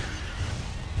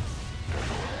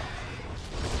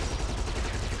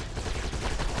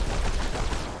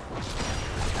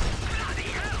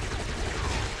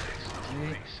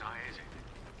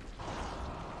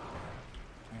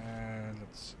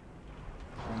 Let's...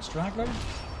 One straggler.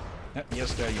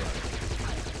 Yes, there you are.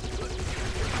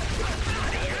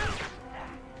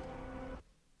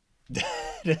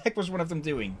 The heck was one of them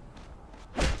doing?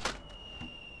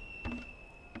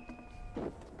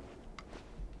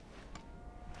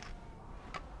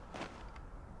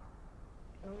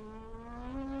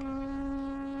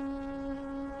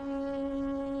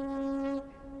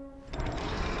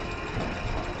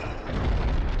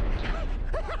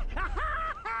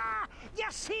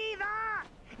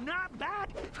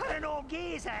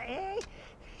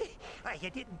 You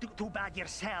didn't do too bad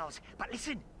yourselves, but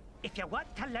listen, if you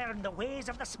want to learn the ways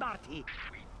of the smarty,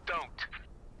 We don't.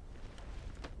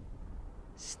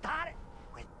 start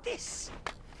with this.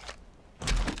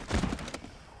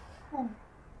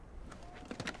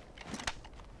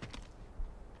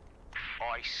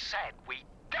 I said we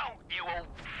don't, you old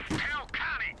too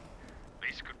canny.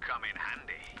 This could come in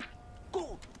handy.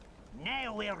 Good.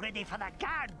 Now we're ready for the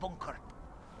guard bunker.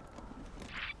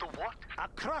 The what?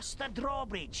 Across the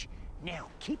drawbridge. Now,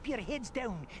 keep your heads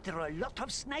down. There are a lot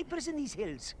of snipers in these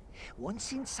hills.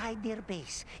 Once inside their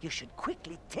base, you should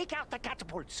quickly take out the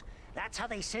catapults. That's how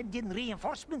they send in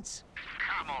reinforcements.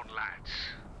 Come on, lads.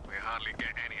 We hardly get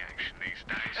any action these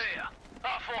days. Here,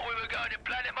 I thought we were going to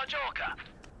Planet Majorca.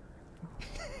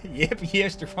 Yep,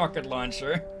 here's the rocket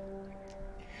launcher.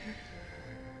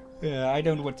 Yeah, I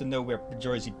don't want to know where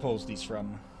Jersey pulls these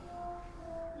from.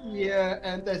 Yeah,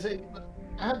 and I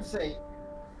have to say,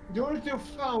 during the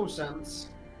 2000s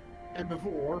and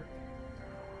before,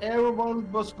 everyone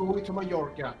was going to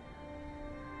Mallorca.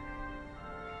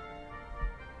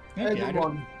 Okay,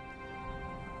 Everyone.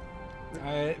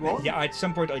 What? Yeah, at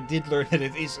some point I did learn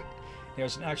that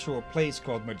there's an actual place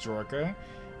called Majorca,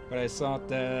 but I thought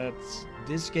that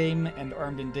this game and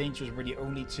Armed and Dangerous were the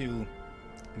only two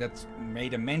that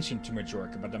made a mention to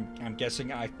Majorca, but I'm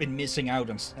guessing I've been missing out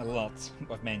on a lot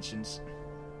of mentions.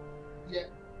 Yeah.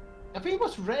 I think it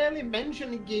was rarely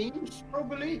mentioned in games,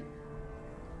 probably.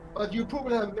 But you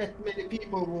probably have met many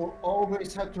people who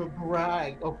always had to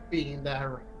brag of being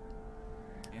there.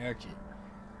 Okay.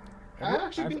 I've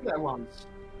actually been there once.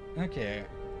 Okay.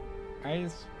 I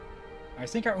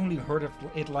think I only heard of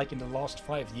it like in the last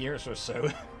 5 years or so.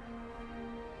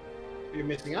 You're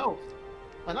missing out.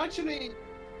 And actually,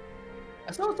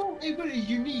 I saw a very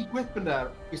unique weapon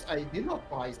there, which I did not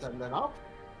buy standing up.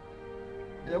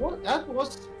 And that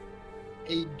was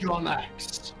a gun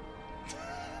axe.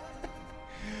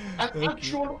 An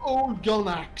actual old gun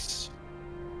axe.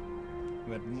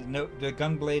 But no, the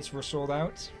gun blades were sold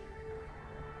out.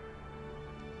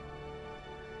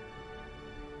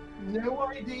 No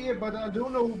idea, but I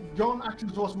don't know. Gun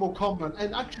axes was more common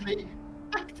and actually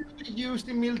actively used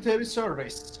in military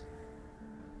service,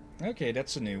 Okay,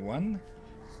 that's a new one.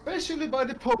 especially by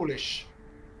the Polish.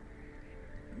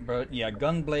 But yeah,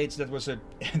 gun blades. That was a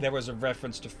there was a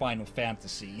reference to Final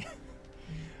Fantasy.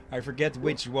 I forget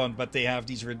which one, but they have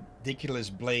these ridiculous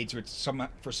blades which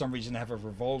for some reason have a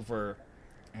revolver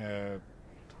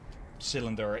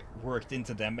cylinder worked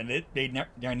into them, and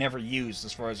they're never used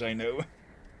as far as I know.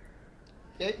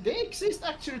 They exist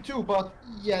actually too, but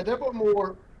yeah, they were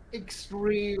more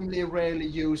extremely rarely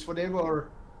used, for they were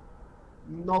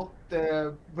not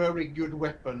very good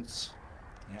weapons.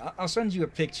 Yeah, I'll send you a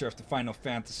picture of the Final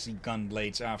Fantasy gun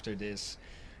blades after this.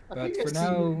 I But think for I've seen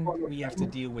now, one of we have to them.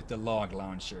 deal with the log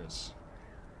launchers.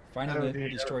 Finally,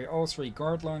 destroy all 3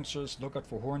 guard launchers. Look out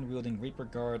for horn-wielding Reaper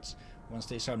guards. Once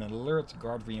they sound an alert,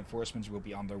 guard reinforcements will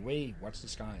be on their way. Watch the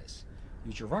skies.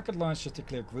 Use your rocket launchers to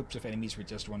clear groups of enemies with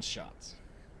just 1 shot.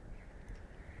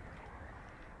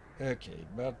 Okay,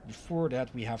 but before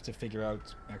that we have to figure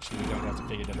out... Actually, we don't have to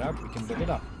figure that out. We can look it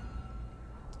up.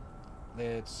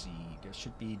 Let's see. There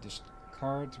should be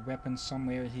discard weapons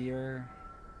somewhere here.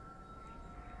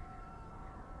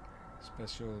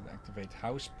 Special activate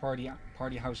house party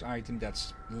house item.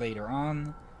 That's later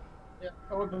on. Yeah,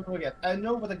 oh, don't forget. I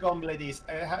know what a gauntlet is.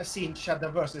 I have seen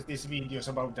Shadow versus these videos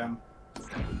about them.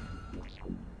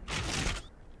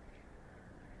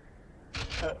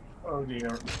 Oh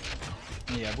dear.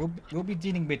 Yeah, we'll be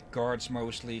dealing with guards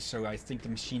mostly, so I think the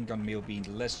machine gun may be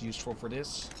less useful for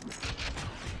this.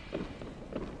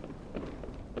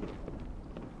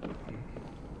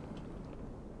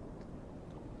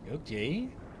 Okay.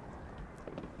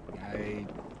 I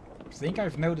think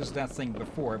I've noticed that thing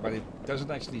before, but it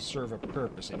doesn't actually serve a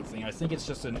purpose, anything. I think it's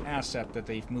just an asset that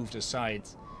they've moved aside.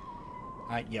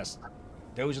 Yes,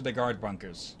 those are the guard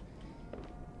bunkers.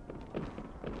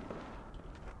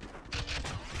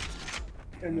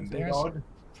 And there's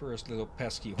first little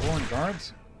pesky horn guard.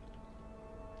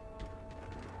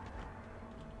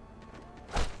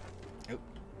 Oh.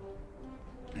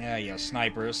 Yeah,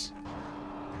 snipers.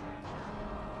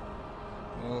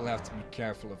 We'll have to be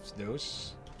careful of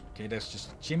those. Okay, that's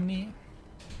just a chimney.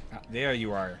 Ah, there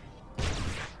you are.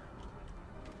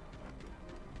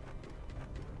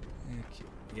 Okay.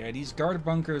 Yeah, these guard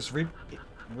bunkers, when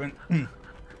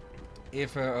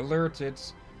if alerted,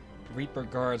 Reaper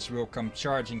guards will come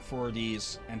charging for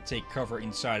these and take cover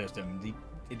inside of them.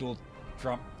 It'll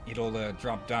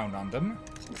drop down on them.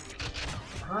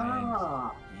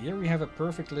 And here we have a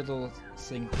perfect little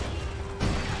thing.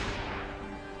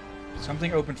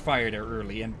 Something opened fire there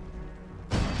early, and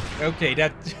okay,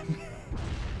 that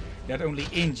that only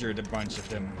injured a bunch of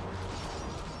them.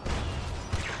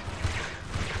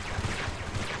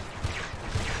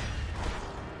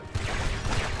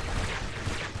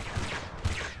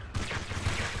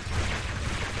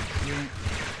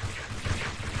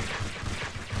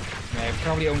 I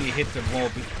probably only hit the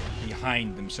wall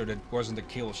behind them, so that wasn't a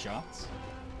kill shot.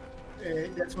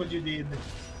 That's what you did.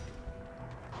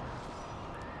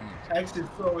 Actually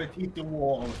throw it, hit the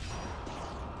wall.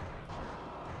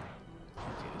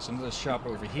 Okay, there's another shop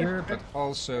over here, but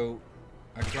also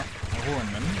a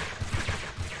hornman.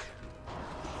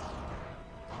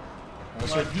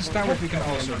 Also, these towers we can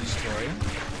also destroy,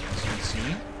 as you can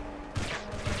see.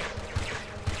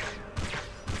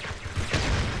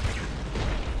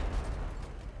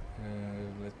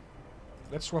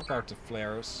 Let's swap out the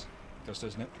flares, because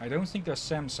there's no... I don't think there's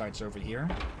SAM sites over here.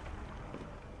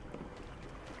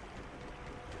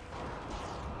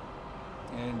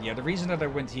 And yeah, the reason that I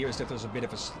went here is that there's a bit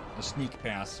of a sneak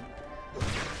path.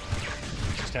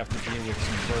 Just have to deal with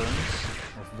some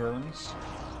burns.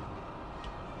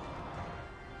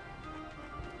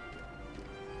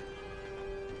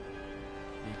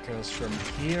 Because from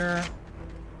here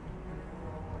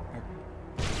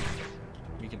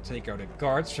we can take out the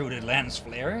guards through the lance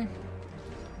flare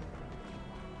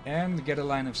and get a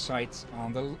line of sight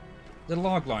on the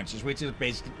log launchers, which is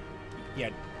basically, yeah,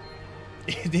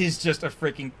 it is just a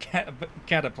freaking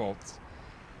catapult.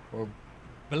 Or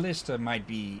ballista might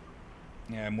be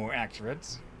more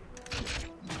accurate.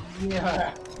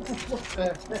 Yeah.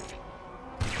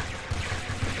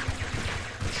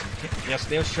 Yes,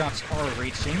 their shots are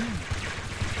reaching.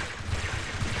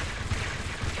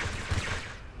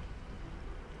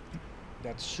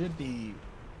 That should be...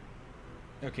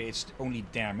 Okay, it's only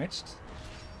damaged.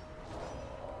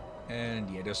 And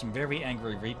yeah, there's some very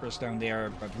angry Reapers down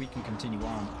there, but we can continue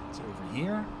on to over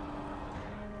here.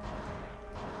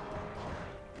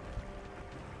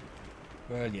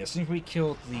 Well, yeah, since we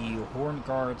killed the Horn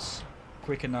Guards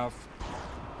quick enough,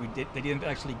 they didn't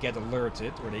actually get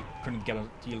alerted, or they couldn't get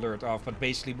the alert off, but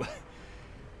basically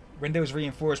when those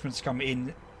reinforcements come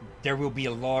in, there will be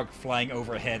a log flying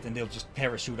overhead and they'll just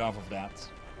parachute off of that.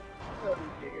 Oh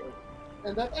dear.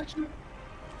 And that actually,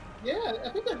 yeah, I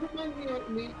think that reminds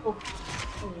me of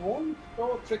one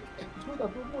Star Trek episode. I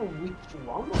don't know which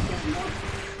one of them was.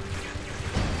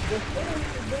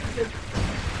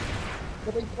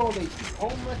 What they call it,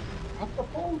 combat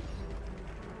catapult.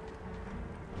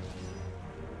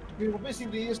 We were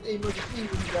basically just a machine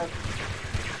that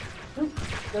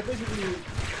basically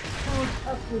turned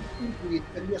asteroids into it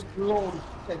and just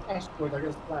launched an asteroid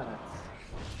against planets.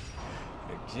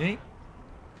 Okay.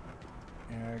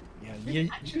 Yeah,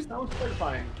 Actually sounds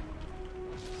terrifying.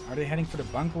 Are they heading for the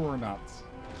bunker or not?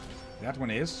 That one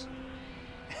is.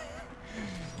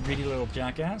 greedy little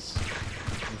jackass,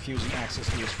 refusing access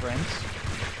to his friends.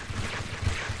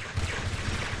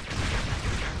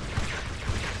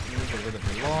 Get rid of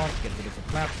the log, get rid of the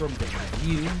platform, get rid of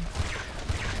you.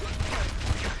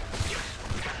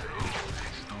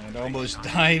 And almost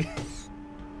died.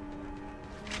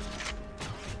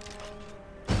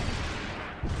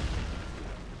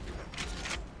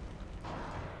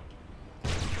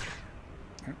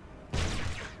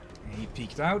 He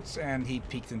peeked out and he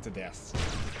peeked into death.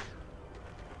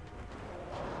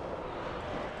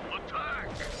 Attack!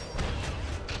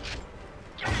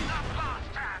 Get the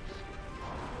bastards!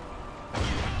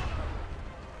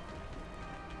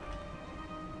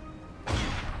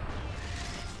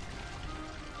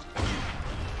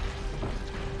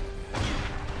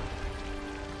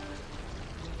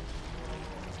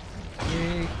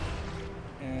 Okay.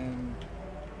 And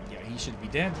yeah, he should be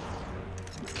dead.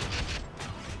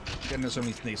 Then there's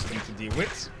only this thing to deal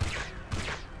with.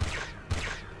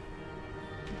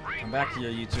 Come back here,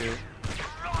 you two.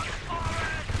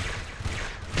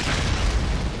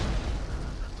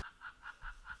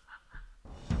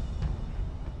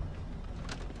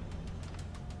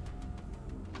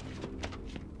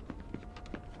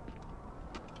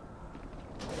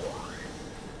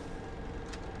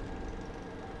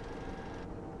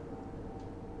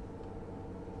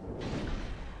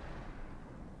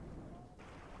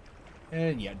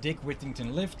 And yeah, Dick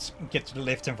Whittington lifts, get to the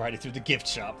lift and ride it to the gift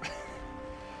shop.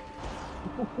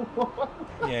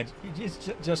 Yeah, it's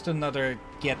just another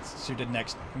get to the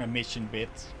next mission bit.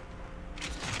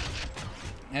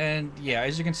 And yeah,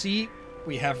 as you can see,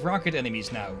 we have rocket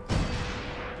enemies now.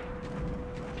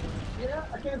 Yeah,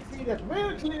 I can see that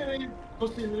very clearly,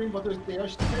 considering what they are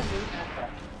standing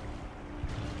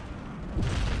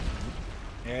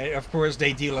at. Of course,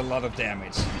 they deal a lot of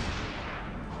damage.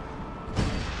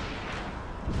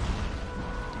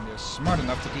 And they're smart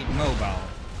enough to keep mobile.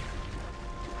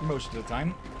 Most of the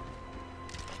time.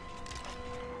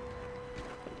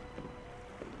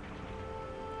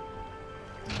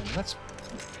 And let's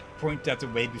point that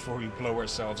away before we blow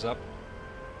ourselves up.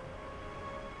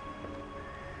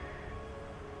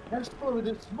 That's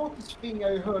probably the smartest thing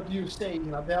I heard you say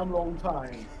in a damn long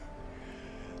time.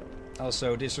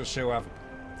 Also, this will show off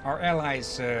our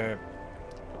allies. Yeah,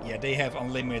 they have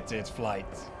unlimited flight.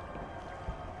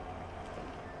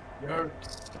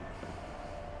 Yerks.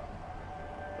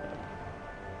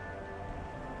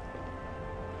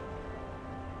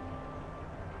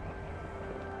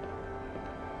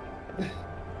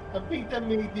 I think they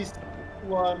made this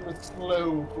one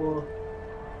slow for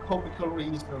comical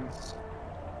reasons.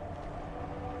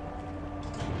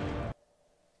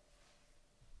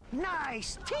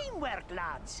 Nice teamwork,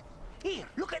 lads. Here,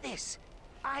 look at this.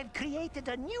 I've created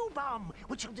a new bomb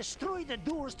which will destroy the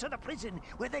doors to the prison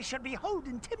where they should be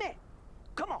holding Timmy.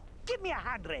 Come on, give me a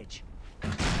hand, Reg.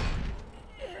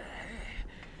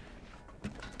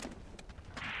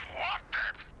 What?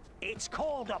 It's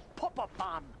called a pop-up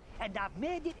bomb, and I've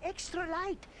made it extra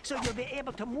light so you'll be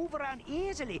able to move around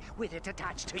easily with it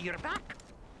attached to your back.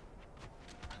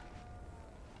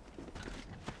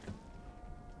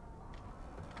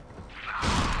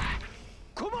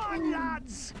 Come on,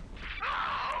 lads!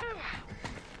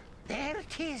 There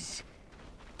it is.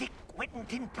 Dick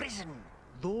Whittington Prison.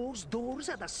 Those doors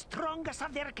are the strongest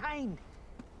of their kind.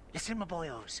 Listen, my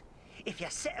boyos. If you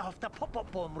set off the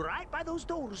pop-up bomb right by those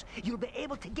doors, you'll be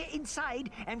able to get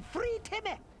inside and free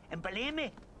Timmy. And believe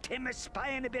me, Timmy's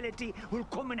spying ability will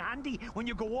come in handy when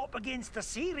you go up against the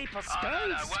Sea Reaper spells.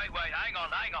 No, wait, hang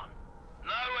on.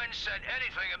 No one said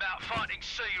anything about fighting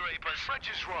Sea Reapers. Reg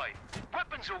is right.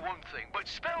 Weapons are one thing, but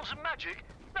spells and magic?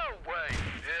 No way.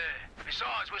 Yeah.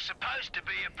 Besides, we're supposed to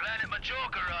be at Planet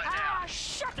Majorca right now. Ah,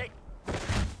 shut it!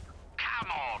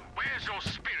 Come on, where's your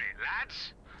spirit,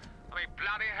 lads? I mean,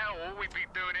 bloody hell, all we'd be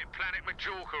doing at Planet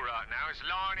Majorca right now is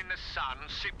lying in the sun,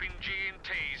 sipping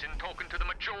G&Ts and talking to the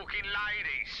Majorcan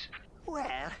ladies.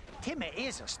 Well, Timmy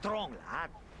is a strong lad.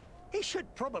 He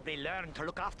should probably learn to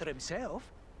look after himself.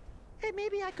 Hey,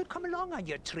 maybe I could come along on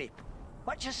your trip.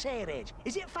 What you say, Reg?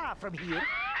 Is it far from here?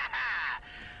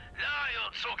 Now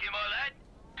you're talking, my lad.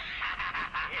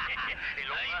 He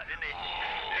looked that, didn't he?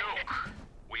 Look,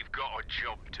 we've got a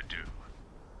job to do.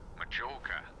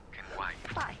 Majorca can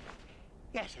wait. Aye.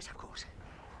 Yes, of course.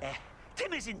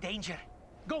 Tim is in danger.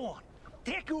 Go on.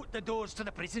 Take out the doors to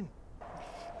the prison.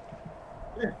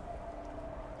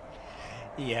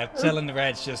 Yeah, telling the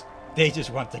Reds they just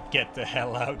want to get the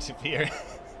hell out of here.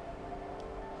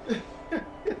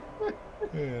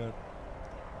 Yeah.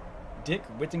 Dick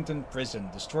Whittington Prison.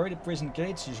 Destroy the prison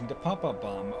gates using the pop-up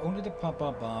bomb. Only the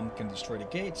pop-up bomb can destroy the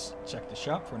gates. Check the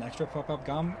shop for an extra pop-up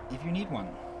bomb if you need one.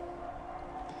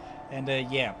 And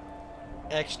yeah,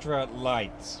 extra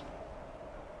light.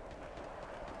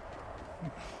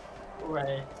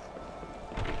 Right.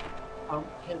 How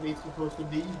heavy it's supposed to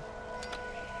be?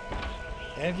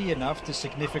 Heavy enough to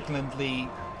significantly...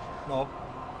 Well,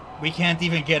 we can't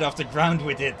even get off the ground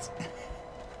with it.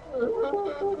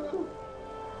 You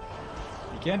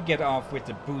can't get off with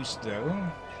the boost though.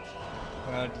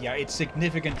 But yeah, it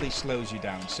significantly slows you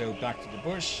down. So back to the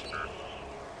bush.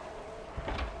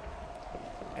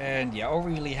 And yeah, all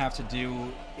we really have to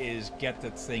do is get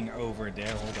that thing over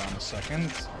there. Hold on a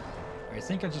second. I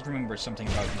think I just remember something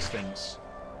about these things.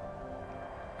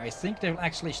 I think they'll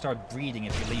actually start breeding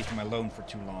if you leave them alone for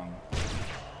too long.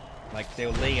 Like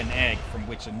they'll lay an egg from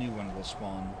which a new one will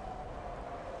spawn.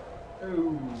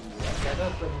 Oh, yeah,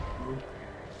 that's pretty cool.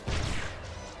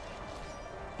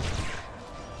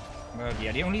 But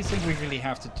yeah, the only thing we really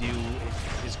have to do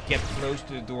is get close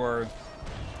to the door,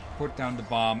 put down the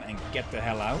bomb, and get the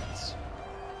hell out.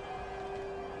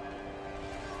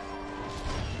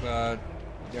 But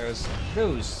there's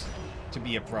those to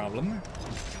be a problem.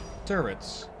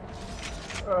 Turrets.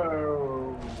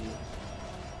 Oh.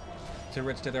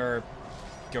 Turrets that are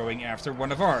going after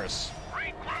one of ours.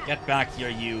 Get back here,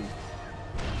 you.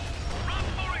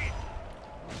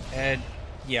 And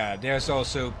yeah, there's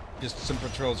also just some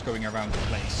patrols going around the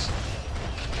place.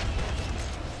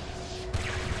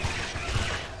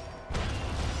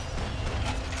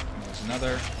 There's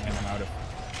another, and I'm out of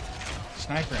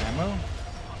sniper ammo.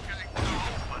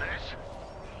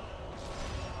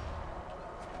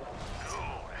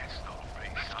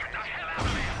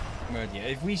 But yeah,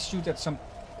 if we shoot at some...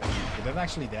 Did that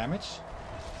actually damage?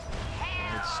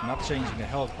 It's not changing the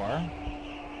health bar.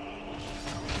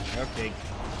 Okay.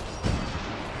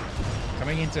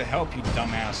 Coming in to help you,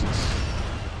 dumbasses.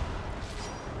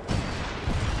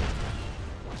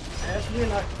 As we're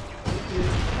not...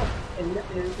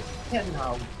 It's 10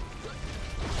 now.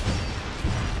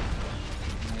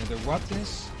 The what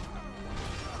is?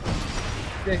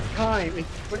 The time is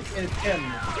 10.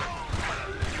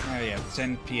 Oh yeah,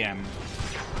 10 PM.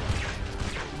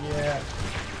 Yeah.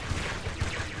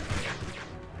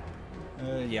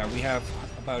 Yeah, we have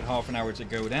about half an hour to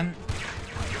go then.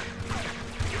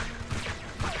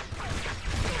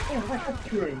 Oh, that's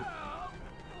great.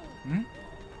 Hmm?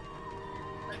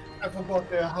 I forgot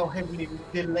how heavily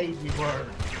delayed we were.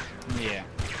 Yeah.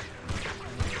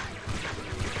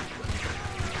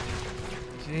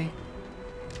 Okay.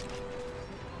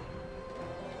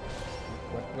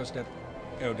 What was that?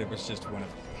 Oh, that was just one of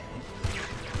them.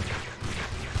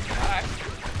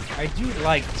 I do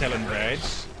like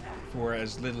Talonrides for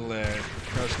as little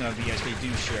personality as they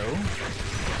do show.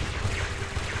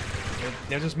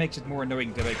 That just makes it more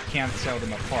annoying that I can't tell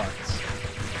them apart.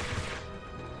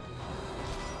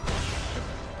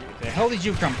 Where the hell did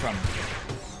you come from?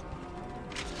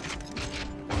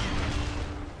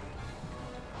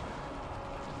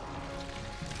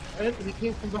 He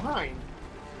came from behind.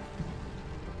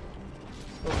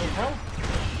 What the hell?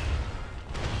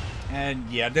 And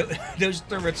yeah, those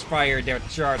turrets fire their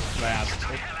charge blast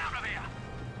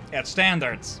at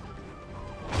standards.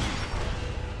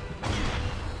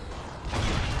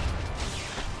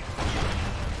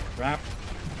 Crap.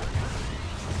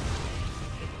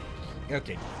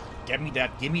 Okay, give me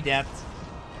that, give me that.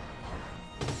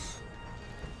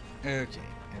 Okay,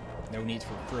 no need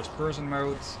for first-person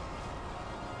mode.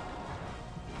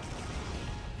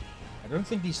 I don't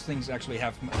think these things actually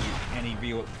have any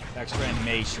real extra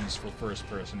animations for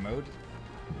first-person mode.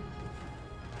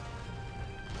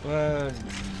 But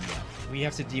we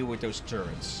have to deal with those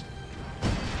turrets.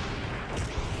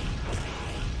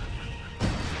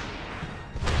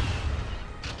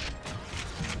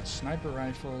 A sniper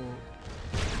rifle.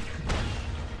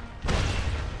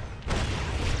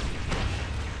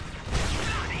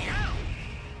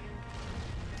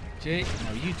 Okay,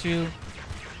 now you two.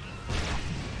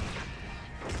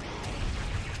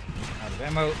 Out of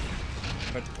ammo.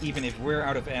 But even if we're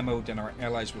out of ammo, then our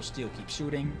allies will still keep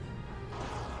shooting.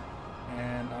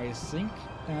 And I think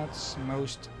that's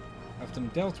most of them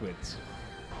dealt with.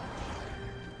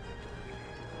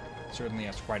 Certainly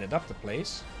has quieted up the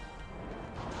place.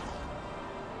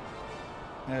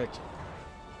 Okay.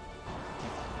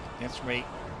 Let's wait.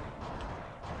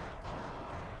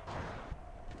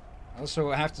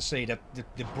 Also, I have to say that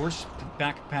the bush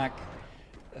backpack,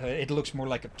 it looks more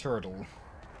like a turtle.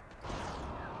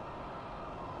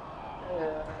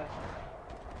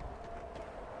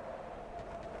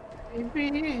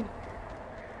 Maybe.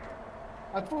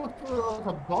 I thought it was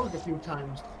a bug a few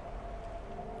times.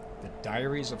 The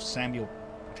Diaries of Samuel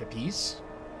Pepys?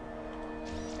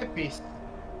 Pepys.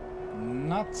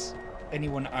 Not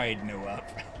anyone I'd know of.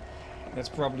 That's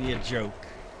probably a joke.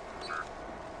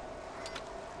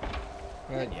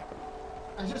 But yeah.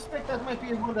 I suspect that might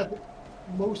be one that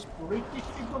most British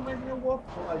people may know of,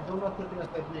 so I do not recognize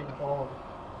that name at all.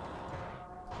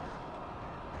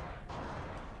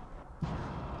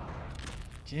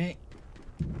 Okay.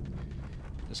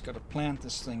 Just gotta plant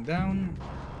this thing down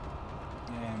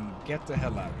and get the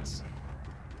hell out.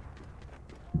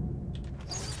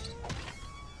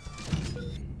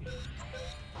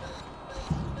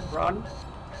 Run.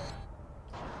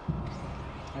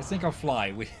 I think I'll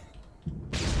fly. Well,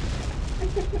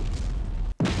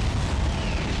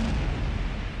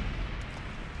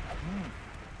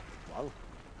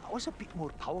 that was a bit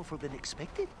more powerful than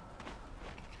expected.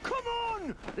 Come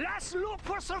on! Let's look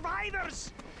for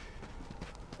survivors!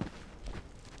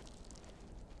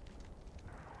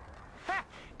 Ha!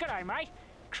 G'day, mate.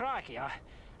 Crikey, I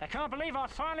can't believe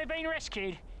I've finally been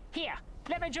rescued. Here,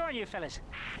 let me join you fellas.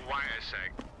 Wait a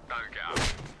sec. Don't get up.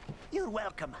 You're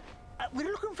welcome. We're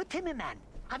looking for Timmy Man.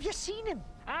 Have you seen him?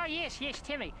 Oh, yes,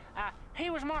 Timmy. He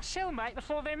was my cellmate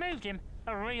before they moved him.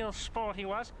 A real sport he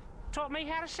was. Taught me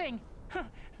how to sing.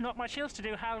 Not much else to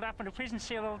do holed up in a prison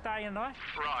cell all day and night.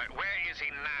 Right, where is he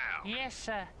now? Yes,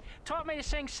 sir. Taught me to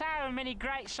sing so many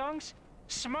great songs.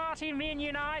 Smarty men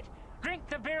unite, drink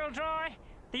the barrel dry,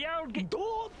 the old...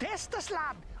 Don't test us,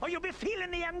 lad, or you'll be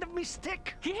feeling the end of me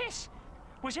stick. Yes!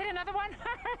 Was that another one?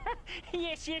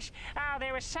 Yes. Oh,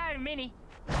 there were so many.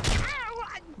 Ow!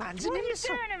 Man's an What are you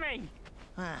imbecile. doing to me?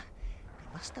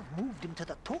 They must have moved him to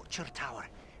the torture tower.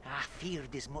 I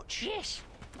feared as much.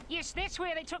 Yes, that's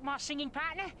where they took my singing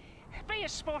partner. Be a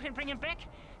sport and bring him back.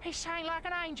 He sang like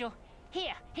an angel.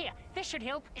 Here, this should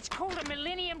help. It's called a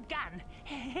Millennium Gun.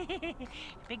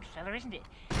 Big fella, isn't it?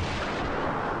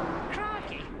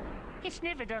 Crikey, it's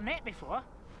never done that before.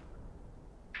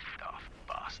 Daft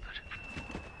bastard.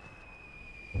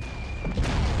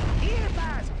 Here,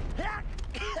 Baz!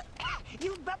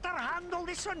 You'd better handle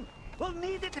this one. We'll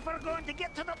need it if we're going to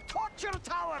get to the torture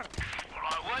tower.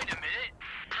 Right, wait a minute.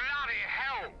 Bloody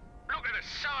hell! Look at the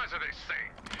size of this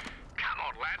thing. Come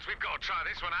on, lads, we've got to try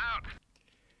this one out.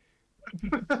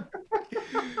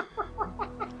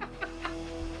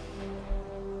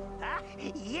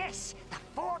 Yes, the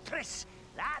fortress.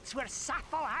 That's where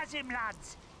Sappho has him,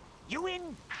 lads. You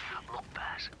in? Look,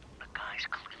 Baz, the guy's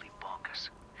clearly bonkers.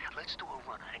 Let's do a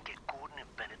runner and get Gordon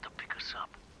and Bennett to pick us up.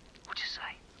 What'd you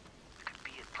say? We could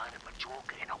be at Planet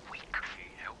Majorca in a week. He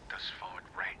helped us find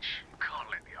Wrench. Can't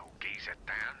let the old geezer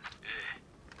down. Yeah,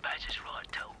 Baz is right,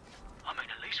 too. I mean,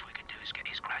 the least we can do is get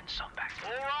his grandson back.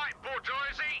 All right,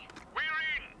 bourgeoisie, we're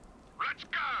in. Let's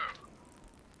go.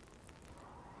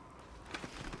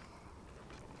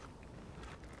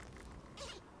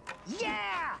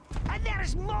 Yeah! And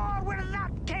there's more where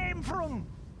that came from.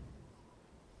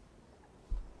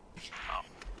 Oh,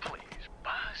 please,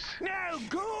 Baz. Now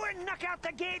go and knock out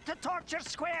the gate to Torture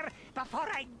Square before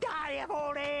I die of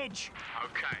old age.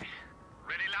 Okay.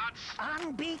 Ready, lads?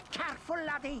 And be careful,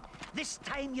 laddie. This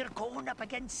time you're going up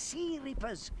against sea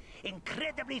reapers.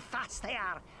 Incredibly fast they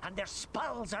are, and their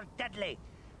spells are deadly.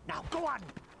 Now go on.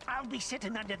 I'll be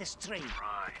sitting under this tree.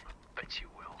 Right, bet you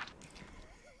will.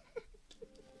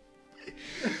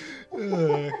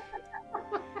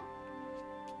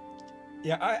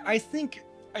 Yeah, I think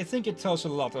it tells a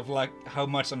lot of like how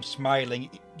much I'm smiling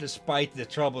despite the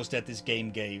troubles that this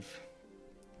game gave.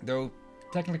 Though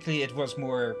technically it was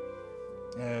more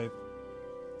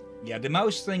yeah, the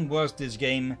mouse thing was this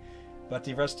game, but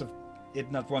the rest of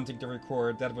it not wanting to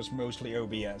record, that was mostly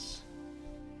OBS.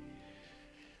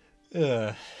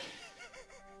 I'm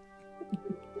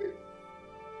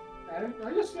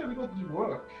just glad we got to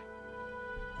work.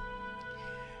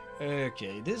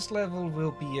 Okay, this level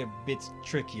will be a bit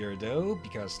trickier though,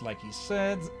 because like you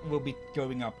said, we'll be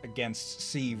going up against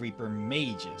Sea Reaper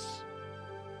mages.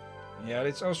 Yeah,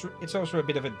 it's also a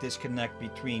bit of a disconnect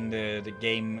between the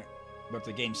game, what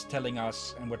the game's telling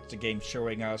us and what the game's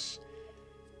showing us.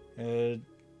 Well,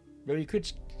 you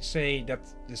could say that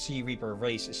the Sea Reaper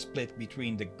race is split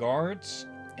between the guards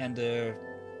and the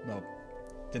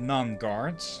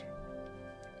non-guards.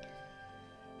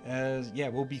 Yeah,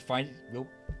 we'll be fine.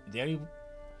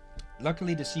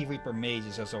 Luckily, the Sea Reaper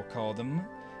mages, as I'll call them,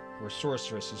 or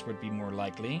sorceresses would be more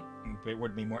likely, it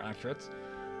would be more accurate.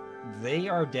 They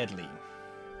are deadly.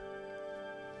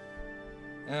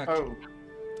 Okay. Oh.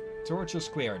 Torture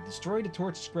Square. Destroy the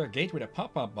Torture Square gate with a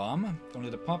pop-up bomb. Only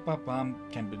the pop-up bomb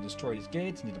can destroy this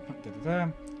gate.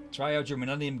 Try out your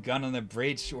Millennium Gun on a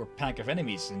bridge or pack of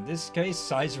enemies. In this case,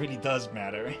 size really does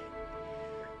matter.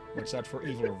 Watch out for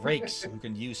evil rakes who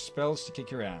can use spells to kick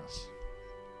your ass.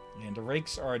 And the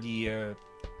rakes are the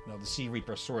Sea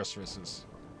Reaper sorceresses.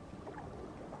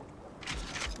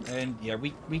 And yeah,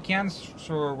 we can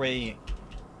throw away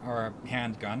our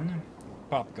handgun,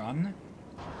 pop gun.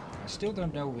 I still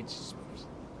don't know which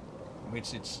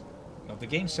it's. Well, the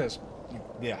game says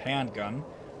the handgun,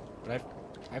 but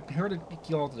I've heard it be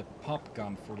called the pop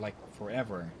gun for like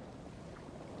forever.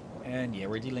 And yeah,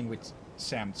 we're dealing with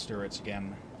SAM turrets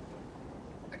again.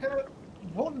 I kind of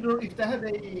wonder if they had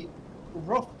a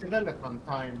rough development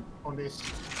time on this.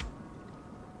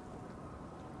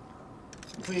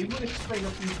 So you would explain a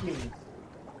few things.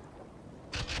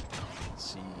 Let's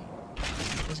see.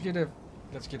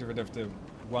 Let's get rid of the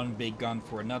one big gun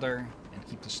for another and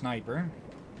keep the sniper.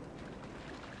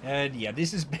 And yeah,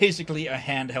 this is basically a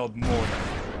handheld mortar.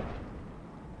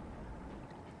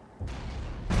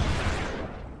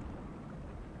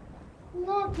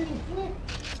 Nothing.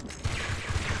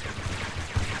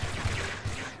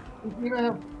 You even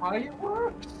have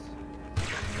fireworks?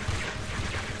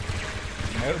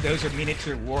 No, those are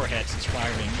miniature warheads it's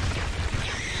firing.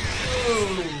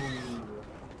 Oh.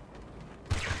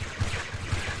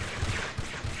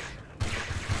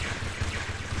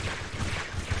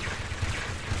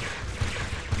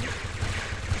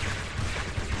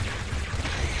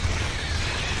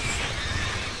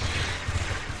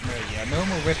 Yeah,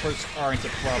 normal rippers aren't a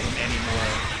problem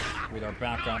anymore with our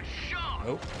backup.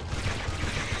 Oh.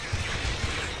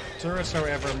 Turrets,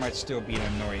 however, might still be an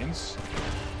annoyance.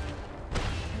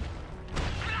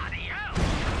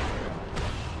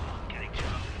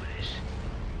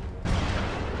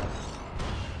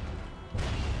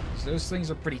 So those things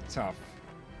are pretty tough.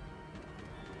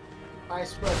 I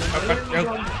swear.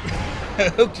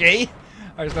 Okay.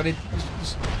 I thought it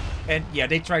was, and yeah,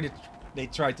 they try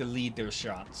to lead their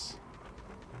shots.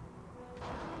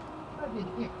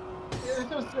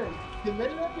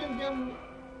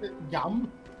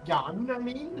 Gun, I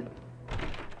mean.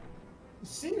 It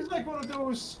seems like one of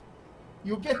those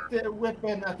you get the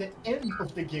weapon at the end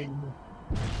of the game.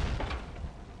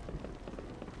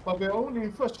 But we're only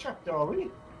in first chapter, are we?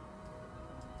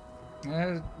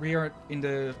 We are in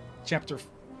the chapter.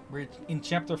 We're in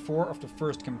chapter 4 of the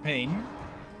first campaign.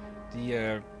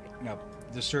 The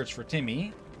search for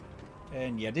Timmy.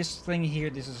 And yeah, this thing here,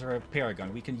 this is our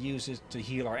paragon. We can use it to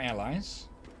heal our allies.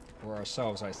 Or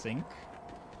ourselves, I think.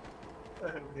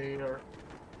 There.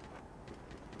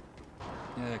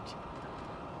 Okay.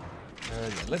 Yeah,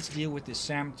 let's deal with this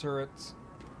SAM turret.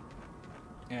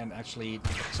 And actually,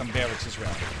 some barracks as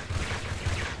well.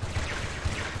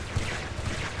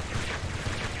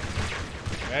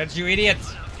 Reg, you idiot!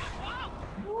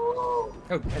 Oh,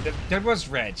 that was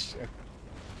Reg.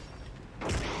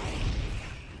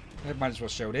 I might as well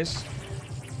show this.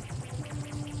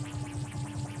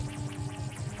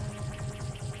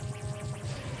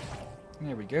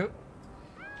 There we go.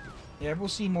 Yeah, we'll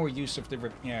see more use of the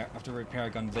repair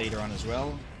gun later on as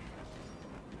well.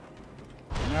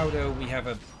 Now though, we have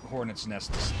a hornet's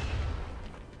nest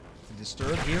to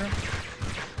disturb here,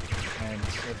 and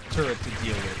a turret to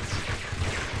deal with.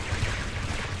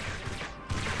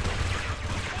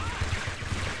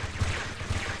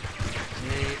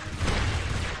 Okay.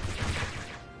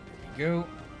 There you go.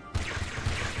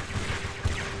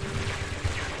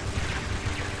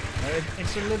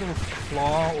 It's a little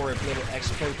flaw, or a little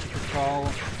exploit you could call,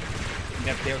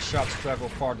 that their shots travel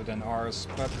farther than ours,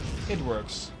 but it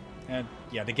works. And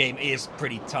yeah, the game is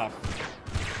pretty tough.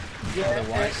 Yeah,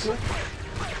 otherwise.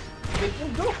 They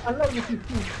don't allow you to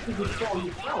control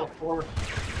yourself, or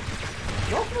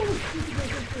not only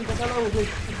to but allow you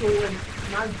to go and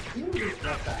non-serious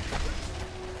like that.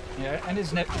 Yeah, and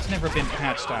it's never been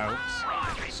patched out,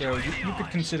 so you could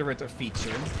consider it a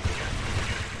feature.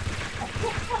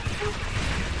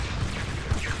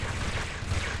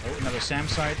 Oh, another SAM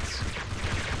site.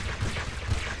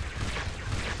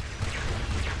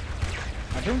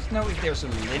 I don't know if there's a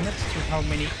limit to how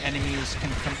many enemies can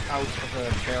come out of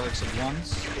a barracks at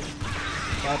once,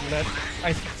 but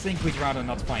I think we'd rather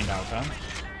not find out, huh?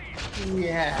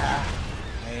 Yeah.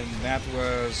 And that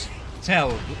was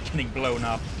Tell getting blown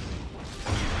up.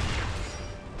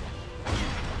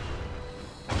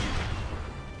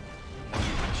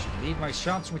 I should leave my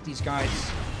shots with these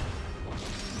guys.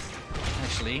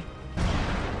 Actually.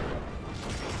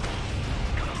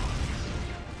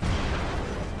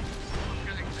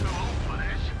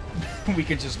 We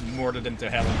can just mortar them to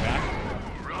hell and back.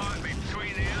 Right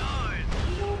between the eyes.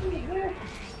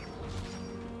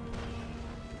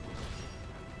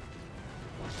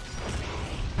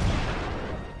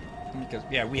 Because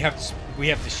yeah, we have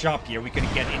the shop here. We can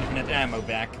get infinite ammo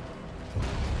back.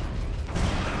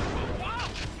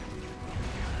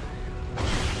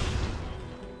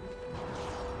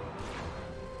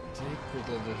 Take quick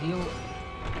little heal.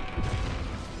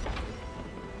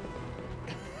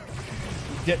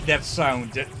 That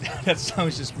sound, that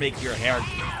sounds just make your hair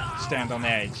stand on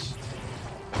edge.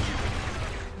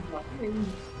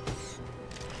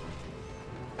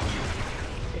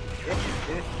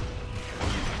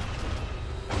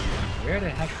 Where the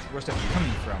heck was that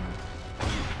coming from?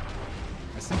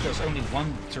 I think there's only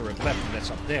one turret left, and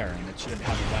that's up there, and it shouldn't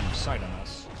have a line of sight on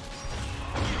us.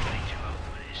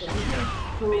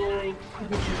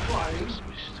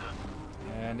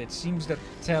 And it seems that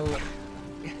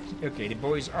okay, the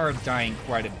boys are dying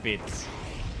quite a bit.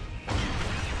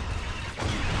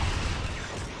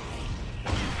 I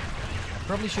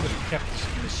probably should have kept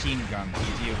the machine gun to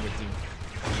deal with the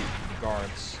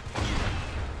guards.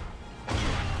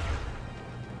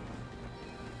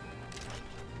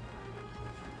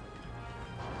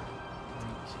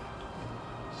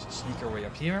 Just sneak our way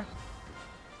up here.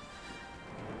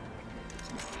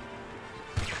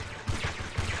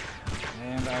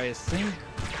 And I think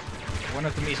one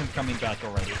of them isn't coming back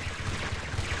already.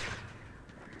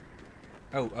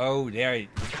 Oh, there.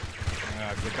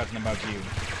 I've forgotten about you.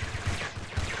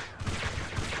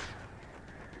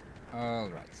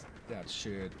 Alright, that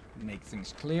should make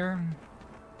things clear.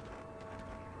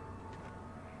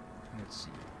 Let's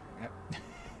see. Yep.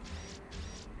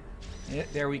 Yeah,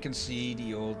 there we can see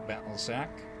the old battle sack.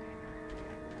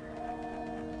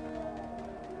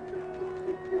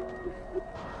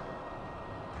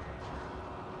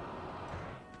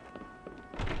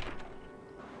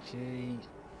 Okay,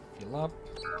 fill up,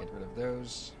 get rid of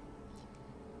those.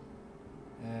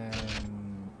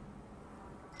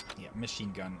 Yeah,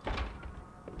 machine gun.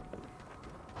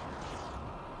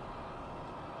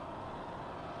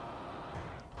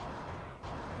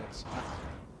 Let's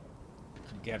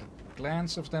get a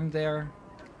glance of them there.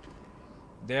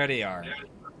 There they are.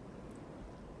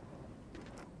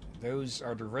 Those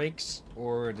are the rakes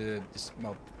or the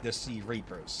Sea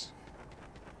Reapers.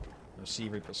 The Sea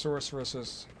Reaper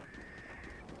sorceresses.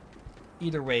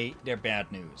 Either way, they're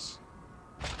bad news.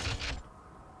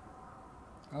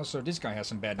 Also, this guy has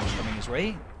some bad news coming his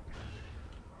way.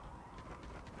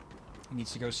 He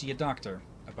needs to go see a doctor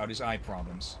about his eye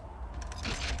problems.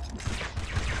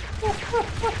 I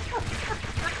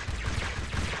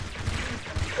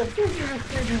think you're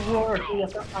saying word, he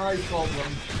has an eye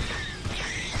problem.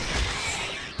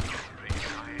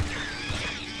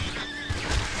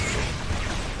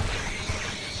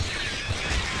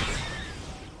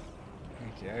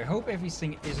 I hope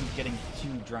everything isn't getting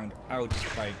too drowned out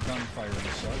by gunfire and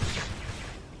such.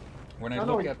 When I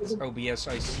look at OBS,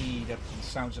 I see that the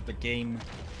sounds of the game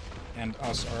and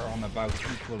us are on about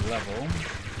equal level.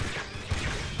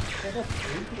 Yeah, that's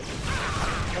true.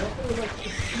 I feel like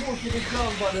it's more to the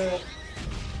ground, but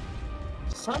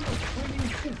the sound is pretty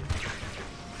good.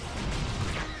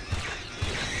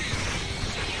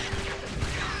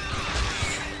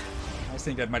 I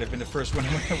think that might have been the first one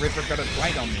when the Ripper got it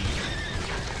right on me.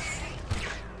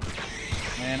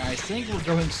 And I think we're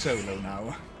going solo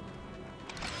now.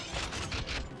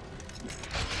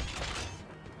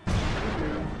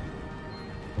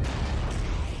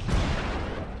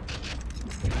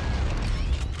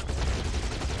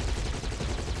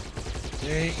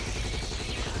 Okay.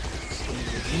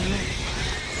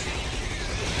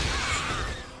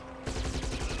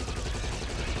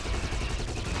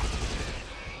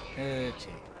 Okay.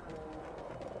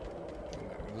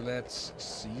 Let's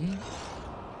see.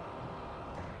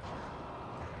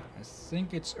 I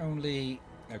think it's only...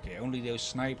 Okay, only those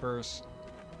snipers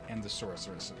and the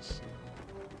sorceresses.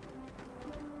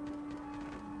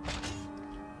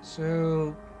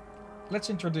 So... Let's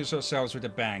introduce ourselves with a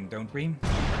bang, don't we?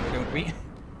 Or don't we?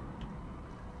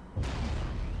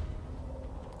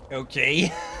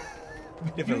 Okay.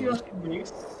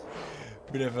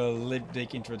 bit of a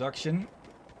lip-dick introduction.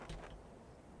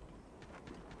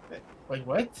 Wait,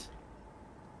 what?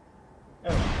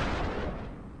 Oh.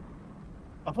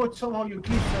 I thought somehow you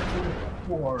clicked that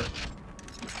before.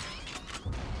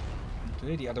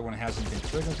 Okay, the other one hasn't been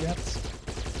triggered yet.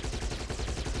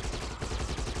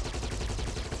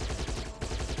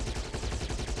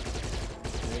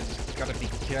 Okay, just gotta be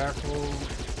careful.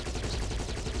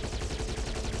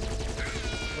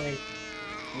 Wait.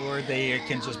 Or they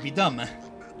can just be dumb. It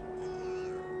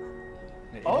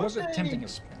was attempting a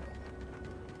spell.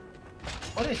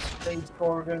 What is space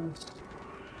organs?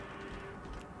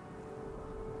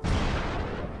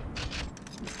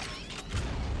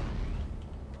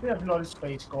 We have a lot of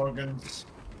space organs.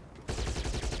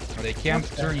 Well, they can't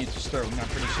turn you to stone, I'm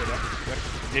pretty sure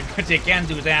that. They can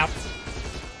do that.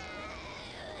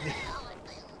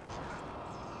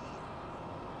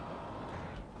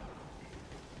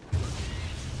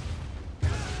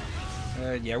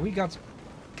 Yeah, we got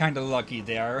kind of lucky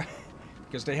there.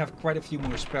 Because they have quite a few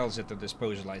more spells at their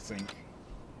disposal, I think.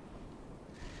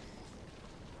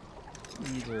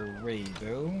 Either way,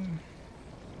 though.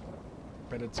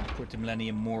 Better to put the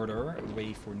Millennium Mortar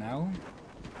away for now.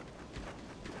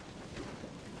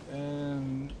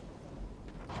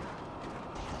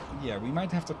 Yeah, we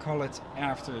might have to call it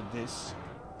after this.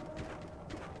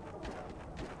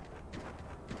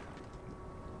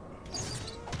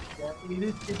 Yeah, it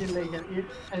is getting late,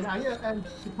 and I am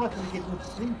supposedly getting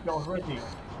sleepy already.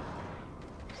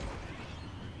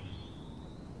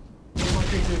 I want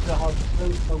to how to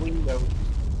close the window.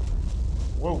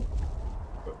 Whoa.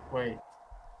 Wait.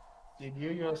 Did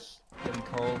you just... Been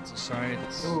called to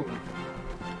sides. Oh.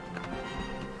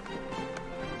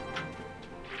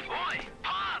 Oi,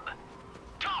 pub!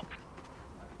 Top!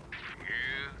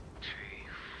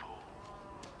 Beautiful.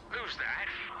 Who's that?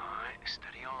 Right,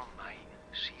 steady on, mate.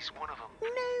 She's one of them.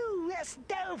 No, that's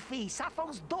Delphi,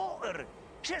 Sappho's daughter.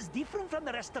 She's different from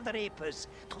the rest of the rapers.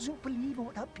 Doesn't believe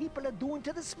what her people are doing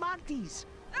to the Smarties.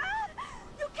 Ah!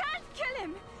 You can't kill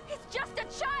him! He's just a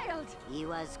child! He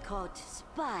was caught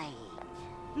spying.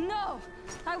 No!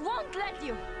 I won't let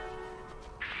you!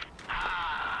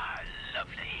 Ah,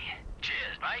 lovely.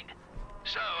 Cheers, mate.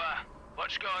 So,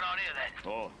 what's going on here then?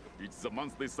 Oh, it's the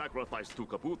monthly sacrifice to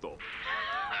Kabuto.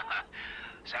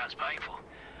 Sounds painful.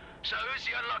 So who's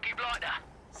the unlucky blighter?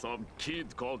 Some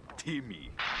kid called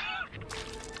Timmy.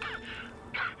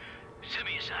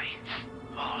 Timmy, you say?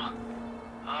 Oh,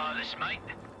 listen, mate.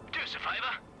 Do us a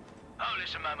favour. Hold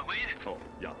this a moment, will you? Oh,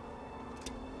 yeah.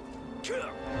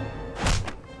 Timmy!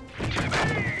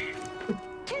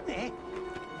 Timmy?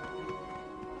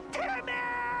 Timmy!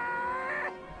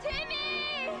 Timmy!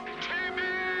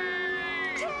 Timmy!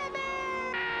 Timmy!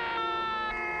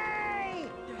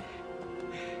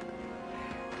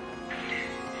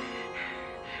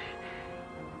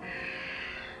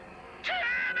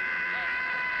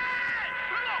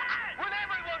 Look! Will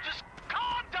everyone just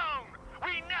calm down?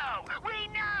 We know!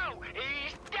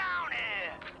 He's down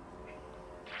here!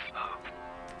 Oh.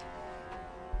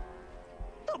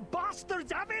 The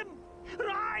bastards have him!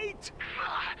 Right!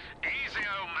 Easy,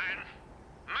 old man.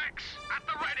 Max, at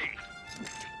the ready.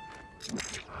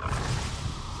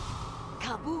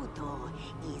 Kabuto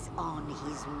is on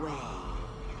his way.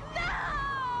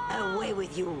 No! Away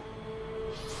with you.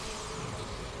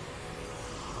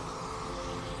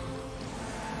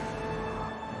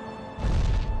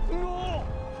 No!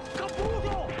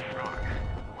 Kabuto! Right.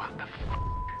 What the f***?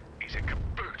 He's a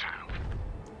Kabuto.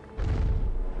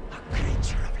 A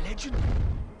creature of legend.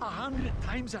 100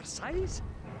 times our size?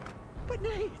 But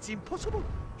nay, it's impossible.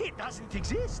 It doesn't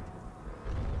exist.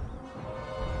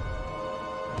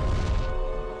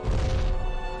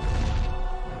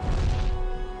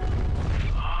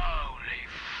 Holy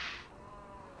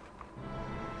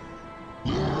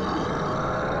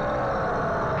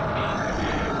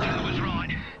Dad was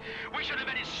right. We should have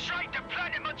headed straight to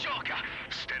Planet Majorca.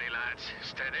 Steady, lads.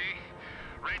 Steady.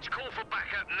 Reg, call for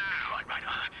backup now. Right.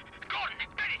 Gordon,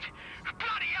 Bennett.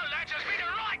 Bloody hell, lads, there's been a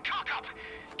right cock-up.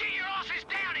 Get your asses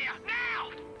down here,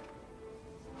 now!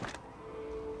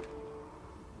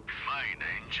 Main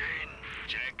engine,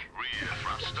 check. Rear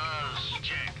thrusters,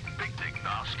 check. Picnic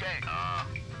basket,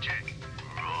 check.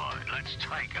 Right, let's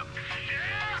take them.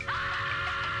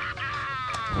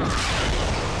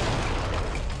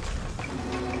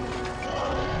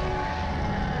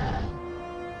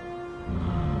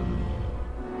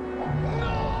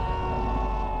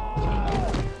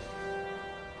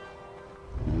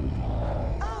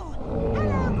 Oh,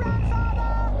 hello,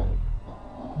 grandfather.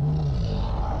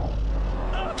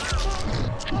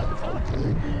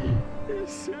 He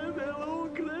said hello,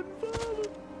 grandfather.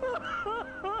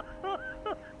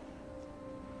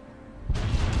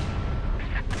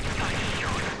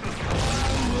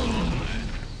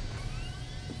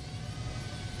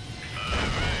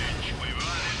 Reg, we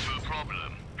ran into a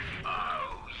problem.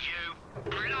 Oh, you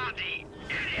bloody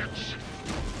idiots!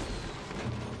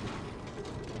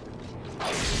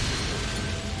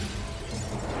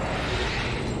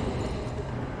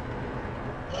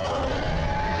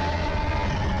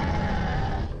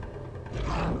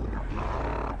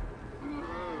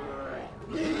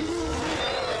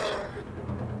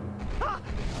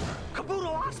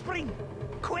 Kabuto offspring!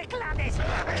 Quick, laddies!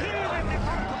 Kill him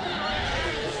before Kabuto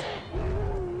returns!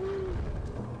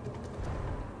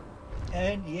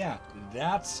 And yeah,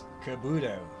 that's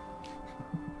Kabuto.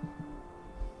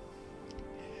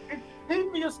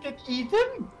 Did we just get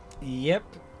eaten? Yep.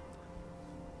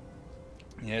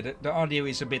 Yeah, the audio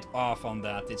is a bit off on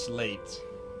that. It's late.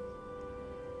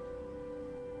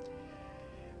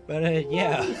 But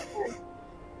yeah.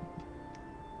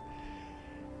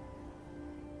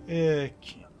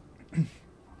 Okay.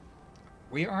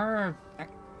 We are...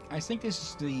 I think this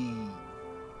is the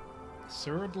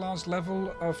third last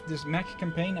level of this mech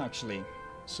campaign, actually.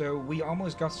 So we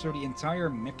almost got through the entire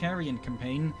Mecharian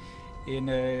campaign in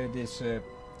this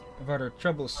rather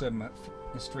troublesome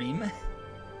stream.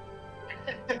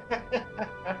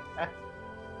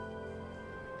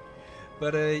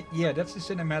 But yeah, that's the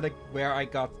cinematic where I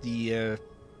got the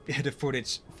the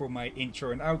footage for my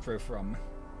intro and outro from.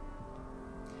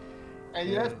 And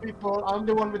yes, people, I'm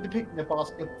the one with the picnic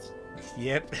basket.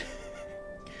 Yep.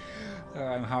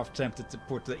 I'm half tempted to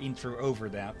put the intro over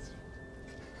that.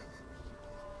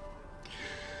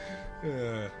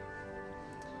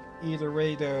 Either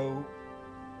way, though,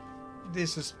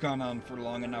 this has gone on for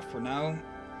long enough for now.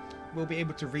 We'll be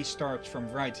able to restart from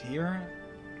right here.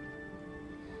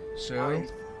 So,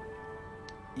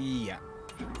 yeah.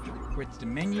 Quit the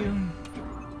menu.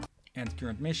 And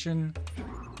current mission.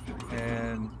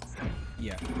 And,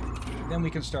 yeah. Then we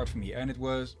can start from here. And it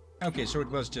was... Okay, so it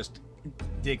was just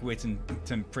Digwitton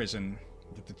Prison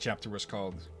that the chapter was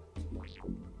called.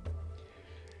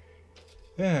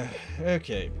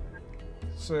 Okay.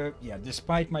 So, yeah,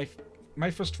 despite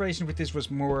my frustration with this was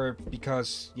more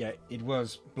because, yeah, it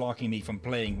was blocking me from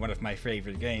playing one of my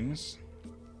favorite games.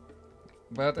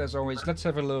 But as always, let's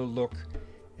have a little look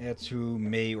at who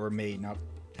may or may not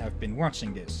have been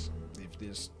watching this. If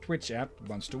this Twitch app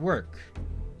wants to work.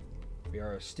 We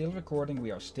are still recording,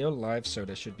 we are still live, so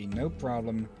there should be no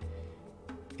problem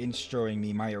in showing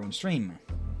me my own stream.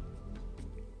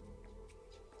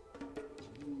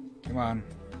 Come on.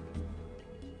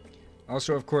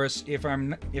 Also, of course, if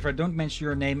I don't mention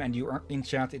your name and you are in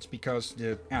chat, it's because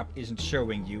the app isn't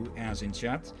showing you as in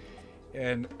chat.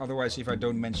 And otherwise, if I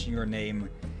don't mention your name,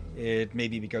 it may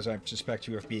be because I suspect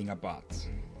you of being a bot.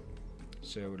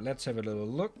 So let's have a little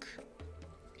look.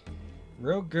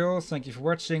 Rogue Girl, thank you for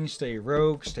watching. Stay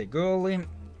rogue, stay girly.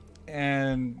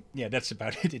 And yeah, that's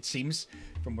about it, it seems.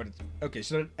 From what okay,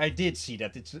 so I did see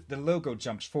that. The logo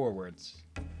jumps forwards.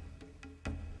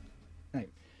 Right.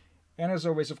 And as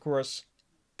always, of course,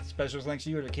 special thanks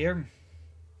to you, Rick here.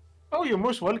 Oh, you're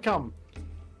most welcome.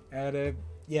 And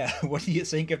yeah, what do you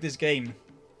think of this game?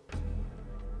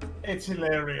 It's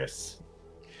hilarious.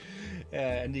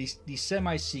 And the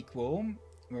semi-sequel,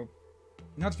 well,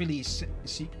 not really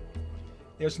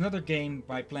there's another game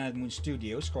by Planet Moon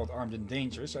Studios called Armed and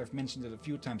Dangerous. I've mentioned it a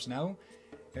few times now.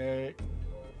 It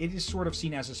is sort of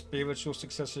seen as a spiritual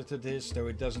successor to this, though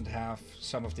it doesn't have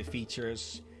some of the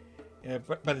features.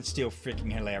 But it's still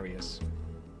freaking hilarious.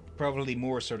 Probably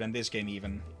more so than this game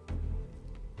even.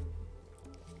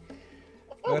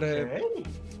 But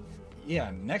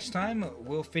yeah, next time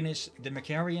we'll finish the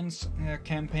Mecharians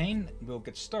campaign. We'll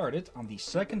get started on the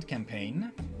second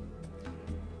campaign.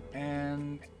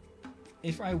 And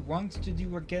if I want to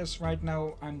do a guess right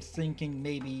now, I'm thinking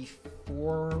maybe 4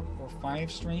 or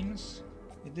 5 streams.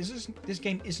 This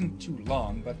game isn't too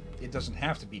long, but it doesn't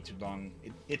have to be too long.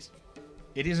 It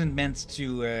isn't meant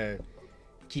to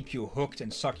keep you hooked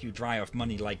and suck you dry of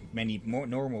money like many more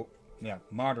normal,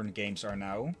 modern games are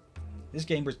now. This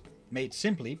game was made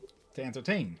simply to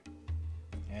entertain.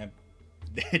 And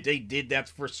they did that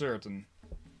for certain.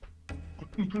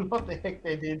 What the heck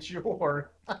they did,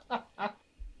 sure.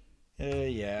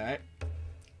 Yeah.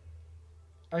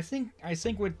 I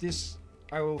think with this,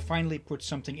 I will finally put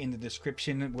something in the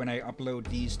description when I upload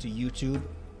these to YouTube.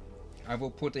 I will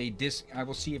put I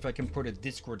will see if I can put a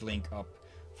Discord link up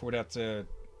for that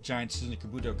Giant Citizen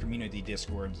Kabuto community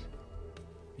Discord,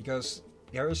 because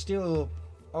there are still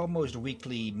almost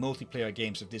weekly multiplayer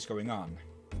games of this going on.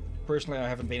 Personally, I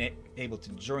haven't been able to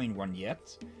join one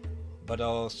yet, but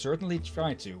I'll certainly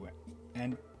try to,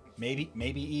 and maybe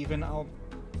even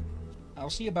I'll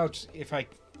see about if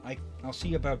I'll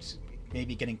see about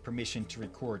maybe getting permission to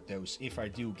record those if I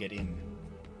do get in.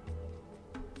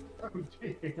 Oh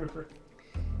dear.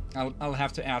 I'll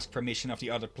have to ask permission of the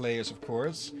other players, of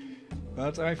course,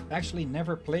 but I've actually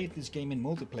never played this game in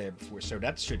multiplayer before, so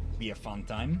that should be a fun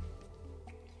time.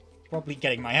 Probably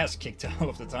getting my ass kicked all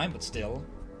of the time, but still.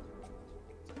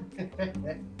 Well,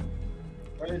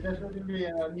 it definitely be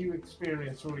a new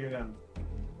experience for you then.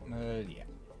 Yeah.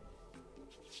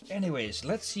 Anyways,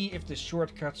 let's see if the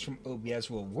shortcuts from OBS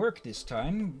will work this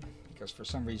time, because for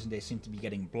some reason they seem to be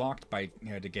getting blocked by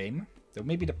the game. Though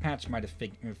maybe the patch might have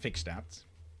fixed that.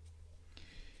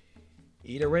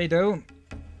 Either way though,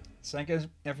 thank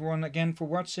everyone again for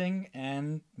watching,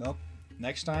 and well,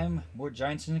 next time more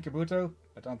Giants in Kabuto.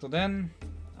 But until then.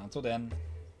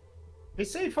 Be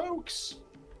safe, folks!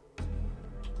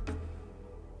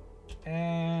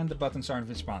 And the buttons aren't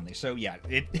responding. So yeah,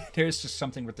 there's just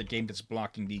something with the game that's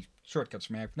blocking the shortcuts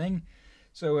from happening.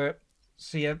 So,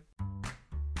 see ya.